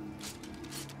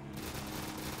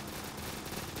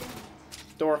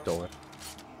 Door. Door.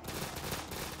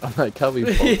 I like how we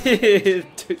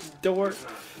both... Door.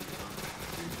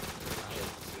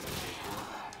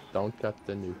 Don't get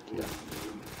the nuke yet.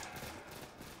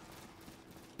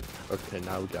 Okay,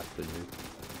 now we got the nuke.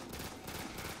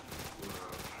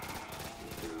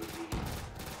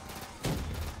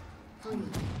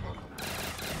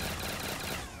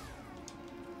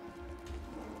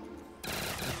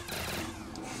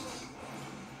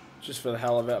 Just for the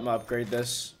hell of it, I'm gonna upgrade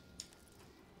this.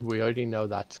 We already know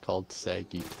that's called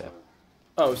saggy tip.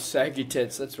 Oh, saggy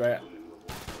tits. That's right.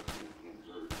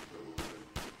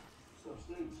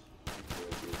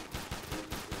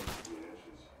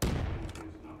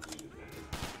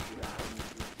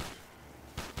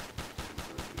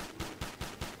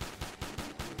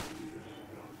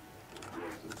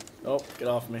 Oh, get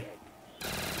off me.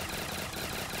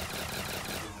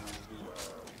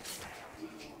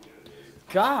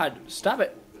 God, stop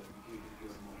it.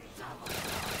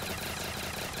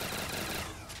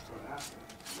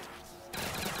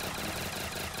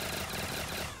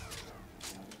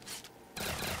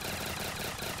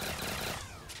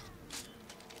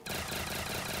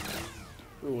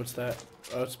 Ooh, what's that?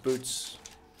 Oh, it's boots.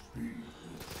 You're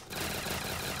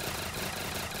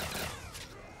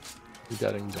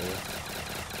getting there.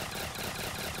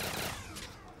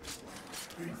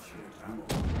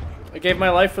 I gave my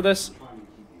life for this.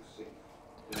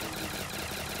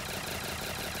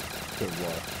 Good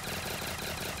what?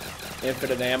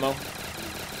 Infinite ammo.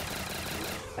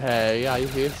 Hey, I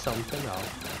hear something else.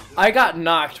 I got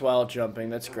knocked while jumping.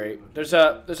 That's great. There's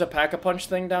a pack-a-punch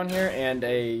thing down here and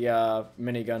a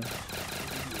minigun.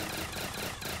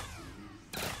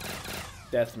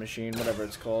 Death machine, whatever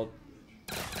it's called.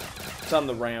 It's on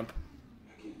the ramp.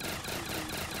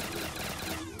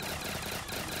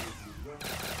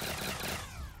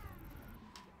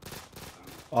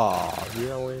 Aw,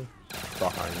 really?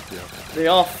 Behind you. They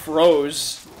all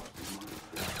froze.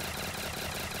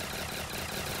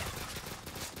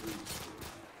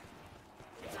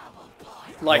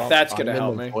 Like, Well, that's gonna I'm in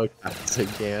help the me. vortex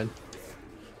again.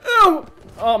 Oh!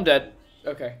 Oh, I'm dead.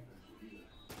 Okay.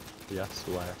 Yes,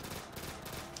 where?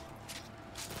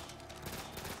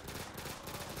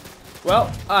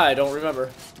 Well, I don't remember.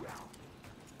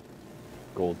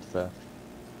 Goldfish.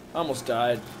 Almost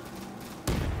died.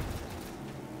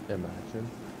 Imagine.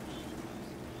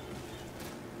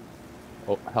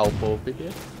 Oh, help over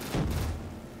here?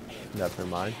 Never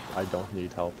mind. I don't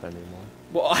need help anymore.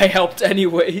 Well, I helped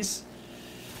anyways.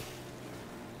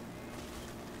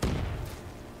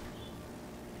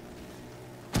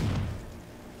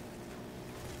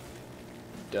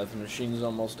 Death machine's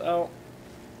almost out.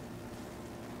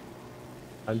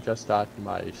 I'm just at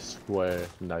my square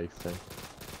knifing.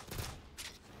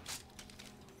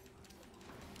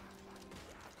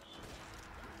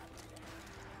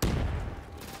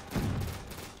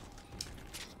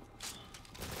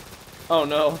 Oh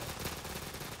no.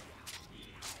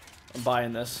 I'm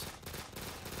buying this.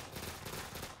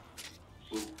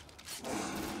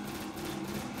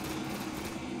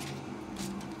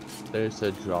 There's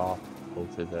a drop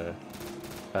over there.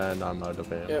 And I'm out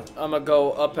of ammo. Yep, I'm gonna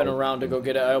go up and around to go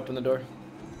get it. I open the door.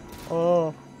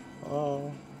 Oh.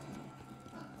 Oh.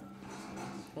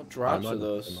 What drops I'm are out of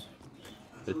those? ammo.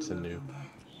 It's a noob.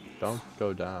 Don't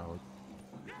go down.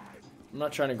 I'm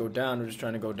not trying to go down, I'm just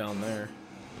trying to go down there.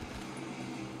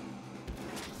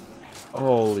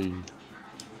 Holy.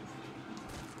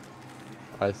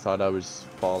 I thought I was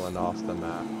falling off the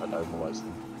map, but I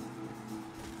wasn't.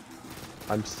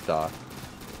 I'm stuck.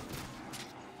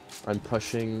 I'm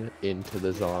pushing into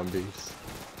the zombies.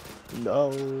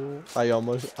 No. I'm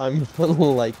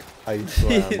like, I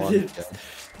swear I'm on it.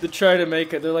 They try to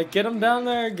make it. They're like, get him down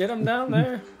there, get him down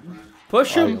there.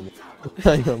 Push him.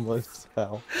 I almost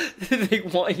fell. They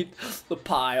want the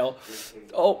pile.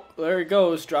 Oh, there he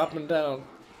goes, dropping down.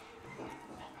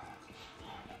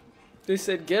 They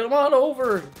said, get him on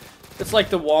over. It's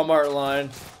like the Walmart line.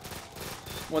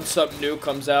 When something new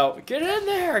comes out, get in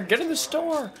there, get in the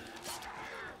store.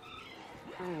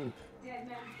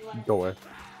 Door.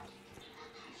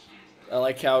 I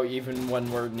like how even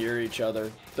when we're near each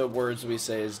other, the words we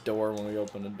say is door when we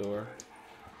open a door.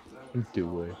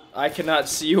 Do it. I cannot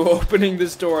see you opening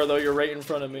this door, though you're right in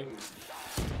front of me.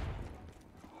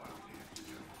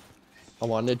 I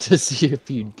wanted to see if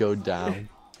you'd go down.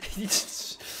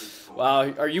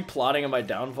 Wow, are you plotting on my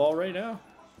downfall right now?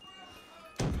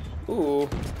 Ooh.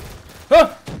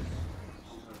 Ah!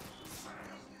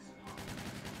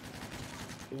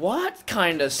 What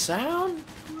kind of sound?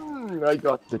 I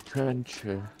got the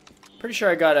trencher. Pretty sure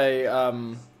I got a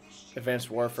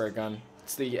advanced warfare gun.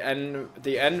 It's the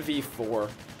NV4.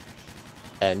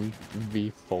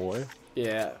 NV4?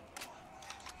 Yeah.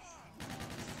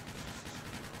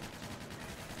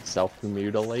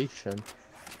 Self-mutilation.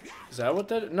 Is that what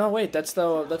that? No, wait. That's the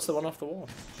one off the wall.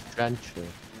 Trencher.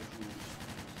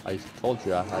 I told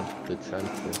you I had the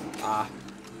trencher. Ah.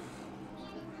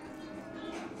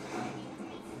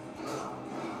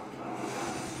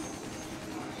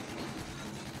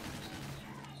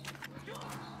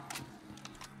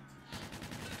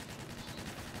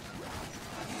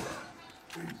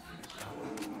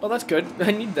 Oh, that's good.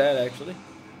 I need that, actually.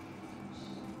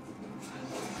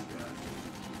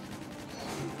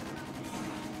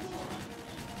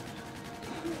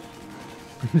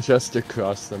 Just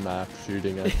across the map,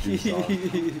 shooting at two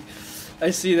zombies.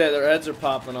 I see that their heads are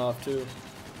popping off too.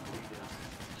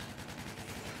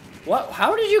 What?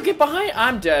 How did you get behind?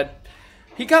 I'm dead.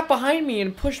 He got behind me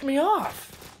and pushed me off.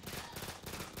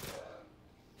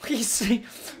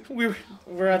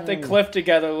 We're at the cliff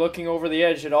together, looking over the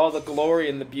edge at all the glory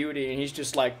and the beauty, and he's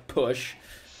just like, push.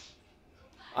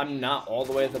 I'm not all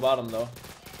the way at the bottom though.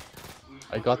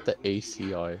 I got the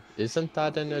ACR. Isn't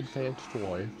that an advanced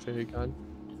warfare gun?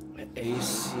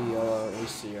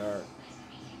 ACR.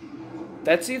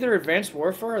 That's either Advanced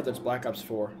Warfare or that's Black Ops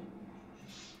 4.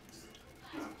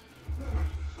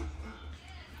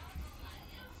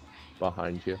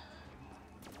 Behind you.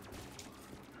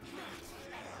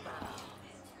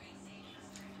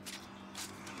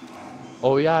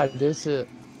 Oh yeah, there's a...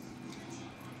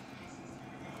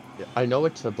 I know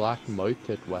it's a black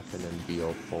mounted weapon in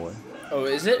BO4. Oh,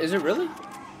 is it? Is it really?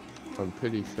 I'm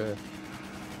pretty sure.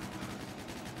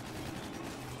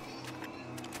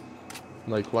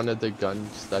 Like one of the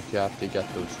guns that you have to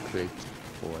get those crates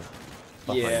for.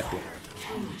 Yeah.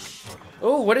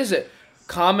 Oh, what is it?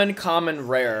 Common,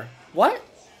 rare. What?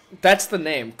 That's the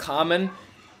name. Common.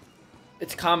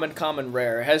 It's common,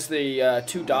 rare. It has the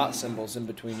 2 dot symbols in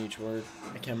between each word.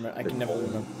 I can never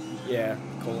remember. Yeah,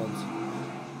 colons.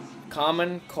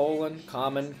 Common,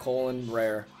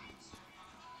 rare.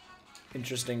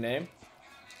 Interesting name.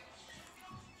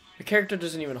 The character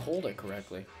doesn't even hold it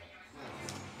correctly.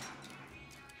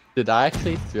 Did I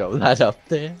actually throw that up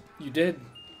there? You did.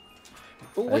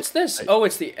 Ooh, what's this? Oh,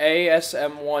 it's the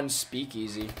ASM-1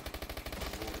 Speakeasy.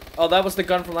 Oh, that was the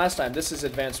gun from last time. This is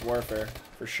Advanced Warfare,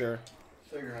 for sure.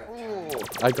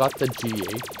 I got the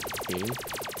G18.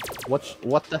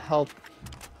 What the hell?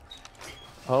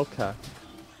 Okay.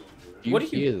 What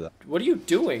are you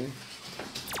doing?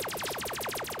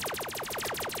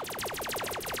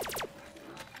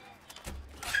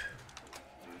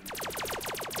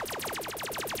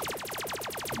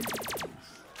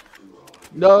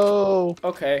 No!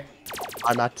 Okay.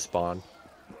 I'm at spawn.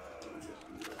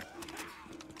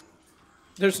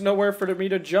 There's nowhere for me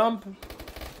to jump.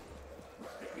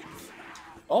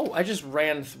 Oh, I just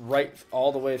ran right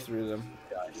all the way through them.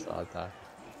 Yeah, I saw that.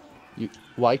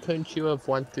 Why couldn't you have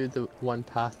went through the one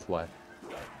pathway?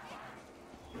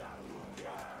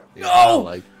 No! Yeah,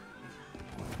 like,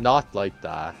 not like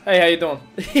that. Hey, how you doing?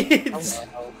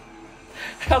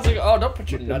 I was like, oh, don't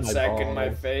put your Look at my nutsack in my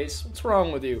balls. face. What's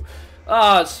wrong with you?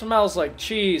 Ah, it smells like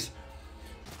cheese.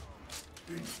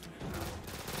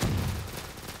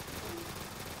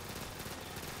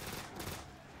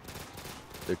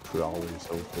 The crawlers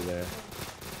over there.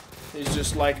 He's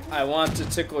just like, I want to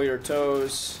tickle your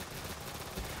toes.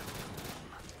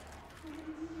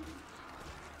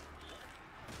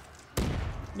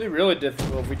 It'd be really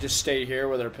difficult if we just stay here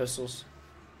with our pistols.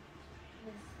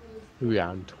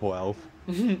 Round 12.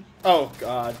 Oh,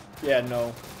 God. Yeah,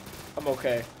 no. I'm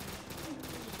okay.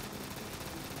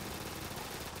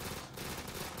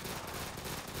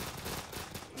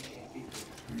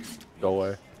 Go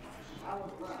away.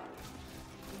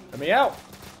 Let me out.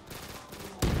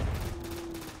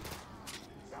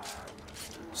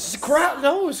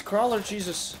 No, it's crawler,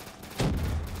 Jesus.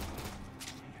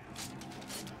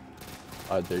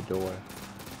 Other door.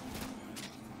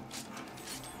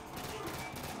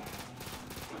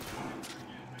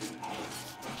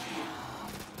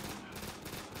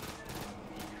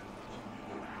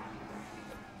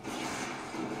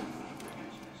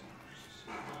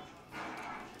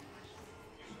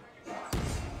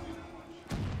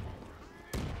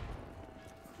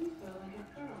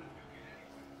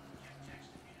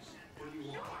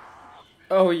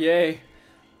 Oh, yay.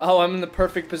 Oh, I'm in the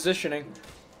perfect positioning.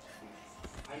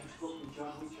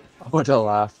 I would have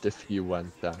laughed if you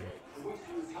went down.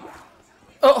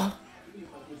 Oh!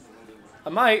 I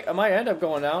might end up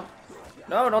going down.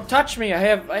 No, don't touch me. I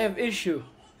have issue.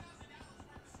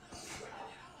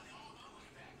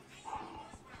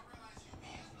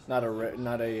 Not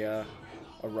a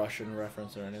Russian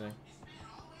reference or anything.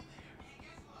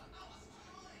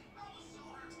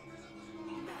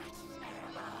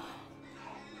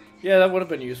 Yeah, that would have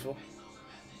been useful.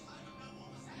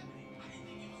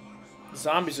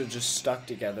 Zombies are just stuck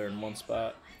together in one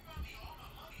spot.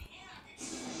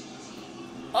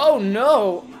 Oh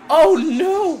no! Oh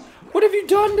no! What have you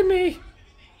done to me?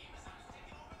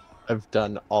 I've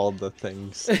done all the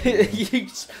things.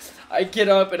 I get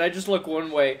up and I just look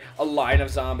one way, a line of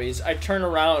zombies. I turn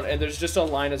around and there's just a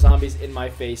line of zombies in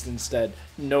my face instead.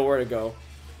 Nowhere to go.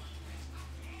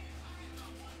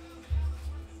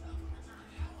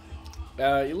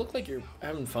 You look like you're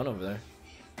having fun over there.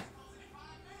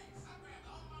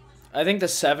 I think the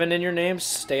 7 in your name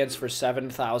stands for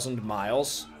 7,000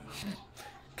 miles.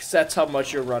 Because that's how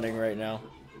much you're running right now.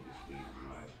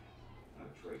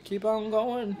 Keep on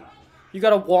going. You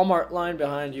got a Walmart line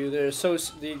behind you.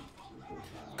 The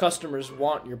customers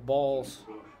want your balls.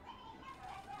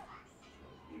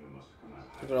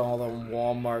 Look at all the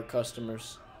Walmart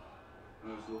customers.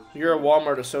 You're a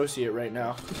Walmart associate right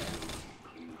now.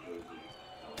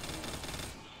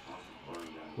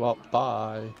 Well,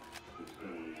 bye.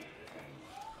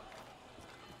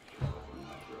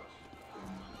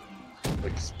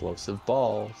 Explosive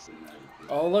balls.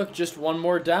 Oh, look, just one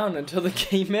more down until the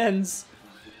game ends.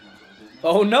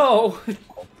 Oh, no.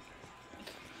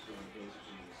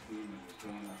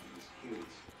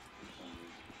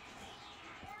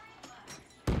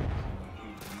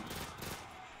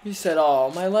 He said,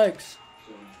 oh, my legs.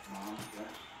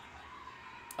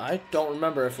 I don't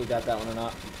remember if we got that one or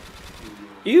not.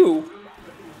 Ew.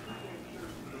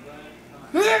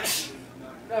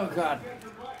 Oh, God.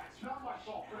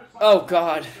 Oh,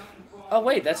 God. Oh,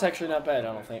 wait, that's actually not bad,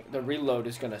 I don't think. The reload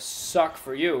is gonna suck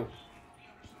for you.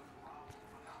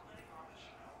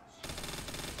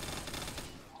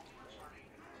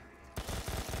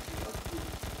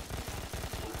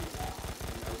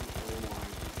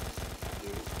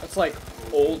 That's like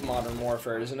old Modern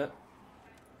Warfare, isn't it?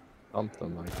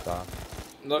 Something like that.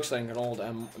 Looks like an old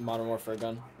Modern Warfare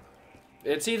gun.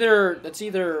 It's either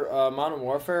Modern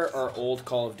Warfare or old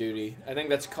Call of Duty. I think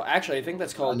that's actually I think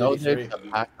that's Call of No, Duty 3. there's a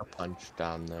pack-a-punch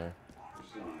down there.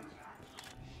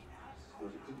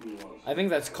 I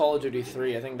think that's Call of Duty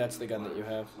 3. I think that's the gun that you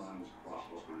have.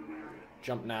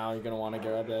 Jump now. You're gonna want to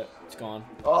grab it. It's gone.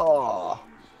 Oh.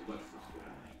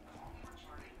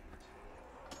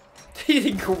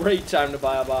 Great time to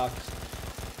buy a box.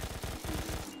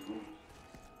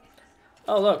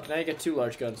 Oh look, now you get 2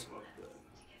 large guns.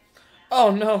 Oh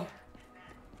no!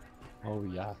 Oh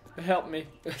yeah. Help me.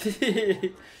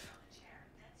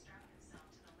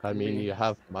 I mean, you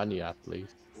have money at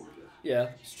least. Yeah,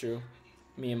 it's true.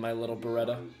 Me and my little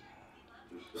Beretta.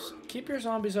 Keep your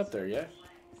zombies up there, yeah?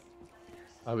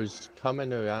 I was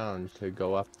coming around to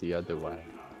go up the other way.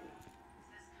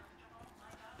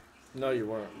 No, you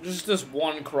weren't. Just this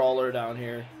one crawler down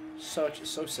here. So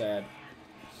sad.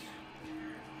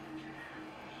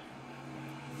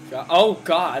 God. Oh,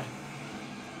 God.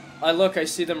 I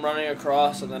see them running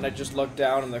across, and then I just look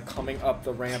down, and they're coming up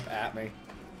the ramp at me.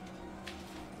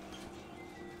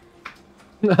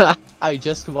 I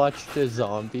just watched a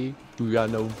zombie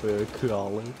run over a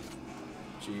crawler.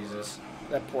 Jesus.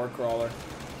 That poor crawler.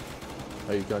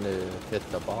 Are you gonna hit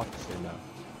the box or not?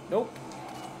 Nope.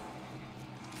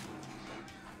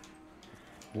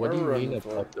 What do you We're mean running for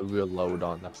about the reload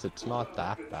on this? It's not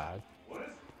that bad.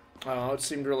 I don't know, it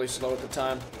seemed really slow at the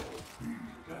time.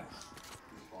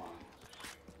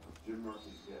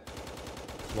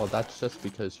 Well, that's just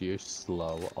because you're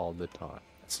slow all the time.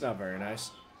 It's not very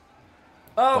nice.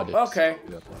 Oh, But it's- okay.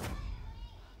 yeah.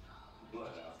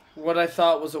 What I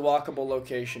thought was a walkable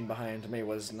location behind me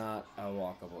was not a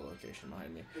walkable location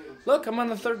behind me. Look, I'm on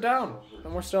the 3rd down,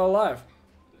 and we're still alive.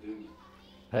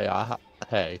 Hey,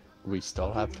 hey, we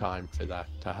still have time for that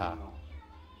to happen.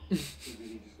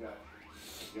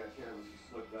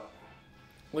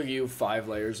 Look at you, 5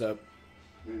 layers up.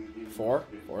 4?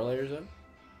 4 layers up?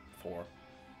 4.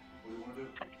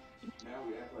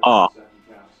 Oh.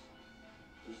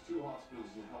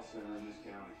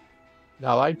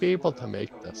 Now, I'd be able to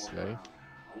make this, right?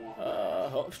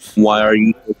 Why are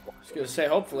you? I was gonna say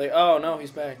hopefully. Oh no, he's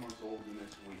back.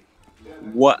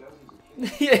 What?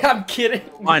 Yeah, I'm kidding.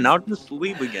 Fine, I'll just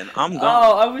leave again. I'm Oh,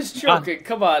 gone. I was joking.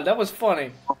 Come on, that was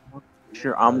funny.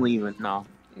 Sure, I'm leaving now.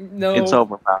 No. It's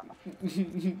over, pal.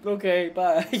 Okay,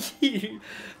 bye.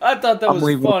 I thought that was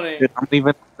funny. I'm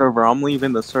leaving the server. I'm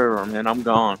leaving the server, man. I'm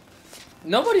gone.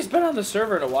 Nobody's been on the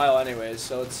server in a while anyways,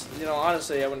 so it's, you know,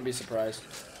 honestly, I wouldn't be surprised.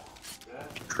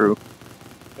 True.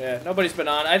 Yeah, nobody's been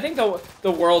on. I think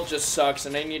the world just sucks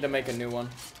and they need to make a new one.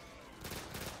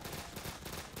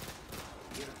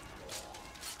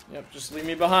 Yep, just leave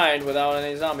me behind without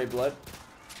any zombie blood.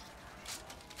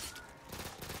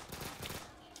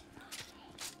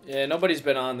 Yeah, nobody's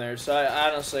been on there, so I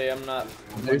honestly, I'm not.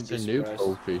 There's a new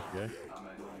trophy here.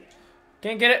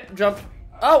 Can't get it. Jump.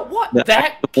 Oh, what? The That?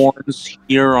 active ones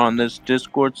here on this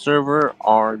Discord server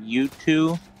are you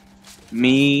two,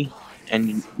 me,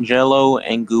 and Jello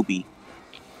and Gooby.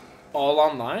 All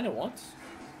online at once?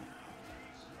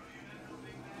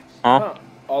 Huh?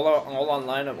 Oh, all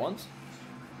online at once?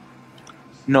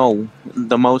 No,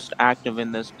 the most active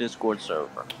in this Discord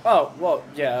server. Oh, well,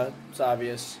 yeah, it's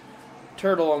obvious.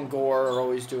 Turtle and Gore are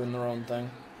always doing their own thing.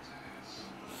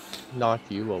 Not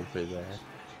you over there.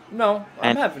 No,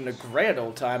 I'm And- having a grand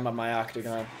old time on my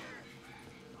Octagon.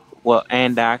 Well,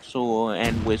 and Axel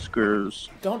and Whiskers.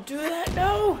 Don't do that,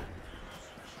 no!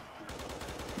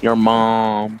 Your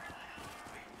mom.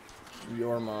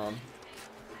 Your mom.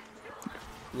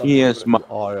 Love to Yes, give it my. You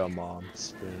are a mom,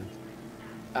 Spoon.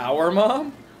 Our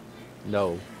mom?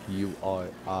 No, you are a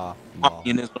mom.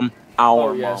 Communism. Our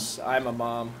Oh, yes, I'm a mom.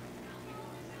 mom.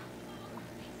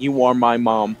 You are my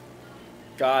mom.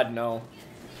 God, no.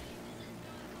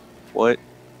 What?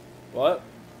 What?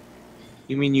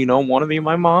 You mean you don't want to be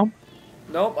my mom?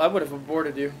 Nope, I would have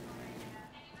aborted you.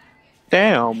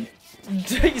 Damn.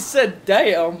 You said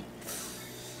damn.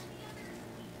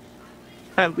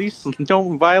 At least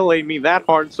don't violate me that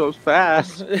hard so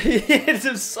fast. It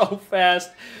is so fast.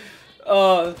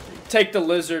 Take the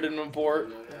lizard and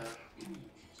abort.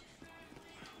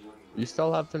 You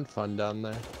still having fun down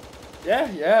there?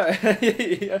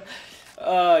 Yeah.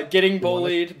 Getting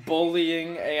bullied,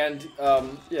 bullying, and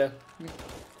yeah.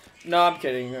 No, I'm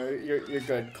kidding. You're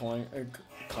good,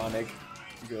 Koenig.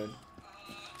 You're good.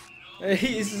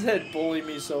 He said, "Bully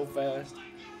me so fast."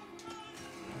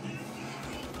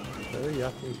 Hurry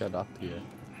up and get up here.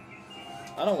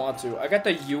 I don't want to. I got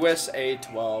the USA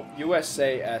 12,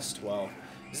 USA S12.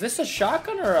 Is this a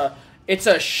shotgun or a? It's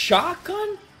a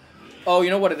shotgun. Oh, you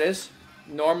know what it is?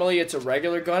 Normally it's a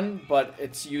regular gun, but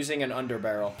it's using an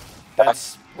underbarrel.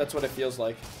 That's what it feels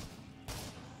like.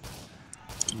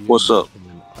 What's up?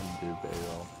 An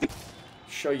underbarrel.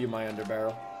 Show you my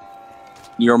underbarrel.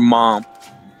 Your mom.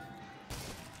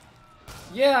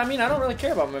 Yeah, I mean, I don't really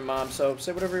care about my mom, so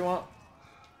say whatever you want.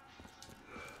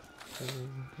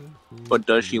 But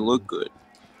does she look good?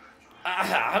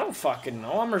 I don't fucking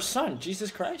know. I'm her son.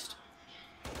 Jesus Christ.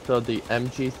 So the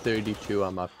MG32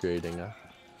 I'm upgrading her.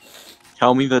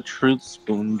 Tell me the truth,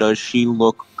 Spoon. Does she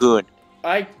look good?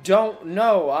 I don't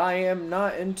know. I am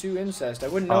not into incest. I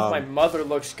wouldn't know if my mother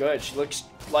looks good. She looks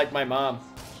like my mom.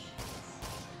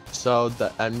 So the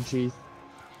MG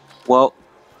Well,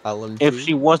 LMG. if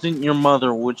she wasn't your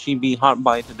mother, would she be hot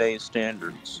by today's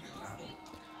standards?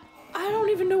 I don't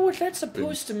even know what that's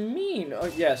supposed to mean. Oh,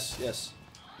 yes.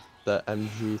 The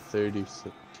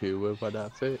MG32 or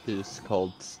whatever is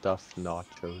called Stuffed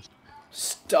Nachos.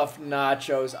 Stuffed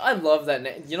nachos. I love that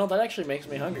name. You know, that actually makes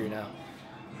me hungry now.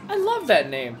 I love that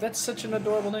name. That's such an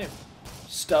adorable name.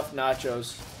 Stuffed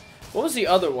nachos. What was the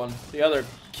other one? The other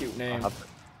cute name.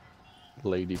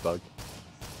 Ladybug.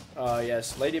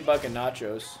 Yes. Ladybug and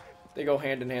nachos. They go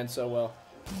hand in hand so well.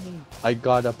 I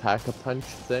got a Pack-a-Punch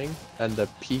thing, and the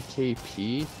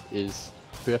PKP is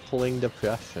crippling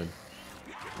depression.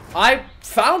 I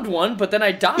found one, but then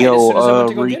I died Yo, as soon as I went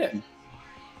to go Riki. get it.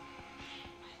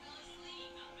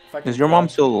 If I can Is your mom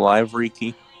find- still alive,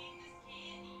 Riki?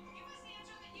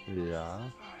 Yeah.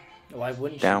 Why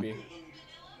wouldn't Damn. she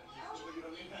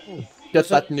be? Get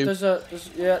that new.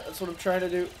 Yeah, that's what I'm trying to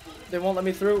do. They won't let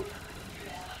me through.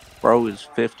 Bro is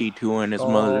 52 and his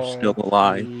mother's still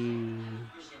alive.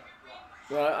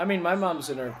 Well, I mean, my mom's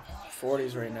in her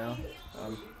 40s right now.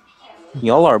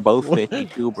 Y'all are both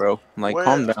 52, bro. Like,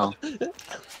 calm down.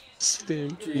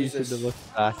 Spoon, you Jesus. should have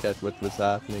looked back at what was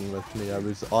happening with me. I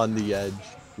was on the edge,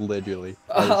 literally.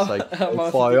 I was like, I'm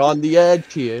so far on the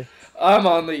edge here. I'm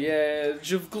on the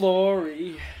edge of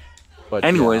glory. But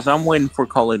Anyways, I'm waiting for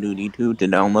Call of Duty 2 to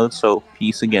download, so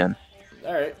peace again.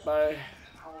 Alright, bye.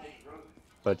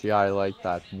 But yeah, I like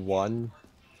that. One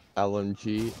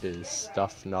LMG is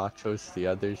Stuffed Nachos, the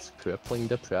other's Crippling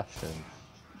Depression.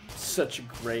 Such a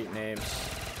great name.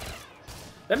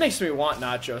 That makes me want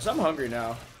nachos. I'm hungry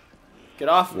now. Get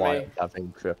off Why me.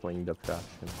 having Crippling Depression?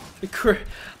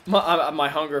 My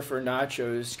hunger for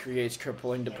nachos creates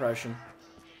crippling depression.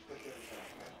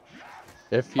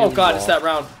 If you Oh god, it's want- that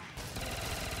round.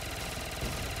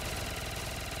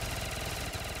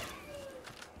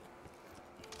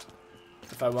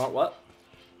 If I want what?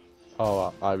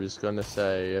 Oh, I was gonna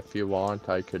say, if you want,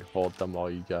 I could hold them while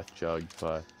you get Jug,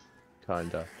 but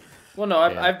kinda. Well, no,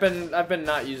 Yeah. I've been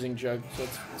not using jug, so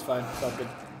it's fine. It's all good.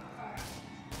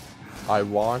 I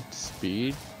want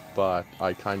speed, but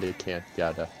I kinda can't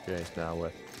get it right now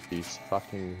with these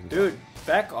fucking... Dude,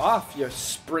 back off, you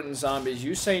sprinting zombies.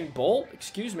 Usain Bolt?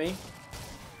 Excuse me.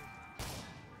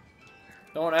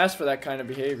 Don't ask for that kind of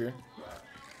behavior.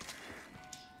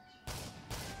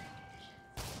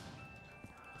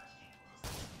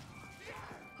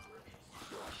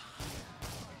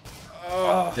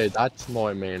 Ugh. Hey, that's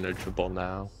more manageable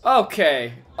now.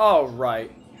 Okay,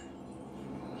 alright.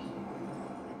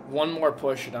 One more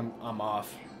push and I'm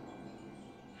off.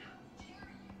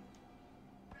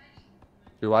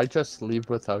 Do I just leave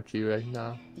without you right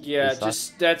now? Yeah, Is that-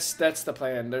 just that's the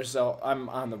plan. I'm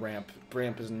on the ramp.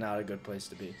 Ramp is not a good place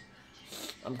to be.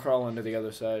 I'm crawling to the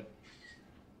other side.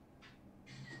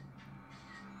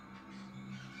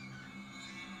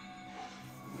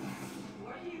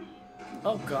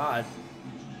 Oh god.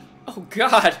 Oh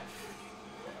god.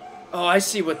 Oh, I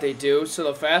see what they do. So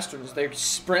the fast ones, they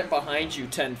sprint behind you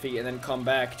 10 feet and then come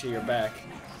back to your back.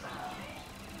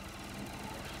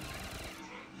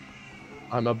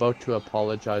 I'm about to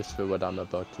apologize for what I'm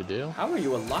about to do. How are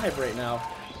you alive right now?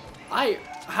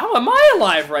 How am I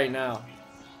alive right now?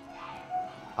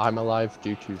 I'm alive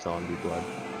due to zombie blood.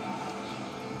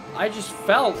 I just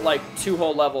fell like 2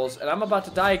 whole levels and I'm about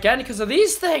to die again because of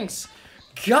these things.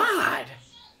 God.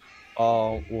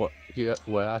 Oh,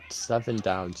 we're at 7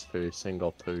 downs for a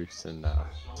single person now,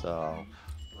 so...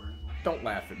 Don't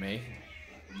laugh at me.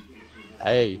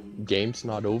 Hey, game's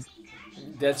not over.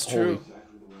 That's true.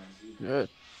 Yeah.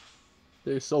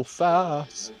 They're so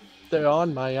fast. They're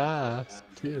on my ass,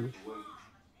 too.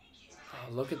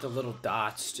 Oh, look at the little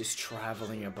dots just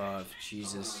traveling above.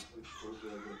 Jesus.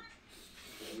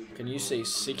 Can you say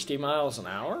 60 miles an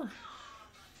hour?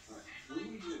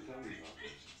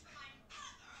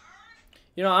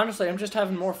 You know, honestly, I'm just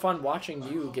having more fun watching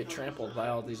you get trampled by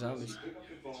all these zombies.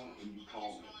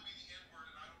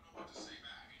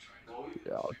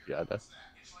 Yeah, I'll get it.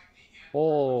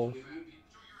 Oh.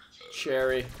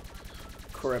 Cherry.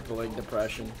 Crippling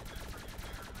depression.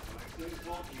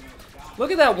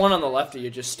 Look at that one on the left of you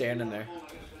just standing there.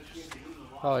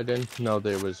 Oh, I didn't know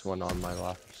there was one on my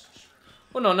left.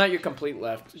 Well, no, not your complete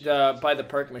left. By the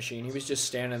perk machine. He was just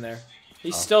standing there.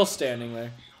 He's still standing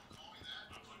there.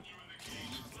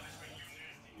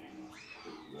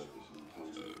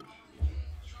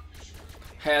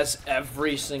 Has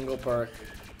every single perk.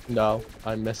 No,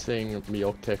 I'm missing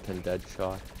meal kick and dead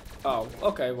shot. Oh,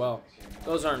 okay, well,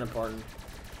 those aren't important.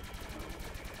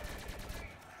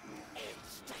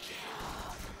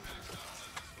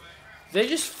 They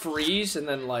just freeze and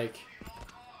then like...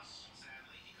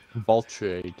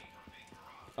 Vulture.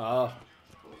 Oh.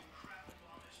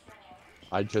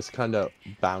 I just kind of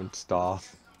bounced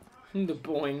off. The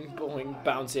boing, boing,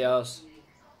 bouncy house.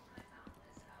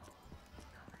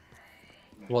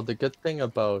 Well, the good thing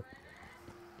about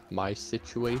my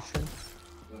situation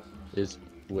is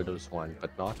Widow's one,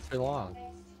 but not for long.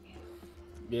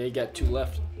 Yeah, you got 2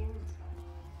 left.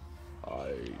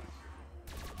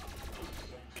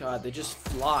 God, they just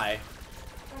fly.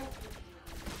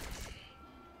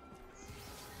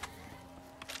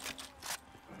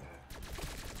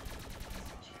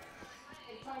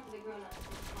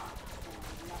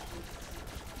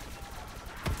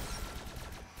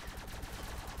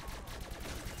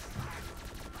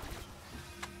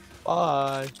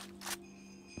 Bye.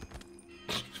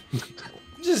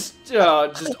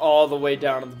 Just all the way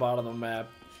down at the bottom of the map.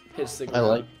 Hits the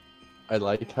ground. I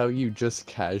like how you just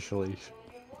casually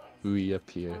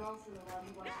reappear.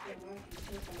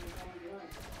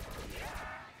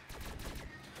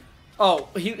 Oh,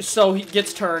 so he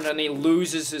gets turned and he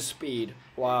loses his speed.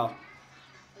 Wow.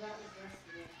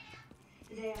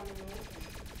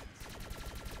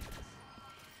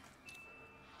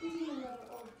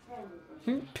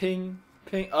 Ping,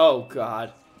 ping. Oh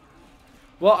God.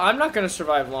 Well, I'm not gonna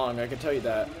survive long. I can tell you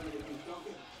that.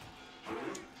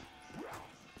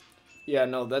 Yeah,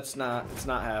 no, that's not. It's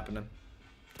not happening.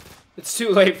 It's too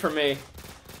late for me.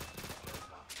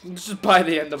 Just by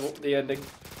the end of the ending.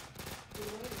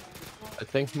 I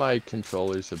think my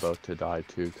controller's about to die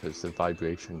too because the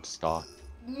vibration stopped.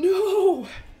 No!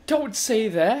 Don't say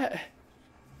that.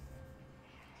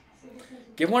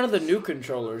 Get one of the new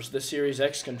controllers, the Series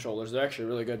X controllers. They're actually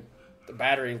really good. The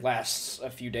battery lasts a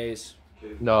few days.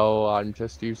 No, I'm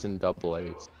just using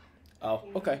AA. Oh,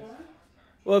 okay.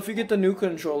 Well, if you get the new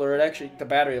controller, the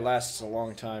battery lasts a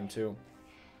long time too,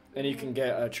 and you can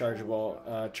get a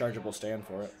chargeable stand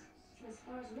for it.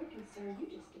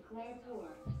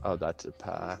 Oh, that's a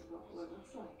path.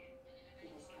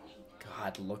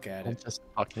 God, look at I'll it. just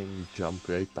fucking jump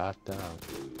right back down.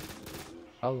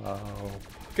 Hello.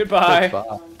 Goodbye.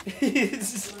 Goodbye.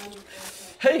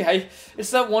 Hey, it's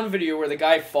that one video where the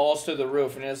guy falls through the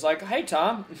roof and it's like, "Hey,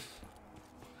 Tom."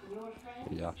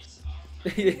 Yeah.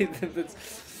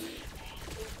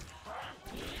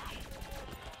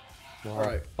 Well,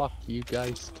 Alright. fuck you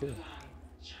guys too.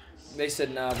 They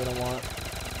said, "Nah, we don't want it."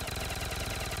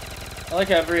 I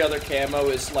like every other camo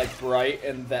is like bright,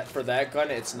 and that for that gun,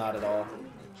 it's not at all.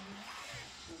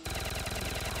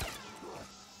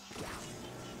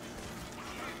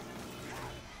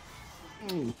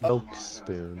 Milk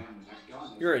spoon.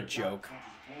 You're a joke.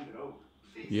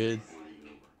 You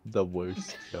the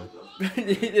worst joke.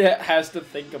 It has to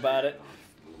think about it.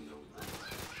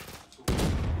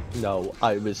 No,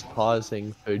 I was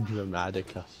pausing for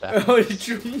dramatic effect. Oh,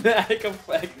 dramatic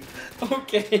effect.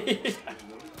 Okay.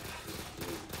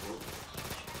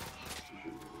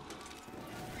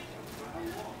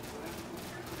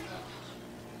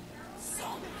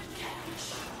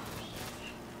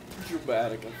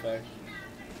 Dramatic effect.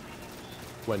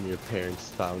 When your parents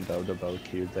found out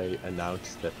about you, they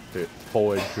announced it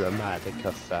for dramatic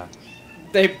effect.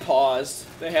 They paused.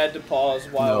 They had to pause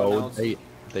while announcing.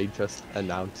 They just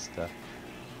announced it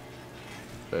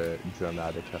for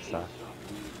dramatic effect.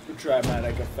 The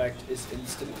dramatic effect is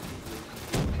instant.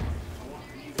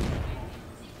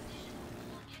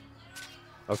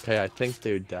 Okay, I think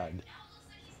they're dead.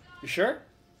 You sure?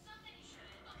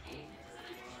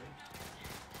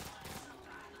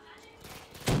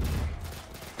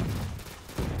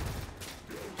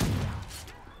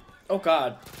 Oh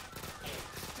God.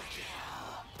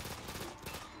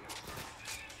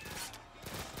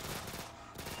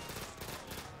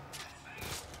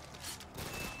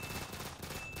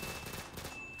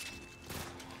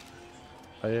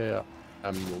 Oh yeah,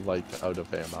 I'm like out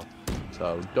of ammo.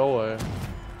 So door.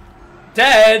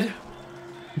 Dead.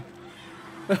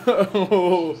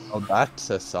 Oh, that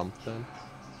says something.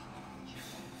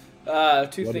 Two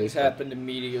What things is that? happened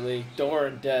immediately. Door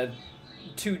and dead.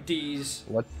 2 Ds.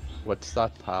 What's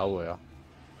that power?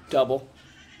 Double.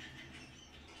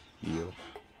 You.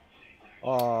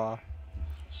 Oh,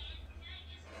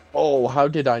 how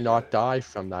did I not die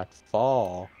from that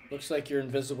fall? Looks like your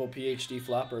invisible PhD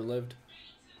flopper lived.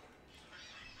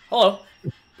 Hello.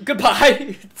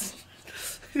 Goodbye.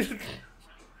 This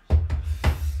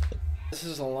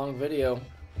is a long video.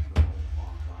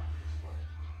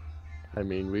 I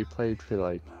mean, we played for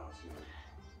like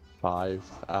 5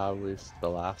 hours the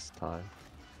last time.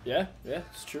 Yeah,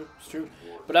 it's true, it's true.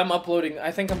 But I'm uploading,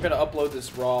 I think I'm gonna upload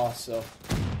this raw, so.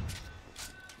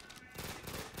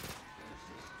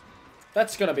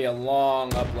 That's gonna be a long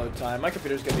upload time. My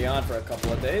computer's gonna be on for a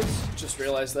couple of days. Just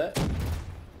realized that.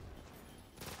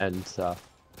 And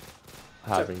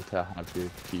having to have your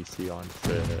PC on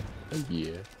for a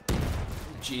year.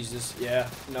 Jesus, yeah.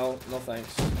 No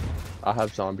thanks. I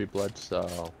have zombie blood,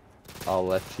 so I'll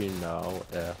let you know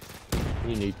if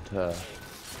you need to...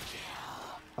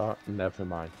 never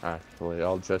mind, actually.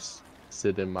 I'll just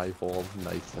sit in my hole,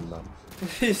 knifing them.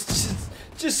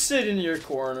 just sit in your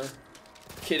corner.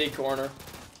 Kitty corner.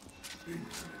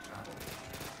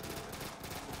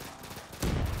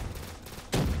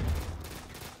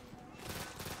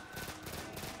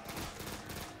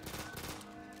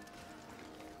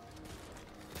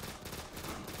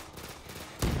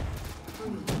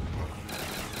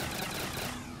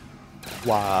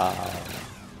 Wow.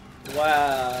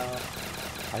 Wow.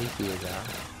 I hear that.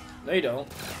 No, you don't.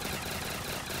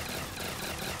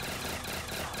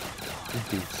 You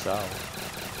do so.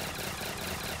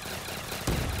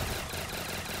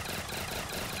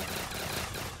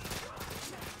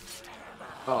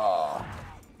 Oh.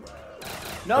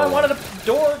 No, I wanted a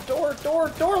door,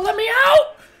 let me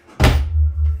out!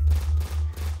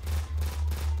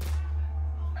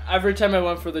 Every time I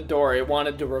went for the door, it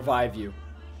wanted to revive you.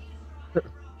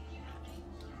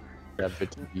 Never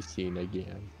to be seen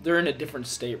again. They're in a different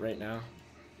state right now.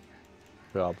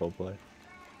 Probably.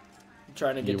 I'm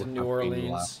trying to get to New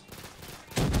Orleans.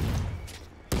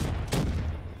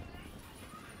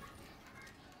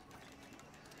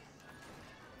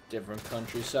 Different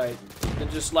countryside. They're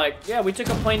just like, yeah, we took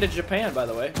a plane to Japan, by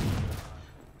the way.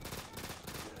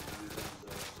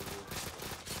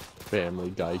 Family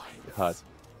Guy cut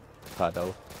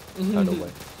away.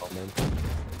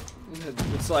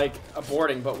 It's like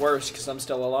aborting, but worse, because I'm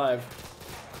still alive.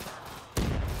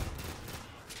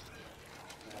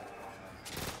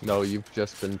 No, you've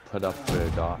just been put up for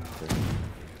adoption.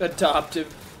 Adoptive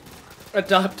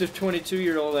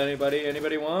 22-year-old, anybody?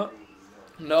 Anybody want?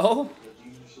 No?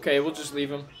 Okay, we'll just leave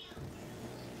him.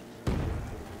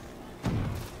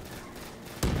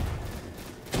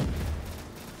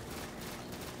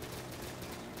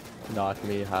 Not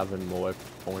me having more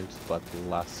points, but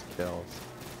less kills.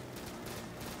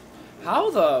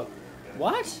 How the...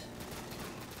 What?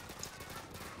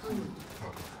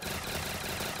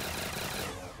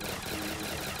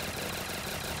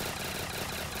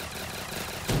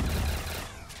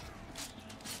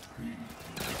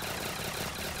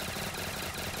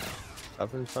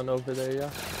 Having fun over there, yeah?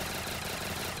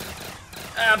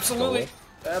 Absolutely.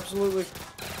 Absolutely.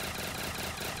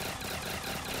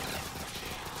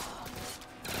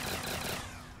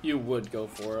 You would go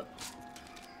for it.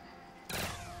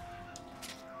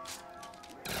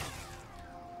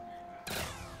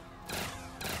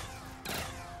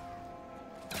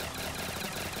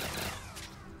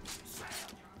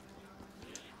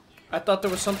 I thought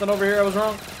there was something over here. I was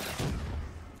wrong.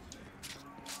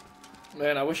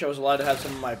 Man, I wish I was allowed to have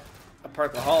some of my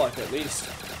Parkaholic at least.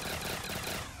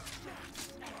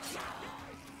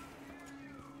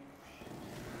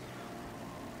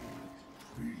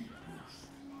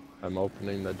 I'm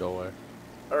opening the door.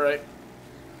 Alright.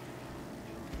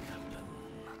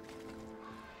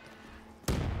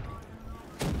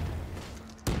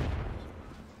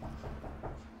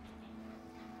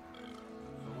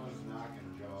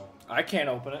 I can't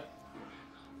open it.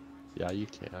 Yeah, you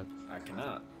can. I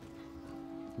cannot.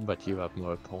 But you have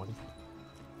more points.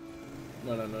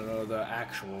 No, the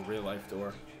actual real life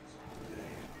door.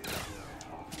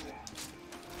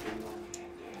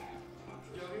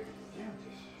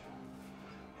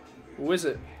 Who is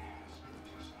it?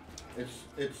 It's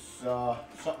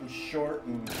something short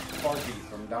and fuzzy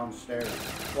from downstairs.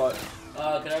 What?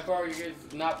 Can I borrow you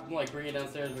guys, not like bring it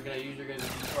downstairs, but can I use your guys' deep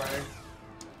fryer?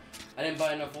 I didn't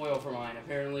buy enough oil for mine.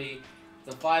 Apparently,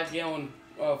 it's a 5 quart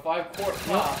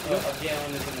pop, a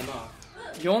gallon isn't enough.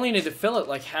 You only need to fill it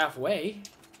like halfway.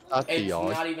 It's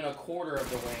not even a quarter of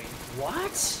the way.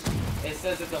 What? It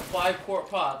says it's a 5 quart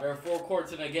pot. There are 4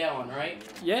 quarts in a gallon, right?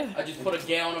 Yeah. I just put a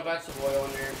gallon of vegetable oil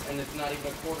in there, and it's not even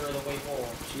a quarter of the way full.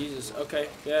 Jesus. Okay.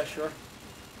 Yeah, sure.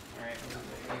 Alright.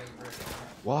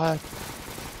 What?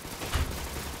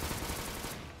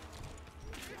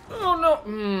 Oh no.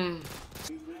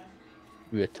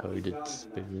 Retarded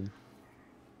spoon.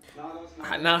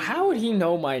 Now, how would he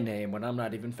know my name when I'm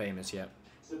not even famous yet?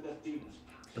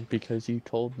 Because you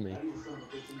told me.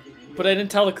 But I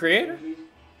didn't tell the creator?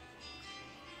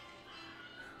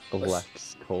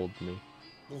 Lex told me.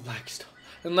 Lex.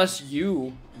 Unless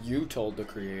you told the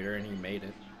creator and he made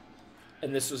it.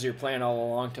 And this was your plan all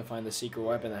along to find the secret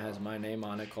weapon that has my name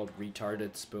on it called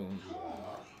Retarded Spoon.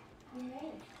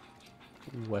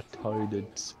 Retarded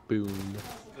spoon.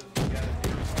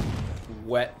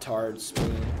 Wet tard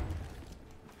spoon.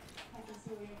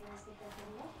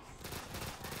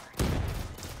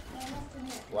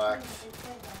 Black.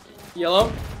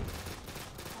 Yellow?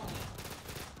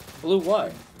 Blue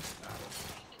what?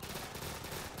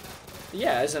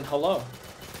 Yeah, as in hello.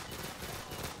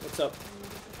 What's up?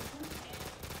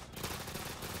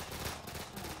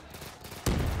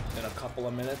 In a couple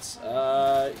of minutes.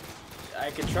 I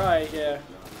could try, yeah.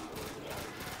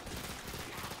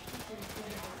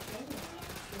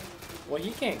 Well,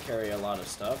 he can't carry a lot of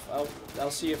stuff. I'll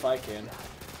see if I can.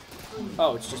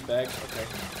 Oh, it's just bags? Okay.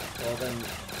 Well then...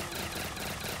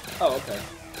 Oh, okay.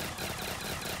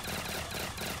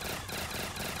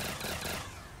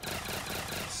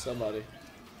 Somebody.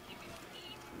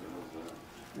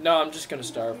 No, I'm just gonna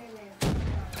starve.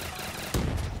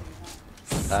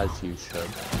 As you should.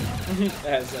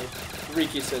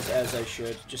 Riki says as I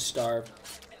should. Just starve.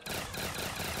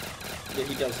 Yeah,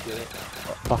 he does get it.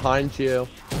 Behind you.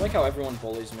 I like how everyone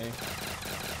bullies me.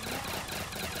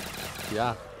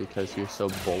 Yeah, because you're so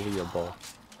bullyable.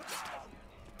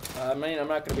 I mean, I'm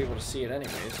not gonna be able to see it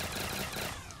anyways.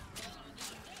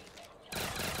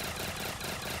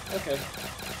 Okay.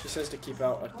 She says to keep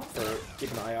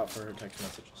an eye out for her text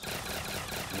messages.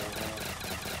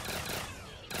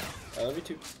 I love you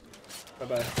too. Bye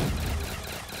bye.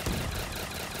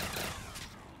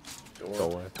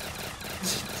 Door.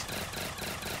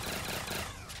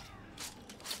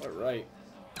 Alright.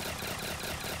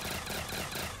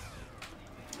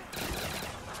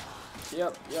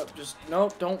 Yep, just, no,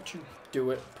 don't you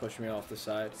do it. Push me off the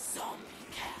side.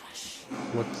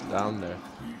 What's down there?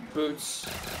 Boots.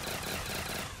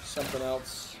 Something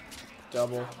else.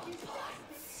 Double.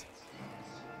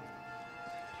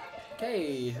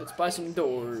 Okay, let's buy some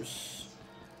doors.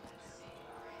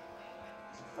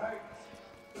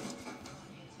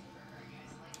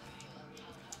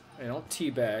 Hey, don't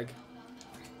teabag.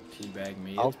 Teabag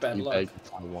me. It's bad luck.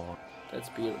 If I want. That's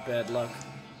bad luck.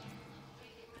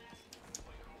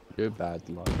 You're bad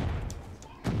luck.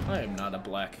 I am not a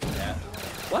black cat.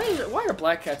 Why are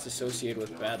black cats associated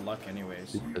with bad luck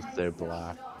anyways? Because they're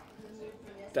black.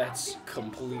 That's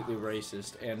completely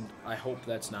racist, and I hope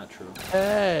that's not true.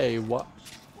 Hey, what?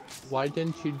 Why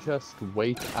didn't you just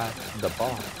wait at the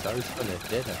box? I was gonna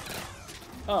hit it.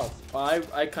 Oh, well,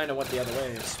 I kind of went the other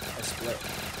way. I split.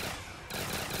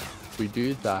 We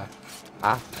do that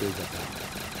after the box.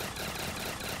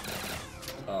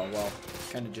 Oh, well,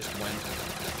 kind of just went.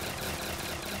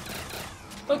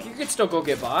 Look, you could still go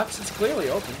get box. It's clearly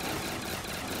open.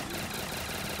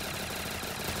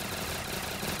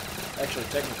 Actually,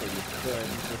 technically you could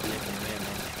with the infinite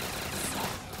ammo.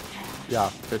 Yeah,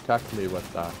 protect me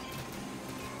with that.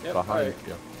 Yep, Behind right.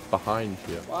 you. Behind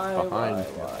you. Behind you.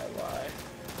 Why?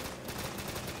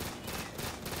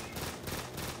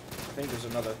 I think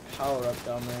there's another power up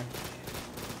down there.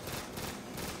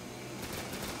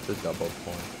 The double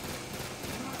point.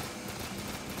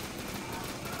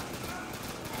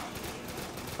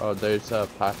 Oh, there's a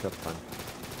pack-a-punch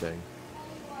thing.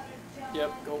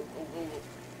 Yep, go, go, go, go.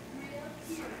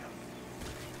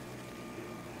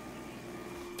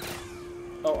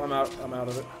 Oh, I'm out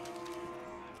of it.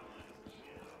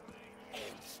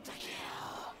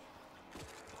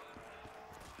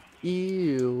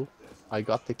 Ew. I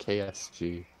got the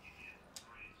KSG.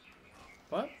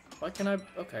 What? Why can I?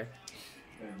 Okay.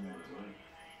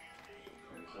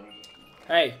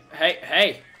 Hey, hey,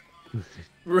 hey!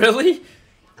 Really?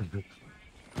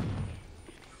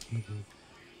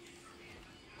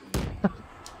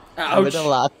 I would Ouch! have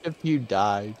laughed if you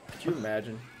died. Could you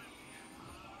imagine?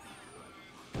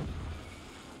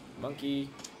 Monkey.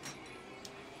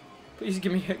 Please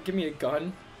give me a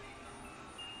gun.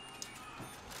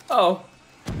 Oh,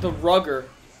 the rugger.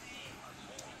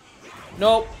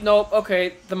 Nope, nope.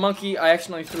 Okay, the monkey. I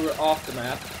accidentally threw it off the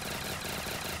map.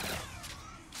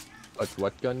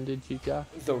 What gun did you get?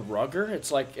 The rugger?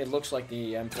 It's like it looks like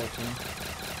the M14.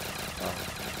 Oh.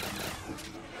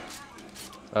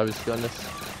 I was gonna.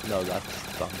 No, that's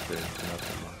something.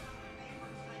 Nothing.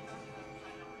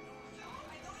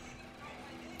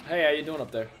 Hey, how you doing up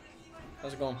there?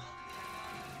 How's it going?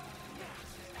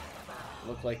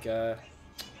 Look like you're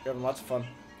having lots of fun.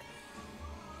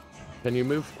 Can you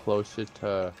move closer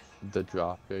to the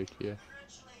drop right here?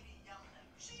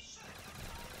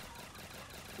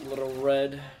 Little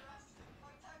red.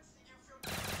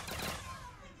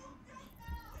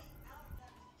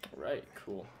 Right,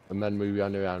 cool. And then we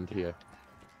run around here.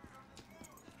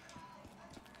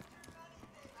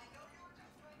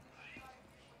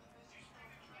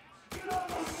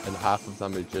 And half of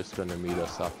them are just gonna meet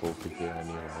us up over here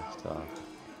anyway, so...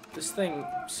 This thing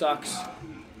sucks.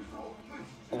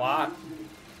 A lot.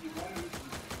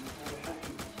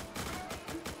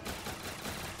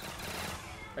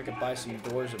 I could buy some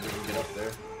doors if we can get up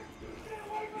there.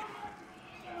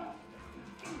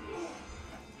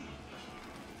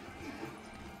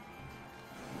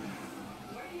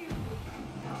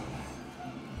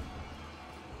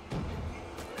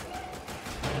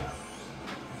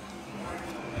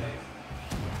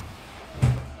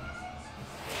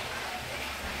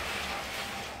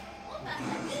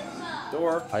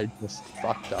 Door. I just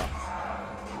fucked up.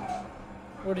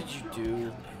 What did you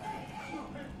do?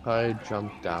 I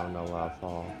jumped down a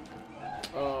level.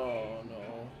 Oh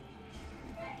no.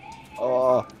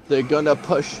 Oh, they're gonna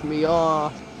push me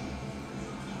off.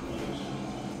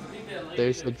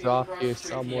 There's a drop here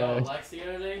somewhere.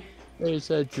 There's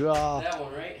a drop. That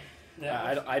one, right?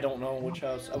 I don't know which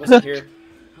house. I wasn't here.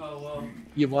 Oh well.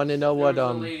 You wanna know what There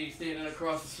was a lady standing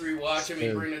across the street watching me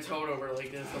Spoon. bring the toad over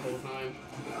like this the whole time.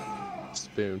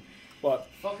 Spoon. What?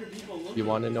 Fuck are people looking You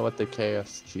wanna at? know what the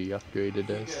KSG upgraded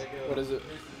is? You gotta go. What is it?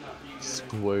 This is not for you guys.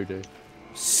 Squirter.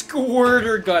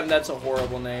 Squirter gun. That's a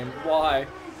horrible name. Why?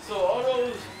 So all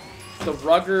those. The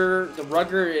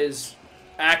rugger is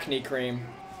acne cream.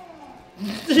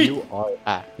 You are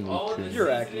acne All of the cream. You're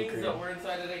acne seasonings cream. that were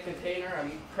inside of that container,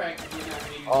 I'm practically not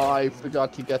gonna use. Oh, I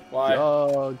forgot to get Why?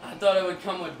 jug. I thought it would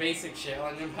come with basic shit,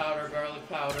 onion powder, garlic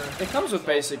powder. It comes with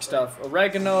basic stuff.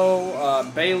 Oregano,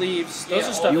 bay leaves. Those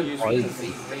are stuff you you use. are-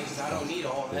 Basic things. I don't need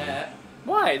all that.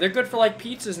 Why? They're good for like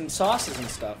pizzas and sauces and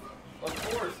stuff. Of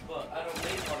course, but I don't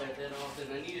make all that often.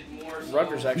 I needed more. So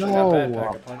Rugger's actually No, not bad.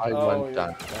 Pack a punch. I Oh, went you're down.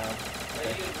 down. I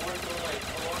needed more so like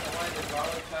along the lines of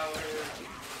garlic powder.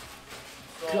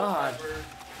 Salt, God. pepper.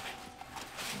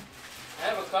 I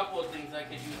have a couple of things I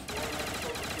could use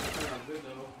for. I'm good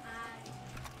though.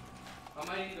 I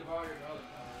might need to borrow your garlic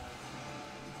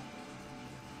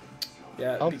powder.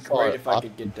 Yeah, How it'd be far great if I up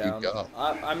could get did you down. go?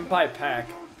 I'm by pack.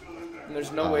 And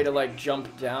there's no way to like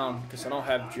jump down because I don't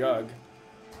have jug.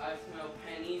 I smell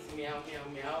pennies. Meow, meow,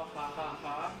 meow. Ha, ha,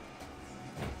 ha.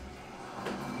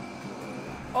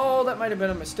 Oh, that might have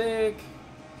been a mistake.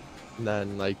 And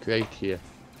then, like, right here.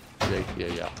 Right here,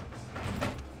 yeah.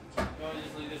 You want to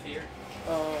just leave this here?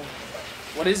 Oh,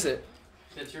 what is it?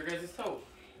 That's your guys' tote.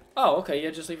 Oh, okay. Yeah,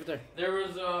 just leave it there. There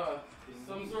was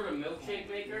some sort of milkshake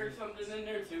maker or something in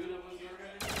there too that was your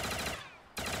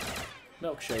guys'.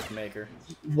 Milkshake maker.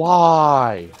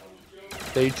 Why?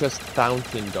 They just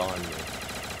fountained on me.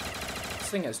 This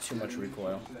thing has too much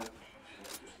recoil.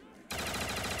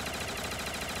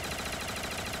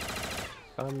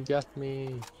 Come get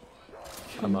me.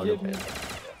 I'm out of ammo.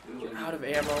 You're out of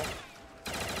ammo.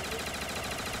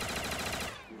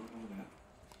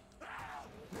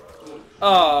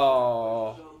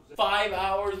 Oh. 5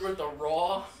 hours worth of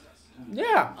raw.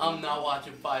 Yeah. I'm not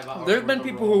watching 5 hours. There have been worth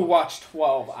of people Raw. who watch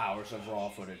 12 hours of raw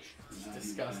footage. It's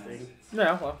disgusting.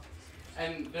 Yeah, well.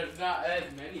 And there's not as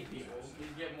many people. You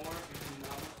get more if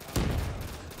you numb.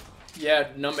 Yeah,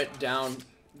 numb it down.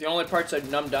 The only parts I'd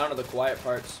numb down are the quiet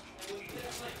parts.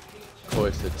 Of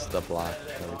course, it's the black.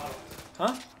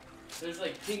 Huh? There's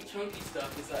like pink chunky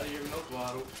stuff inside of your milk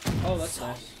bottle. Oh, that's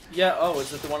nice. Yeah, oh,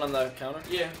 is it the one on the counter?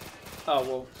 Yeah. Oh,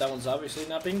 well, that one's obviously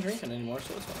not being drinking anymore,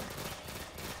 so it's fine.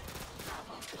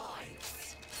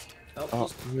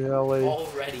 Oh, really?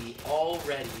 Already.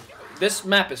 This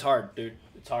map is hard, dude.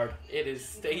 It's hard. It is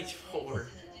stage 4.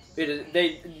 It is.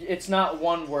 It's not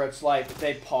one where it's like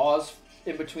they pause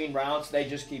in between rounds. They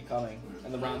just keep coming,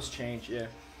 and the rounds change. Yeah.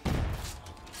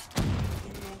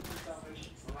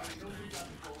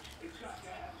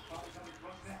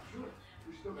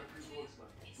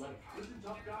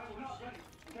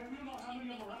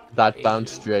 That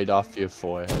bounced straight off your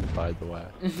forehead, by the way.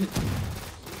 It's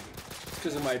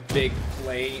because of my big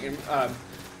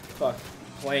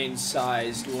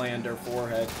plane-sized lander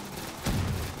forehead.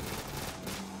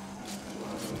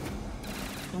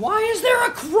 Why is there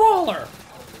a crawler?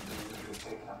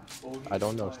 I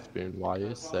don't know, Spoon. Why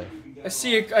is there?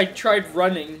 I tried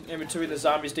running in between the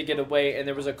zombies to get away, and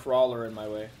there was a crawler in my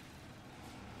way.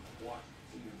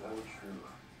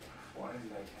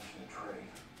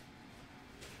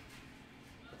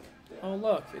 Oh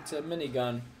look, it's a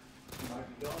minigun.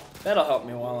 That'll help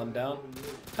me while I'm down.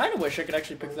 Kinda wish I could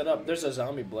actually pick that up. There's a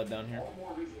zombie blood down here.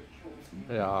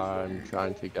 Yeah, I'm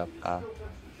trying to get that.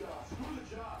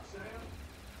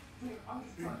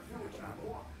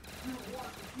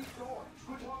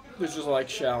 This is like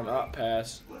shall not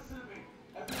pass.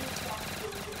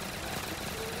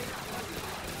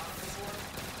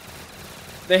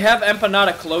 They have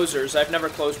empanada closers. I've never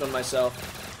closed one myself.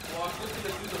 Well, I'm just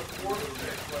gonna do the fourth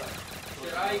trick, but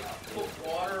should I put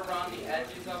water around the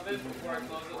edges of it before I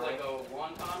close it like a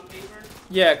wonton paper?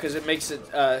 Yeah, because it makes it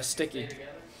sticky.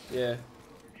 Yeah.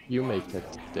 You make it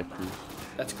sticky.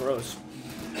 That's gross.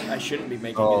 I shouldn't be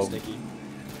making it sticky.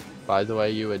 By the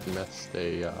way, you had missed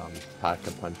a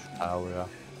Pack-a-Punch power-up.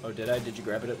 Oh, did I? Did you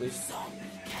grab it at least?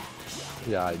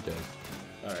 Yeah, I did.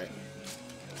 Alright.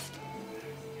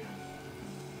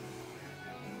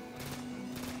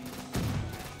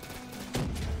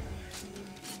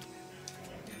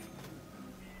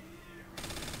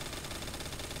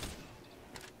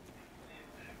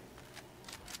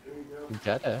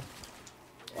 Get it?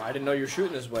 Well, I didn't know you were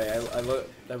shooting this way.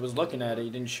 I was looking at it. You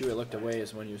didn't shoot. It looked away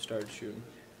as when you started shooting.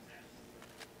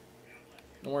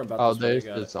 Don't worry about Oh, this.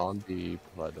 there's the zombie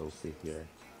blood over here.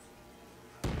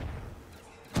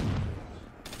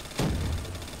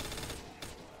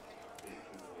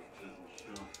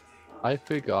 I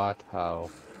forgot how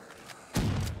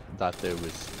that there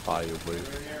was firewood.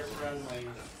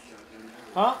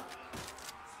 Huh?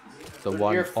 The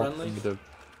one alternative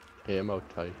ammo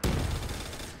type.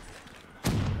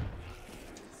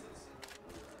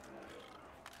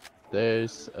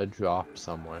 There's a drop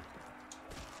somewhere.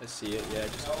 I see it, yeah.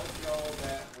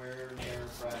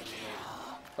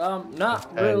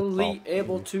 Not really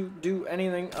able to do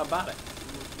anything about it.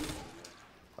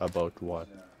 About what?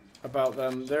 About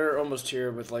them. They're almost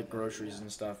here with like groceries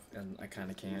and stuff, and I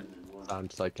kind of can't.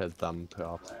 Sounds like a thumb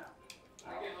prop.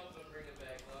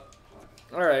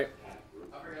 Alright.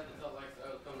 I forgot to tell Lex I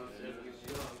was coming upstairs to get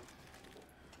you.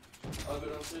 I'll go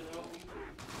downstairs and help him.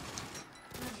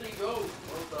 Where'd they go?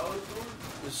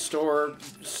 The store,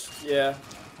 yeah.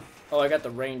 Oh, I got the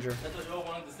Ranger. I thought y'all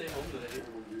wanted to stay home today.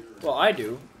 Well, I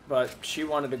do, but she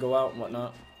wanted to go out and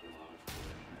whatnot.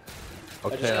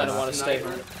 Okay, I just kind of want to stay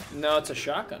home. No, it's a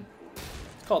shotgun.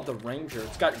 It's called the Ranger.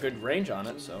 It's got good range on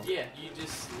it, so. Yeah, you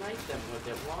just snipe them with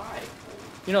it. Why?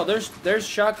 You know, there's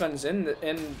shotguns in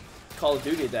Call of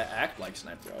Duty that act like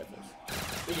sniper rifles.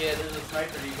 Yeah, there's a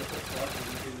sniper you can put slugs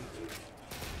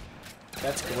into.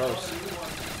 That's gross.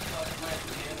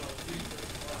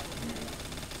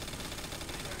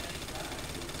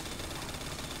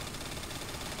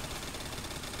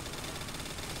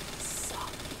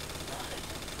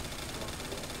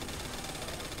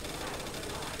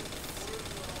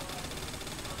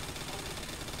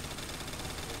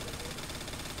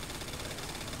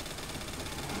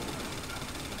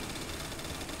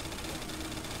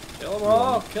 Kill them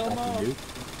all! Kill them all!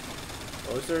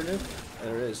 Oh, is there a nuke?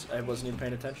 There is. I wasn't even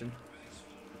paying attention.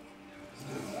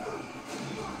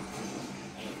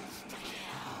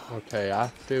 Okay,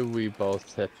 after we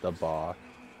both hit the bar,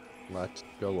 let's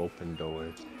go open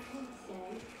doors.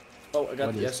 Oh, I got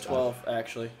What the is S12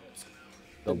 actually.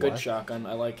 The A good what? shotgun.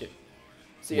 I like it.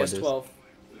 It's the What is- S12.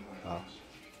 Oh,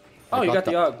 Oh, you got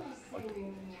the AUG.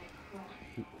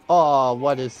 Oh,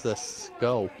 what is this?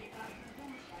 Go.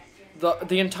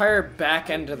 The entire back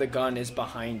end of the gun is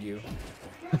behind you.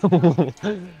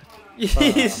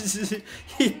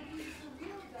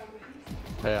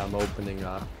 Hey, I'm opening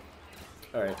up.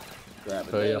 Alright, grab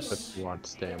it. Hurry up if you want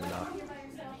stamina.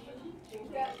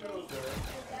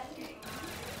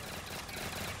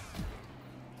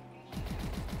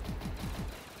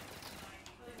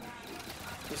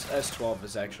 This S12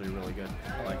 is actually really good.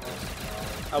 I like this.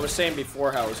 I was saying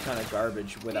before how it was kind of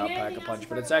garbage without Pack-a-Punch,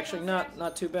 but it's actually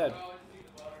not too bad.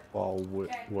 Well,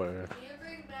 we're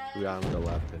round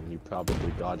 11. You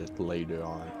probably got it later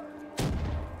on.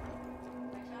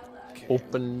 Okay.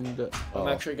 Opened. I'm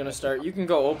actually gonna start. You can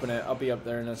go open it. I'll be up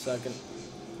there in a second.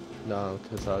 No,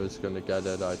 because I was gonna get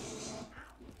it. I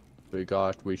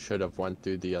forgot we should have went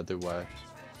through the other way.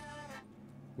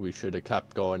 We should have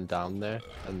kept going down there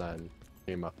and then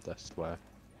came up this way.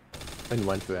 And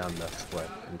went around this way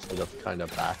instead of kind of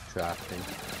backtracking.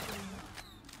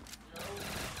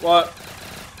 What?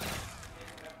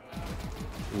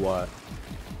 What?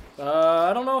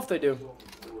 I don't know if they do.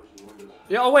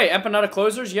 Yeah, oh wait, empanada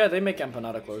closers? Yeah, they make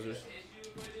empanada closers.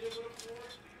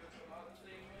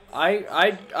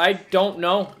 I don't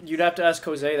know. You'd have to ask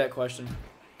Jose that question.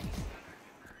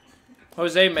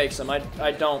 Jose makes them. I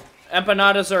don't.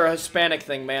 Empanadas are a Hispanic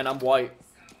thing, man. I'm white.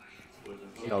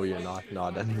 No, you're not.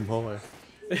 Not anymore.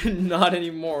 Not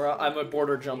anymore. I'm a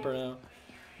border jumper now.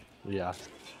 Yeah.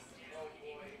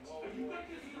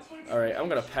 Alright, I'm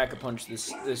gonna Pack-a-Punch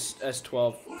this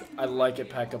S12. I like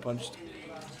it Pack-a-Punched.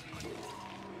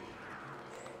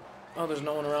 Oh, there's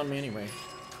no one around me anyway.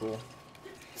 Cool.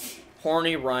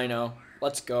 Horny Rhino.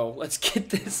 Let's go. Let's get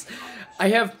this. I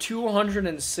have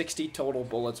 260 total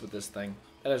bullets with this thing.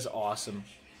 That is awesome.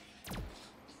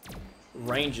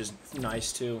 Range is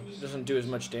nice too. It doesn't do as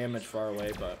much damage far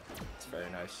away, but it's very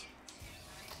nice.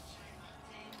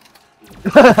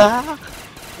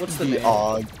 What's the name?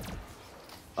 Odd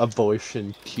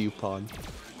abortion coupon.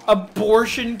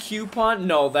 Abortion coupon?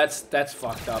 No, that's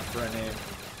fucked up for a name.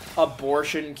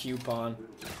 Abortion coupon.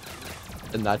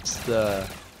 And that's the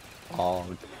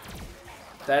odd.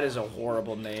 That is a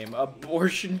horrible name.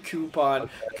 Abortion coupon.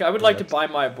 Okay, I would like to buy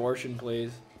my abortion,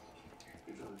 please.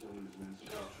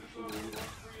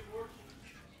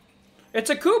 It's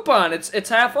a coupon. It's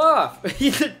half off.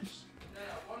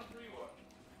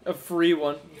 A free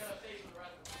one.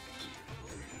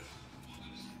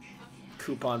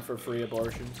 Coupon for free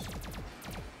abortions.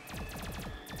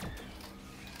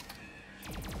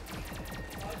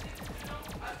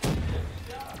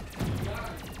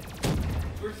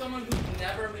 For someone who's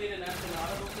never made an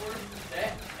empanada before,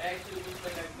 that actually looks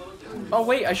like I closed it. Oh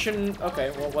wait, I shouldn't.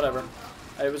 Okay, well whatever.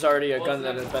 It was already a gun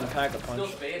that had been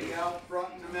Pack-a-Punch.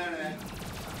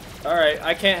 Alright,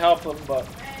 I can't help him, but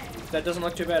that doesn't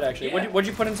look too bad actually. Yeah. What'd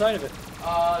you put inside of it?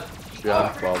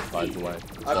 Yeah, 12 by the way.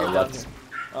 I'll So get let's done.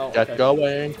 Oh, get okay.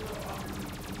 going.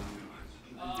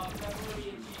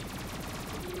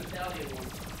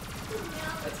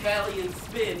 Italian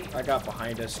spin. I got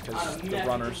behind us because the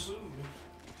runners.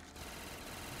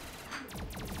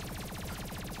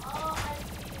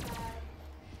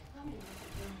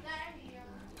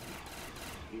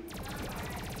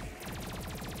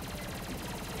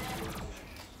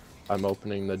 I'm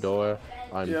opening the door.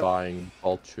 I'm buying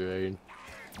Ultrain.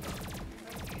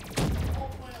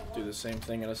 Do the same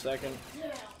thing in a second.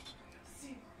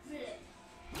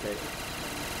 Okay.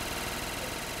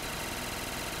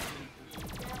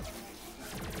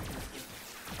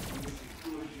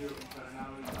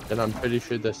 And I'm pretty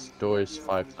sure this door is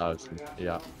 5,000.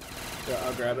 Yeah. Yeah,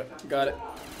 I'll grab it. Got it.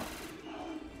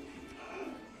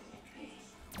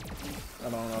 I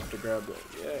don't know if to grab it.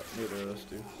 Yeah, neither of us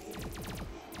do.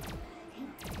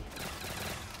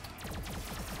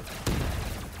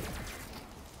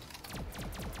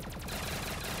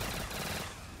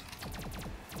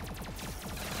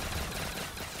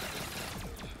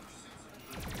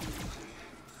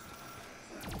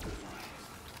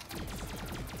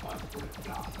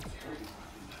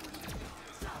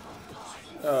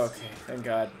 Oh, okay, thank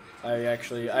God.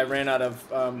 I ran out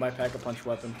of my Pack-a-Punch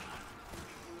weapon.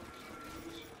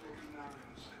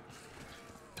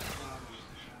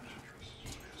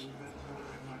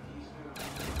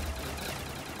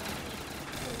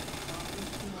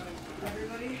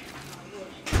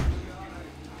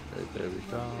 Right, there we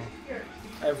go.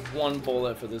 I have one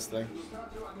bullet for this thing.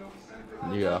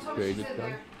 You upgraded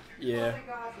them? Yeah,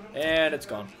 and it's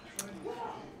gone.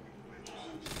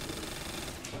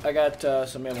 I got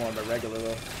some ammo on the regular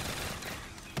though.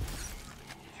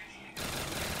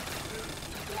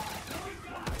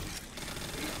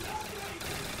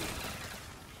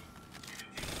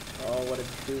 Oh what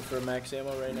to do for max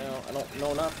ammo right now. I don't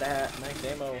know, not that. Max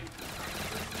ammo.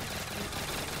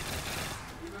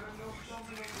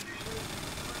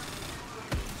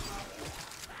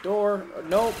 Door.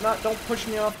 Nope, not. Don't push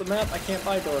me off the map. I can't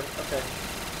buy door. Okay.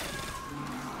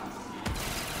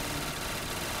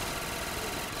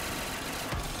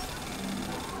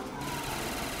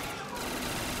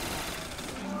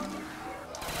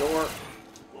 Door.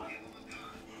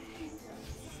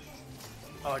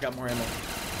 Oh, I got more ammo.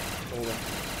 Hold on.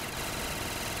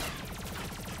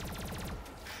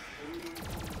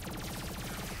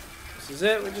 This is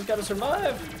it. We just gotta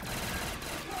survive.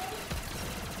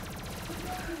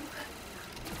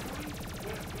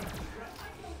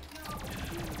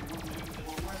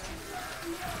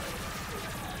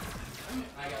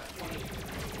 I got 20.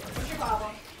 What's your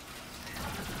problem?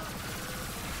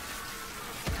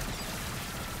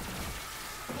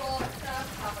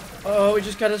 Oh, we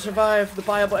just gotta survive. The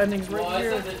viable ending's right Well, I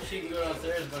here. said that she can go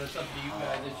downstairs, but it's up to you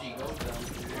guys if she goes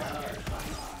downstairs.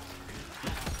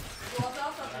 Well, it's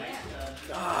also command.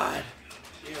 God.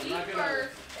 Yeah, I'm Eat not gonna.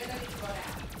 first, and then you can go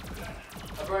down.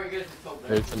 I'll probably get this soap.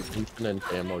 There's an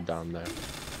infinite ammo down there.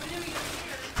 What do you mean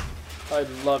here?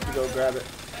 I'd love to go grab it.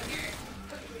 Right here.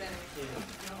 Put food in it.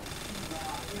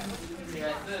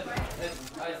 Yeah,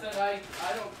 I said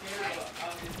I don't care, but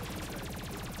obviously.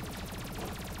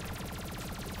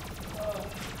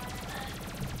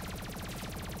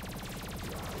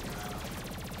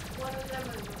 One of them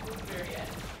is removed here yet.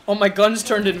 Oh, my gun's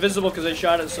turned invisible because I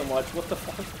shot it so much. What the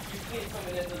fuck? You can't tell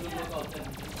me that doesn't look authentic.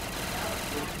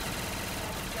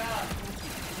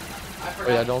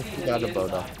 Wait, I don't forgot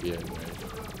about up here. Right?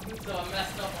 So I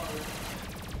messed up on it.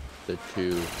 The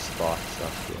two spots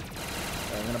up here.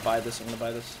 Okay, I'm gonna buy this. I'm gonna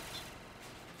buy this.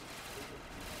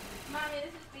 Mommy,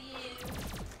 this is for you.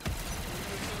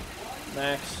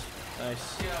 Max. Nice.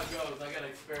 See how it goes. I gotta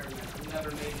experiment. I've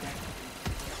never made Mexican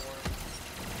before.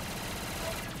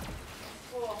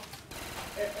 Cool.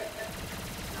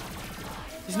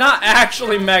 He's not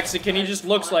actually Mexican. He just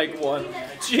looks like one.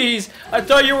 Jeez, I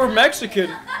thought you were Mexican.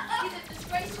 He's a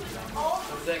disgrace to his own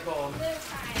What's that called? little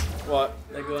time. What?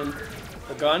 That gun?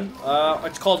 A gun?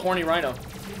 It's called Horny Rhino.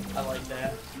 I like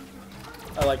that.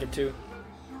 I like it too.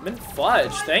 Mint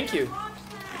fudge. Thank you.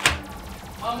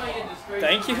 I'll make it disgrace.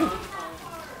 Thank you.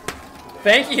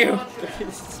 Thank you.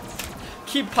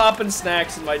 Keep popping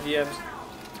snacks in my DMs.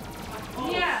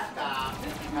 Yeah. Stop.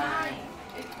 This is mine.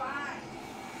 It's fine.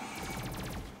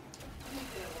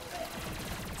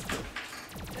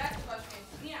 That's the best case.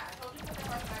 Yeah, I told you to put that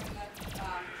brush back in the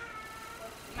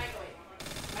microwave.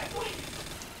 Microwave?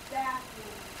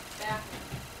 Bathroom. Bathroom.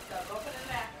 So go put it in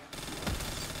the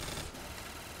bathroom.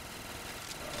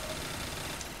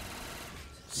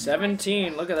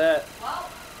 17. Look at that. Well,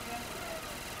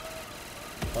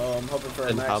 Oh, I'm hoping for a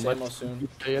And how max much ammo did soon. you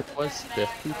say it was?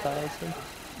 50,000?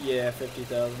 Yeah,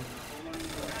 50,000.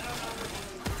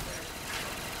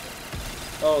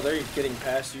 Oh, they're getting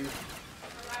past you.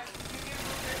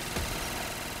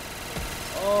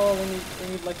 Oh,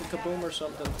 we need like a kaboom or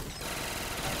something.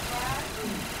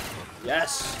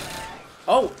 Yes.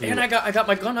 Oh, and I got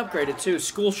my gun upgraded too.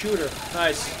 School shooter.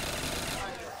 Nice.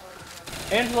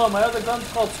 Angelo, my other gun's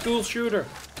called School Shooter.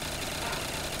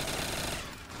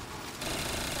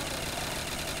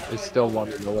 I still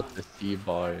want to know what the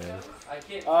C-bar is. I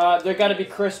can't. They gotta be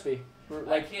crispy. I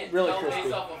Like, can't really tell crispy.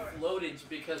 based off of floatage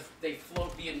because they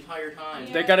float the entire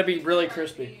time. They gotta be really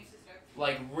crispy.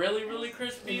 Like really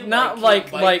crispy. Not you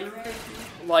like bite through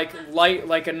it? like light,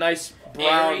 like a nice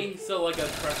brown. Airy, so like a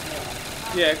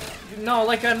crust. Yeah, no,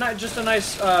 like just a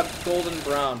nice golden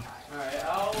brown. Alright,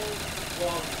 well,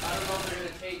 I don't know if they're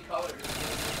gonna take colors.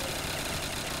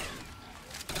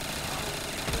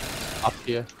 Up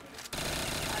here.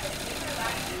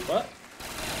 What?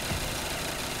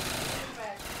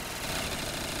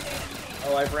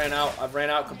 Oh, I've ran out. I've ran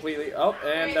out completely. Oh,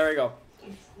 and there we go.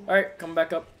 All right, come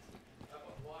back up.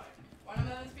 one of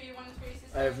those for you, one for your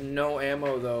sister. I have no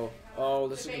ammo though. Oh,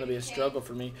 this is gonna be a struggle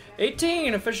for me.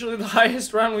 18, officially the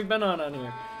highest round we've been on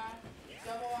here.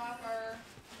 Double whopper.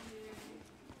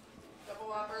 Double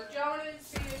whopper. Joe, one of those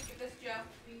for you. Give this Joe.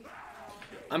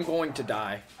 I'm going to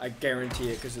die. I guarantee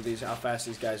it because of these how fast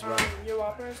these guys run. Your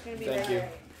whopper is gonna be Thank right you.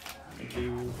 there. Thank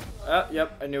you.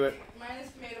 Yep, I knew it.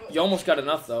 Minus tomato. You almost got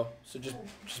enough though, so just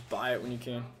buy it when you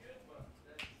can.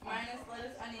 Minus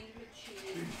lettuce, onions with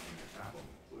cheese.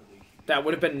 That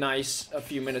would have been nice a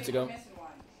few minutes We're ago. missing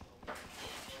one.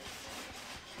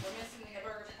 We're missing the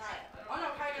burger for Kaya. Oh no,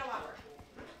 Kaya got a whopper.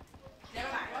 Never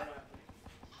mind.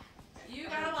 You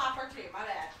got a whopper too. My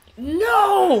bad.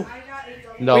 No! I got a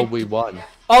double. No, Wait. we won.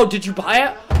 Oh, did you buy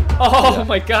it? Oh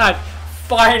my god!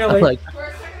 Finally! Like, For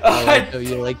a second,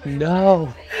 You're like,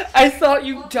 no. I thought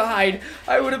you died.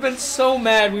 I would have been so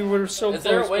mad. We were so Is close.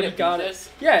 there a way but to he got beat it. this?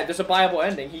 Yeah, there's a viable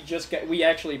ending. We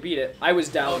actually beat it. I was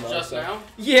down Oh, though. just so. now?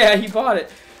 Yeah, he bought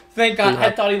it. Thank God. You I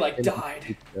have thought he like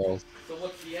died. So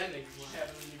what's the ending? What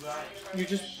happens when you buy it? You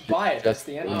just buy it. That's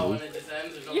the ending. Oh, and it just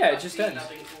ends? There's no Yeah, it just cutscene, ends.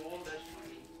 nothing cool?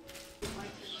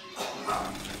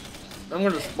 I'm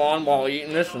gonna spawn while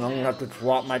eating this, and I'm gonna have to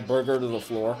drop my burger to the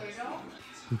floor.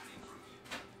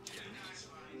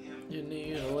 You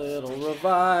need a little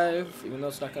revive, even though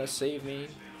it's not gonna save me.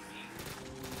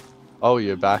 Oh,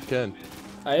 you're back in.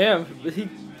 I am. But he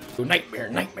nightmare,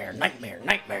 nightmare, nightmare,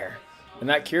 nightmare, and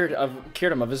that cured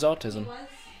him of his autism.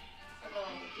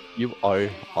 You are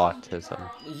autism.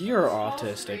 You're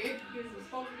autistic.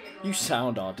 You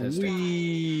sound autistic.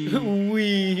 Wee.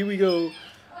 Wee. Here we go.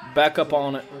 Back up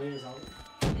on it.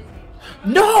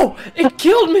 No! It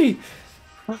killed me!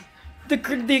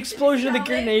 The explosion of the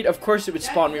grenade, of course it would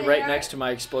spawn me right next to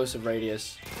my explosive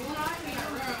radius.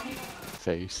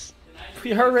 Face.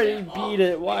 We already beat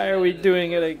it, why are we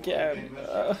doing it again?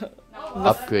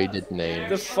 Upgraded names.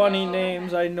 The funny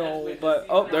names, I know, but...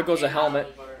 Oh, there goes a helmet.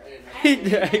 He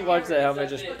watched the helmet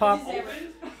just pop.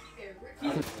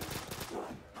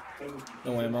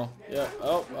 No ammo. Yeah,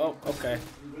 oh, okay.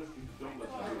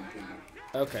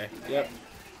 Okay, yep.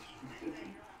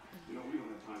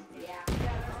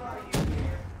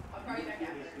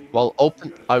 Well,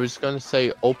 I was gonna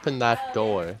say, open that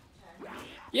door.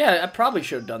 Yeah, I probably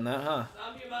should have done that, huh?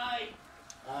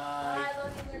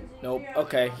 Nope.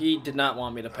 Okay, he did not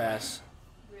want me to pass.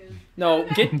 No,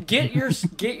 get your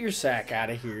sack out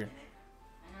of here.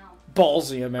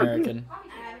 Ballsy American.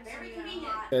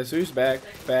 Guess who's back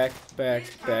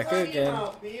again.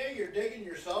 You're digging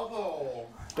yourself a hole.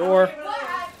 Door.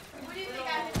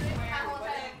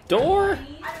 Door?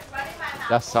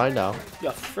 Yes, I know. You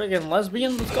friggin'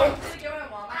 lesbian, let's go.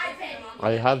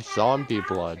 I have zombie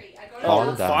blood.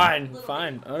 Calm down.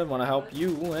 Fine. I didn't want to help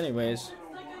you anyways.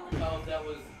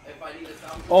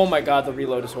 Oh my god, the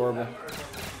reload is horrible.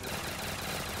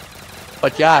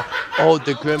 But yeah, oh,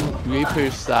 the Grim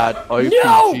Reapers, that RPG.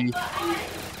 No!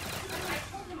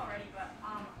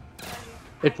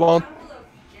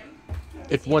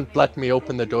 It won't let me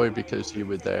open the door because you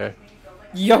were there.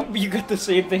 Yup, you got the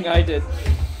same thing I did.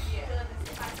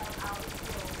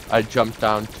 I jumped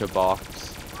down to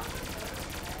box.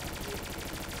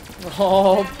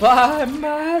 All by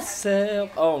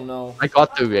myself. Oh no. I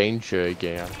got the ranger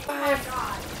again.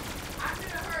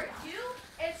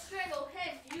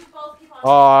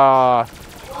 Ah,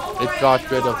 it got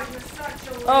rid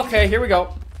of. Okay, here we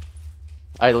go.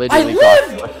 I literally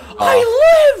lived!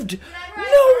 I lived!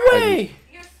 No way!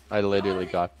 I literally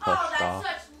got pushed off.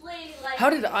 How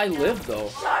did I live though?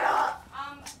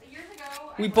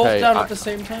 We both Hey, died at the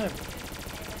same time.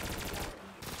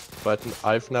 But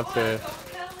I've never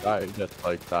died just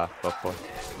like that before.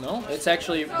 No, it's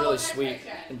actually really sweet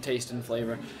in taste and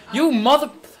flavor. You mother...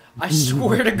 I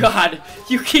swear to God,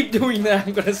 you keep doing that,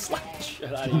 I'm gonna slap the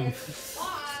shit out of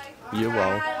you. You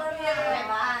won't.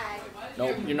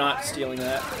 Nope, you're not stealing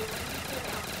that.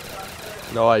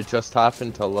 No, I just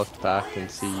happened to look back and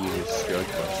see you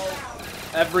struggling.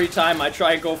 Every time I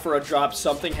try and go for a drop,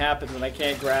 something happens and I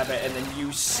can't grab it, and then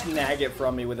you snag it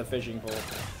from me with a fishing pole.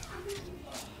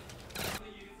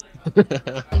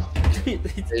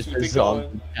 It's a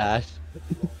zombie cash.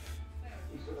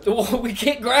 Well, we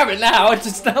can't grab it now, it's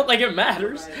just not like it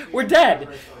matters. We're dead.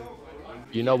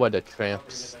 You know what a tramp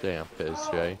stamp is,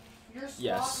 right?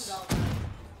 Yes.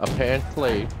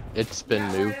 Apparently, it's been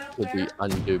moved to the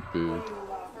under boob.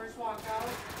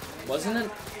 Wasn't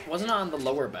it on the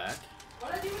lower back?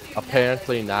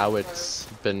 Apparently now it's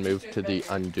been moved to the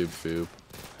under boob.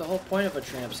 The whole point of a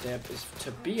tramp stamp is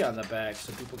to be on the back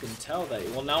so people can tell that.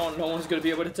 Well, now no one's gonna be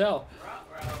able to tell.